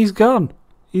 Oh, and he's gone.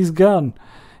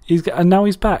 And now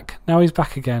he's back. Now he's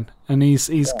back again, and he's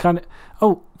kind of.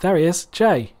 Oh, there he is,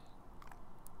 Jay.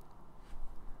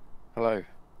 Hello.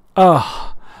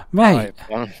 Oh, mate.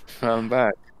 Hi, I'm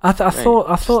back. I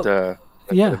thought.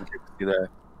 Yeah. You there.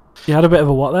 You had a bit of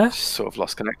a what there? Just sort of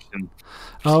lost connection.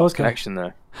 Okay. Connection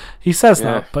there. He says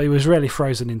that, but he was really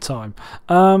frozen in time.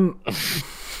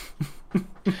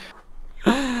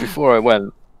 Before I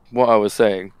went, what I was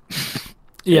saying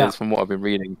is from what I've been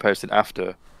reading, posted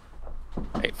after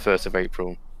 1st of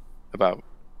April, about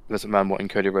Vince McMahon wanting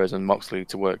Cody Rhodes and Moxley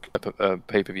to work a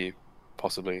pay-per-view,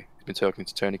 possibly. He's been talking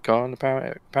to Tony Khan,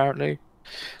 apparently.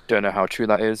 Don't know how true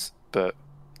that is, but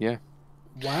yeah.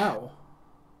 Wow.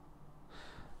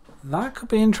 That could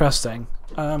be interesting.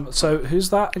 So who's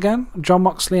that again? Jon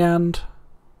Moxley and...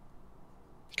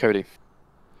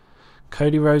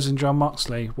 Cody Rhodes and Jon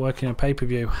Moxley working a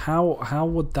pay-per-view. How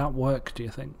would that work, do you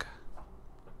think?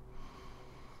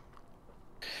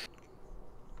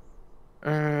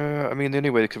 I mean, the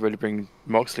only way they could really bring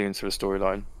Moxley into a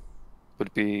storyline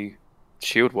would be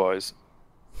Shield-wise.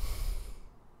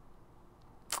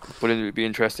 Wouldn't it be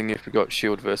interesting if we got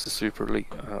Shield versus Super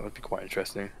Elite? That would be quite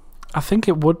interesting. I think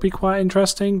it would be quite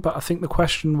interesting, but I think the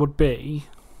question would be,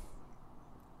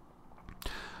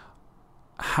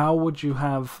 how would you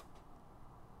have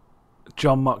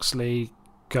Jon Moxley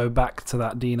go back to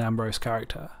that Dean Ambrose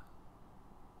character?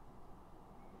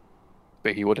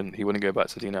 But he wouldn't go back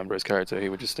to Dean Ambrose character. He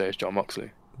would just stay as Jon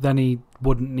Moxley. Then he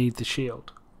wouldn't need the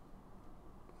Shield.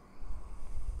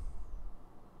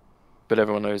 But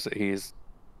everyone knows that he's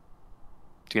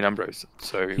Dean Ambrose,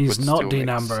 so he's not Dean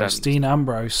Ambrose. Dean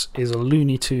Ambrose is a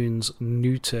Looney Tunes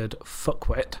neutered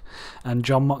fuckwit, and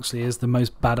Jon Moxley is the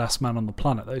most badass man on the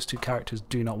planet. Those two characters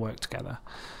do not work together,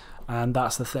 and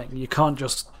that's the thing. You can't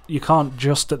just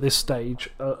at this stage,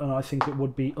 and I think it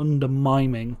would be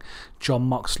undermining Jon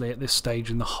Moxley at this stage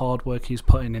and the hard work he's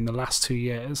put in the last 2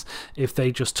 years if they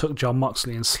just took Jon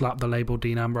Moxley and slapped the label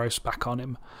Dean Ambrose back on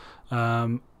him,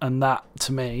 and that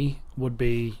to me would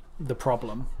be the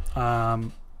problem.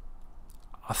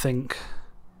 I think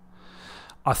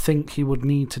he would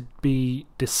need to be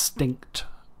distinct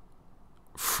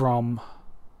from.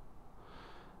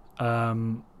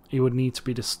 He would need to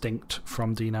be distinct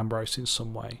from Dean Ambrose in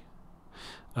some way,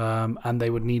 and they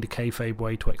would need a kayfabe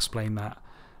way to explain that.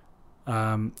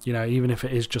 Even if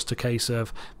it is just a case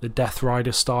of the Death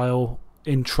Rider style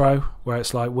intro, where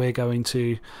it's like we're going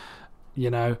to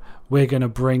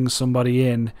bring somebody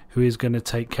in who is going to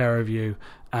take care of you,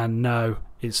 and no,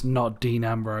 it's not Dean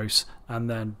Ambrose, and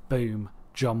then boom,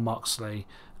 Jon Moxley,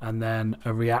 and then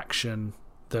a reaction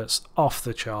that's off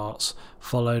the charts,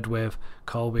 followed with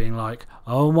Cole being like,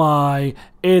 oh my,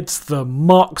 it's the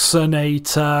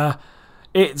Moxinator,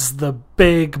 it's the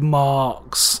big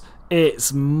Mox,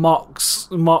 it's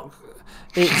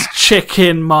it's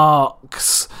Chicken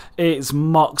Mox, it's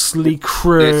Moxley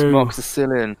Crew, it's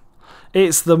Moxicillin.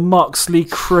 It's the Moxley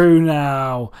Crew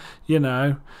now,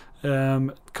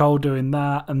 Cole doing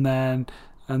that, and then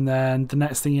the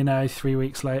next thing you know, 3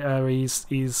 weeks later,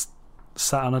 he's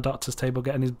sat on a doctor's table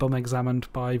getting his bum examined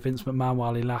by Vince McMahon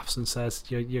while he laughs and says,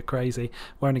 "You're crazy,"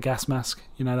 wearing a gas mask,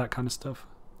 that kind of stuff.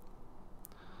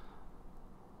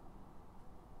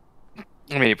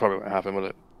 I mean, it probably won't happen, will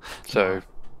it? So,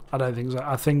 I don't think so.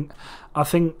 I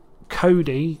think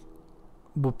Cody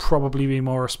will probably be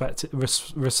more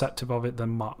receptive of it than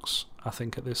Mox, I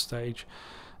think, at this stage.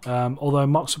 Although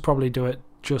Mox will probably do it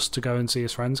just to go and see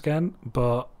his friends again,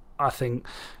 but I think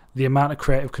the amount of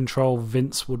creative control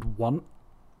Vince would want,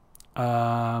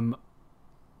 I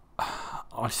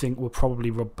think will probably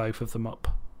rub both of them up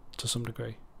to some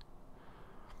degree.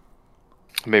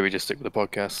 Maybe just stick with the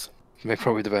podcast. Maybe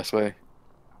probably the best way.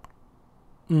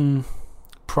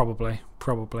 Probably.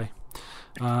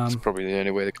 It's probably the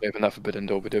only way they can open that forbidden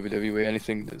door with WWE.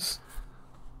 Anything that's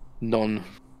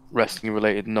non-wrestling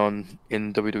related,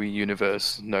 in WWE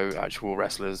universe, no actual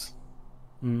wrestlers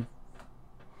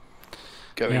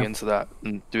going into that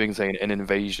and doing, say, an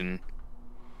invasion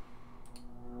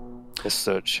as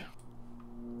such.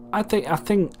 I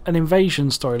think an invasion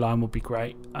storyline would be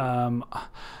great.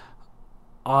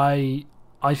 I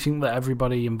I think that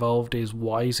everybody involved is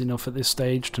wise enough at this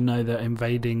stage to know that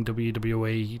invading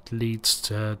WWE leads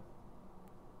to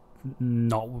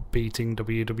not beating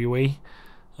WWE.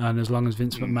 And as long as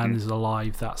Vince McMahon is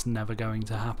alive, that's never going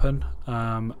to happen.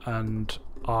 And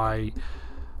I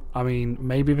mean,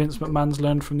 maybe Vince McMahon's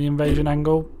learned from the invasion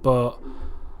angle, but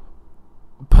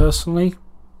personally,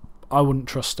 I wouldn't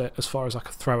trust it as far as I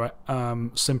could throw it,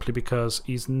 simply because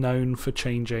he's known for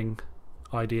changing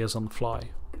ideas on the fly.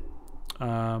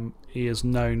 He is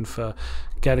known for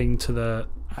getting to the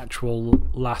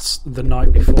the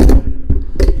night before.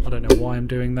 I don't know why I'm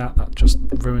doing that. That just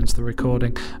ruins the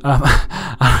recording.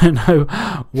 I don't know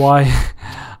why.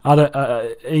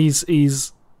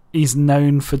 He's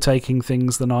known for taking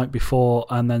things the night before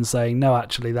and then saying, no,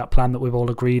 actually, that plan that we've all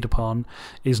agreed upon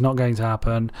is not going to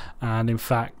happen. And in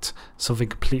fact, something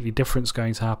completely different is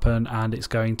going to happen, and it's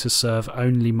going to serve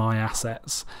only my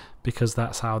assets, because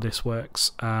that's how this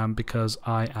works. Because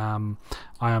I am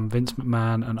Vince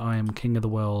McMahon and I am king of the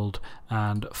world,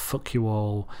 and fuck you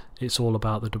all. It's all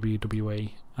about the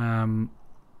WWE.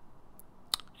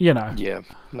 You know. Yeah,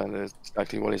 that is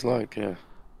exactly what he's like. Yeah,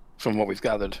 from what we've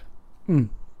gathered.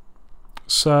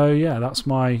 So yeah, that's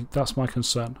my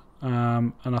concern,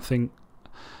 and I think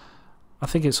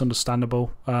it's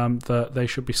understandable that they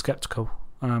should be skeptical,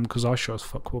 because I sure as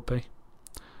fuck would be.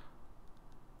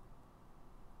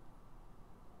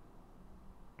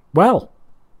 Well,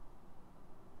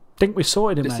 think we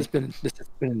sorted it, mate. This has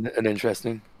been an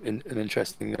interesting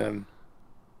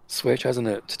switch, hasn't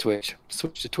it? To Twitch,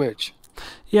 switch to Twitch.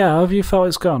 Yeah, how have you felt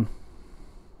it's gone?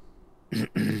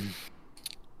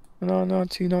 No, not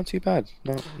too bad.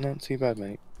 Not too bad,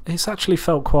 mate. It's actually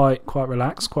felt quite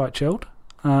relaxed, quite chilled.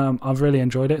 I've really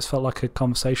enjoyed it. It's felt like a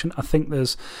conversation. I think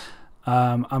there's,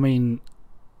 I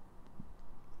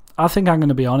think I'm going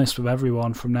to be honest with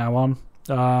everyone from now on.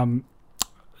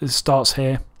 It starts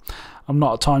here. I'm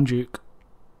not a time duke.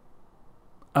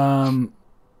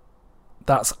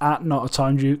 That's at not a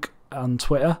time duke on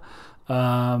Twitter.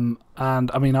 And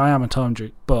I mean, I am a time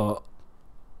duke, but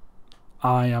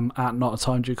I am at not a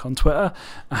time duke on Twitter,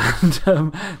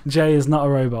 and Jay is not a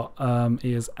robot.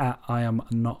 He is at I am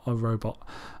not a robot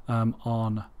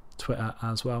on Twitter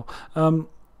as well.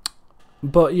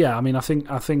 But yeah, I mean, I think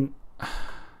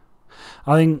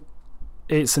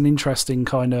it's an interesting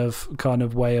kind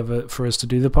of way of it for us to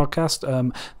do the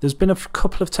podcast. There's been a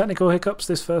couple of technical hiccups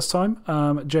this first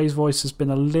time. Jay's voice has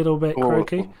been a little bit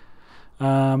croaky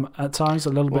at times, a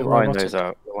little bit robotic.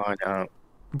 We'll iron it out.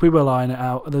 We will iron it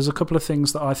out. There's a couple of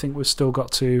things that I think we've still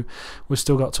got to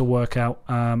work out,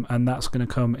 and that's going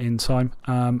to come in time.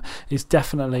 It's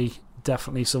definitely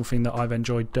something that I've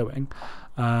enjoyed doing,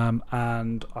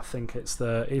 and I think it's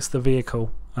the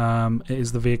vehicle. It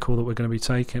is the vehicle that we're going to be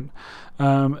taking.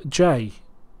 Jay,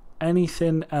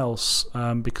 anything else?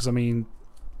 Because I mean,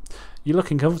 you're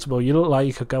looking comfortable. You look like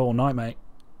you could go all night, mate.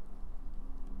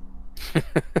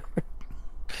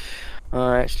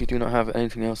 I actually do not have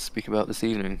anything else to speak about this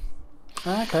evening.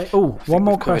 Okay. Oh, one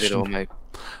more question.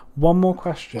 One more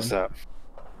question. What's that?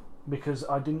 Because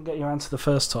I didn't get your answer the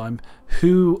first time.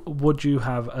 Who would you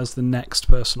have as the next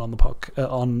person on the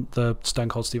on the Stone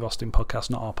Cold Steve Austin podcast,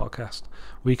 not our podcast?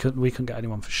 We couldn't get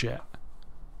anyone for shit.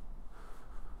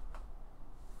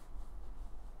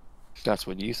 That's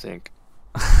what you think.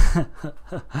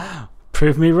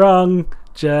 Prove me wrong,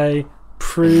 Jay.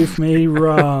 Prove me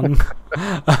wrong.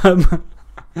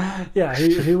 Yeah,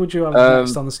 who would you have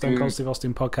next on the Stone Cold Steve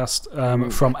Austin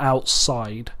podcast from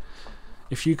outside?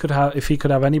 If he could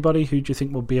have anybody, who do you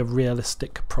think would be a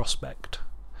realistic prospect?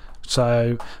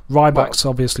 So Ryback's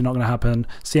obviously not going to happen.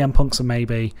 CM Punk's a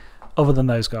maybe. Other than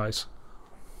those guys.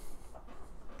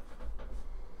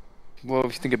 Well,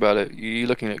 if you think about it, you're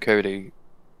looking at Cody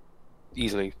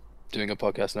easily doing a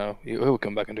podcast now. He'll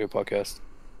come back and do a podcast.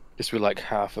 Just with like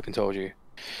how I fucking told you.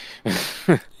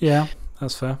 Yeah,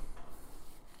 that's fair.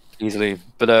 Easily.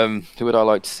 But who would I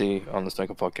like to see on the Stone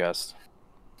Cold podcast?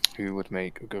 Who would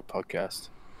make a good podcast?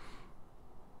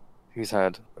 Who's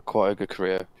had quite a good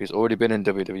career? Who's already been in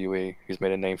WWE? Who's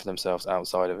made a name for themselves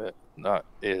outside of it? That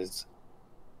is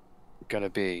gonna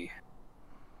be.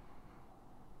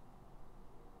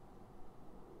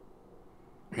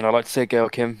 I mean, I'd like to say Gail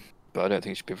Kim, but I don't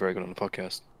think she'd be very good on the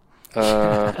podcast.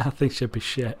 I think she'd be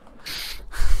shit.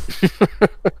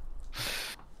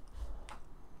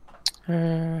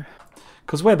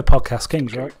 Because we're the podcast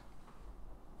kings, right?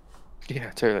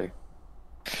 Yeah, totally.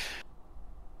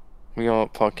 We are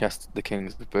podcast the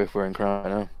kings. We're both wearing crown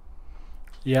now.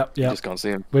 Yep. You just can't see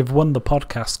him. We've won the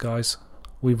podcast, guys.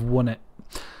 We've won it.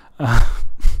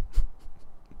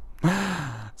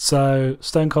 So,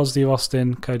 Stone Cold Steve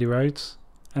Austin, Cody Rhodes.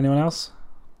 Anyone else?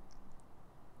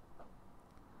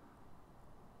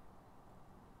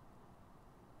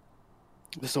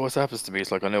 This always happens to me.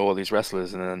 It's like I know all these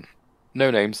wrestlers, and then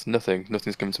no names,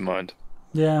 nothing's coming to mind.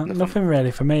 Yeah, nothing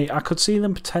really for me. I could see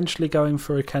them potentially going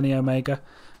for a Kenny Omega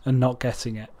and not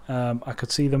getting it. I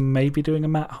could see them maybe doing a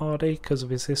Matt Hardy because of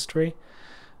his history,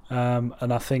 and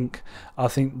I think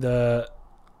the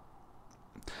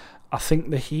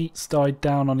Heat's died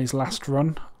down on his last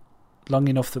run long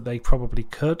enough that they probably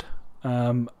could,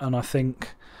 and I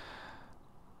think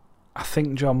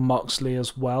Jon Moxley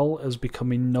as well has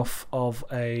become enough of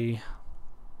a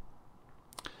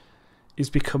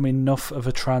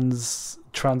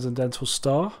transcendental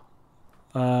star.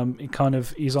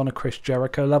 He's on a Chris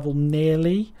Jericho level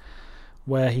nearly,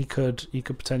 where he could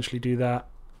potentially do that.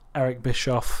 Eric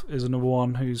Bischoff is another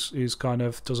one who's kind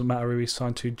of, doesn't matter who he's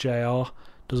signed to. JR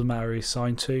doesn't matter who he's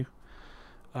signed to.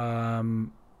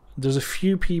 There's a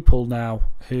few people now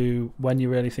who, when you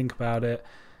really think about it,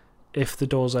 if the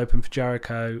door's open for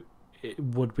Jericho, it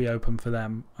would be open for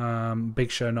them.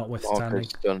 Big Show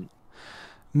notwithstanding.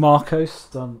 Marco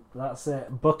Stunt. That's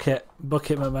it. Book it,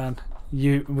 my man.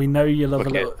 We know you love a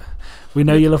little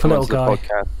guy.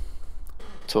 Podcast,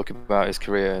 talk about his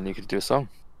career, and you could do a song.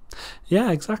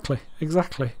 Yeah, exactly.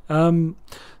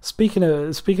 Speaking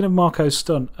of Marco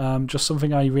Stunt, just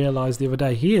something I realised the other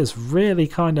day. He is really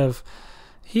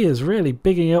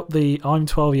bigging up the "I'm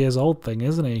 12 years old" thing,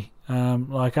 isn't he?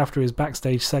 Like after his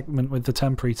backstage segment with the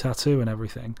temporary tattoo and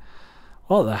everything.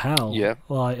 What the hell? Yeah.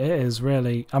 Like, it is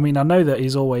really... I mean, I know that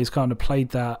he's always kind of played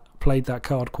that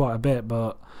card quite a bit,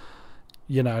 but,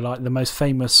 you know, like the most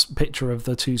famous picture of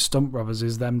the two Stunt brothers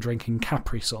is them drinking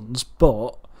Capri Suns,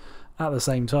 but at the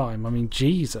same time, I mean,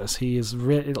 Jesus, he is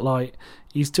really, like,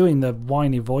 he's doing the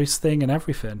whiny voice thing and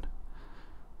everything.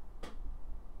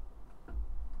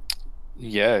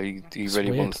 Yeah, he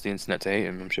really wants the internet to hate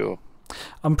him, I'm sure.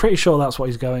 I'm pretty sure that's what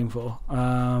he's going for.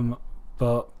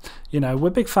 But, you know,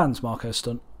 we're big fans, Marco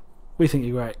Stunt. We think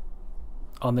you're great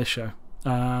on this show.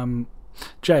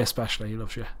 Jay especially, he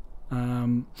loves you.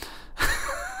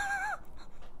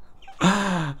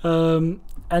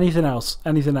 Anything else,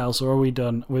 or are we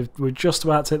done? We're just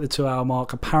about to hit the 2 hour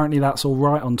mark. Apparently that's all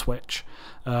right on Twitch,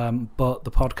 but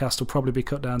the podcast will probably be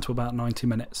cut down to about 90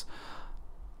 minutes.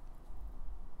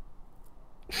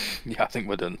 Yeah, I think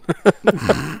we're done.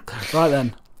 Right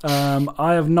then.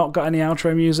 I have not got any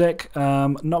outro music.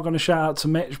 Not going to shout out to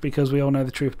Mitch because we all know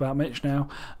the truth about Mitch now.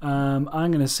 I'm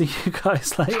going to see you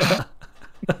guys later.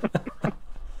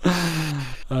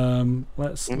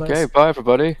 Let's bye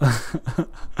everybody.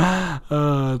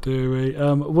 Oh dear me.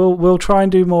 We'll try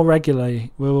and do more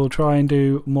regularly. We will try and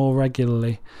do more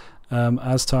regularly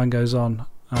as time goes on.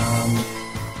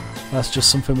 That's just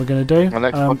something we're going to do. My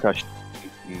next podcast should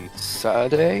be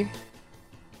Saturday.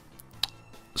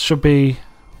 Should be.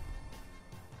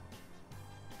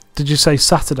 Did you say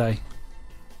Saturday?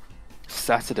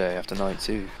 Saturday after night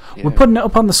 2. Yeah. We're putting it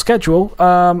up on the schedule.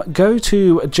 Go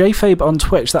to JFabe on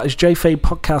Twitch. That is JFabe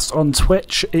Podcast on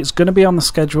Twitch. It's going to be on the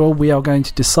schedule. We are going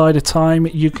to decide a time.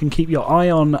 You can keep your eye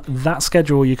on that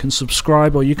schedule. You can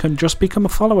subscribe, or you can just become a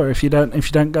follower if you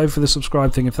don't go for the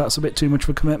subscribe thing. If that's a bit too much of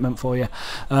a commitment for you,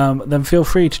 then feel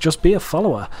free to just be a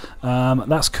follower.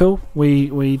 That's cool.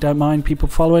 We don't mind people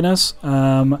following us.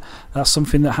 That's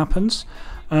something that happens.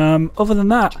 Other than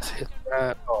that,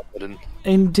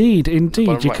 indeed,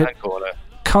 you can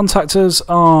contact us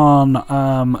on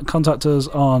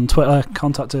Twitter,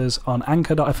 contact us on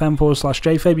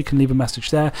anchor.fm/JFabe. You can leave a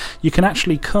message there. You can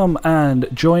actually come and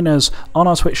join us on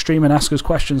our Twitch stream and ask us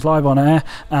questions live on air,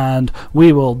 and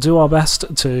we will do our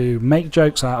best to make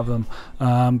jokes out of them,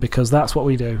 because that's what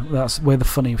we do. We're the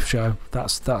funny show.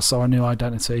 That's our new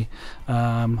identity.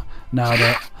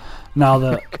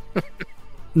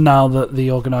 Now that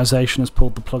the organisation has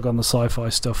pulled the plug on the sci-fi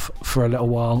stuff for a little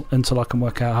while, until I can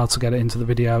work out how to get it into the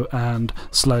video and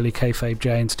slowly kayfabe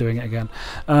Jay into doing it again.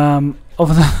 Other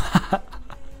than that,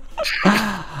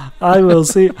 I will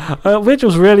see. We're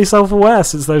just really self-aware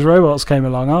since those robots came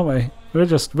along, aren't we? We're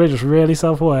just really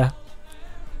self-aware.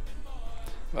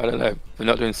 I don't know. We're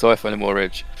not doing sci-fi anymore,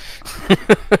 Rich.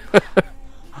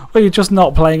 Well, you're just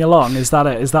not playing along. Is that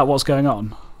it? Is that what's going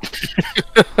on?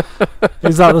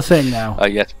 Is that the thing now?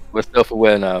 Yes, we're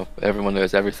self-aware now. Everyone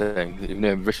knows everything. Even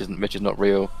though Mitch is not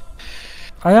real.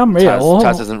 I am real.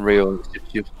 Taz isn't real. It's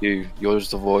just you. You're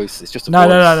just a voice. It's just a voice.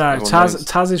 No.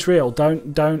 Taz is real.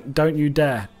 Don't you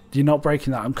dare. You're not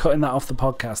breaking that. I'm cutting that off the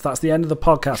podcast. That's the end of the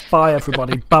podcast. Bye,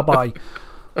 everybody. Bye-bye.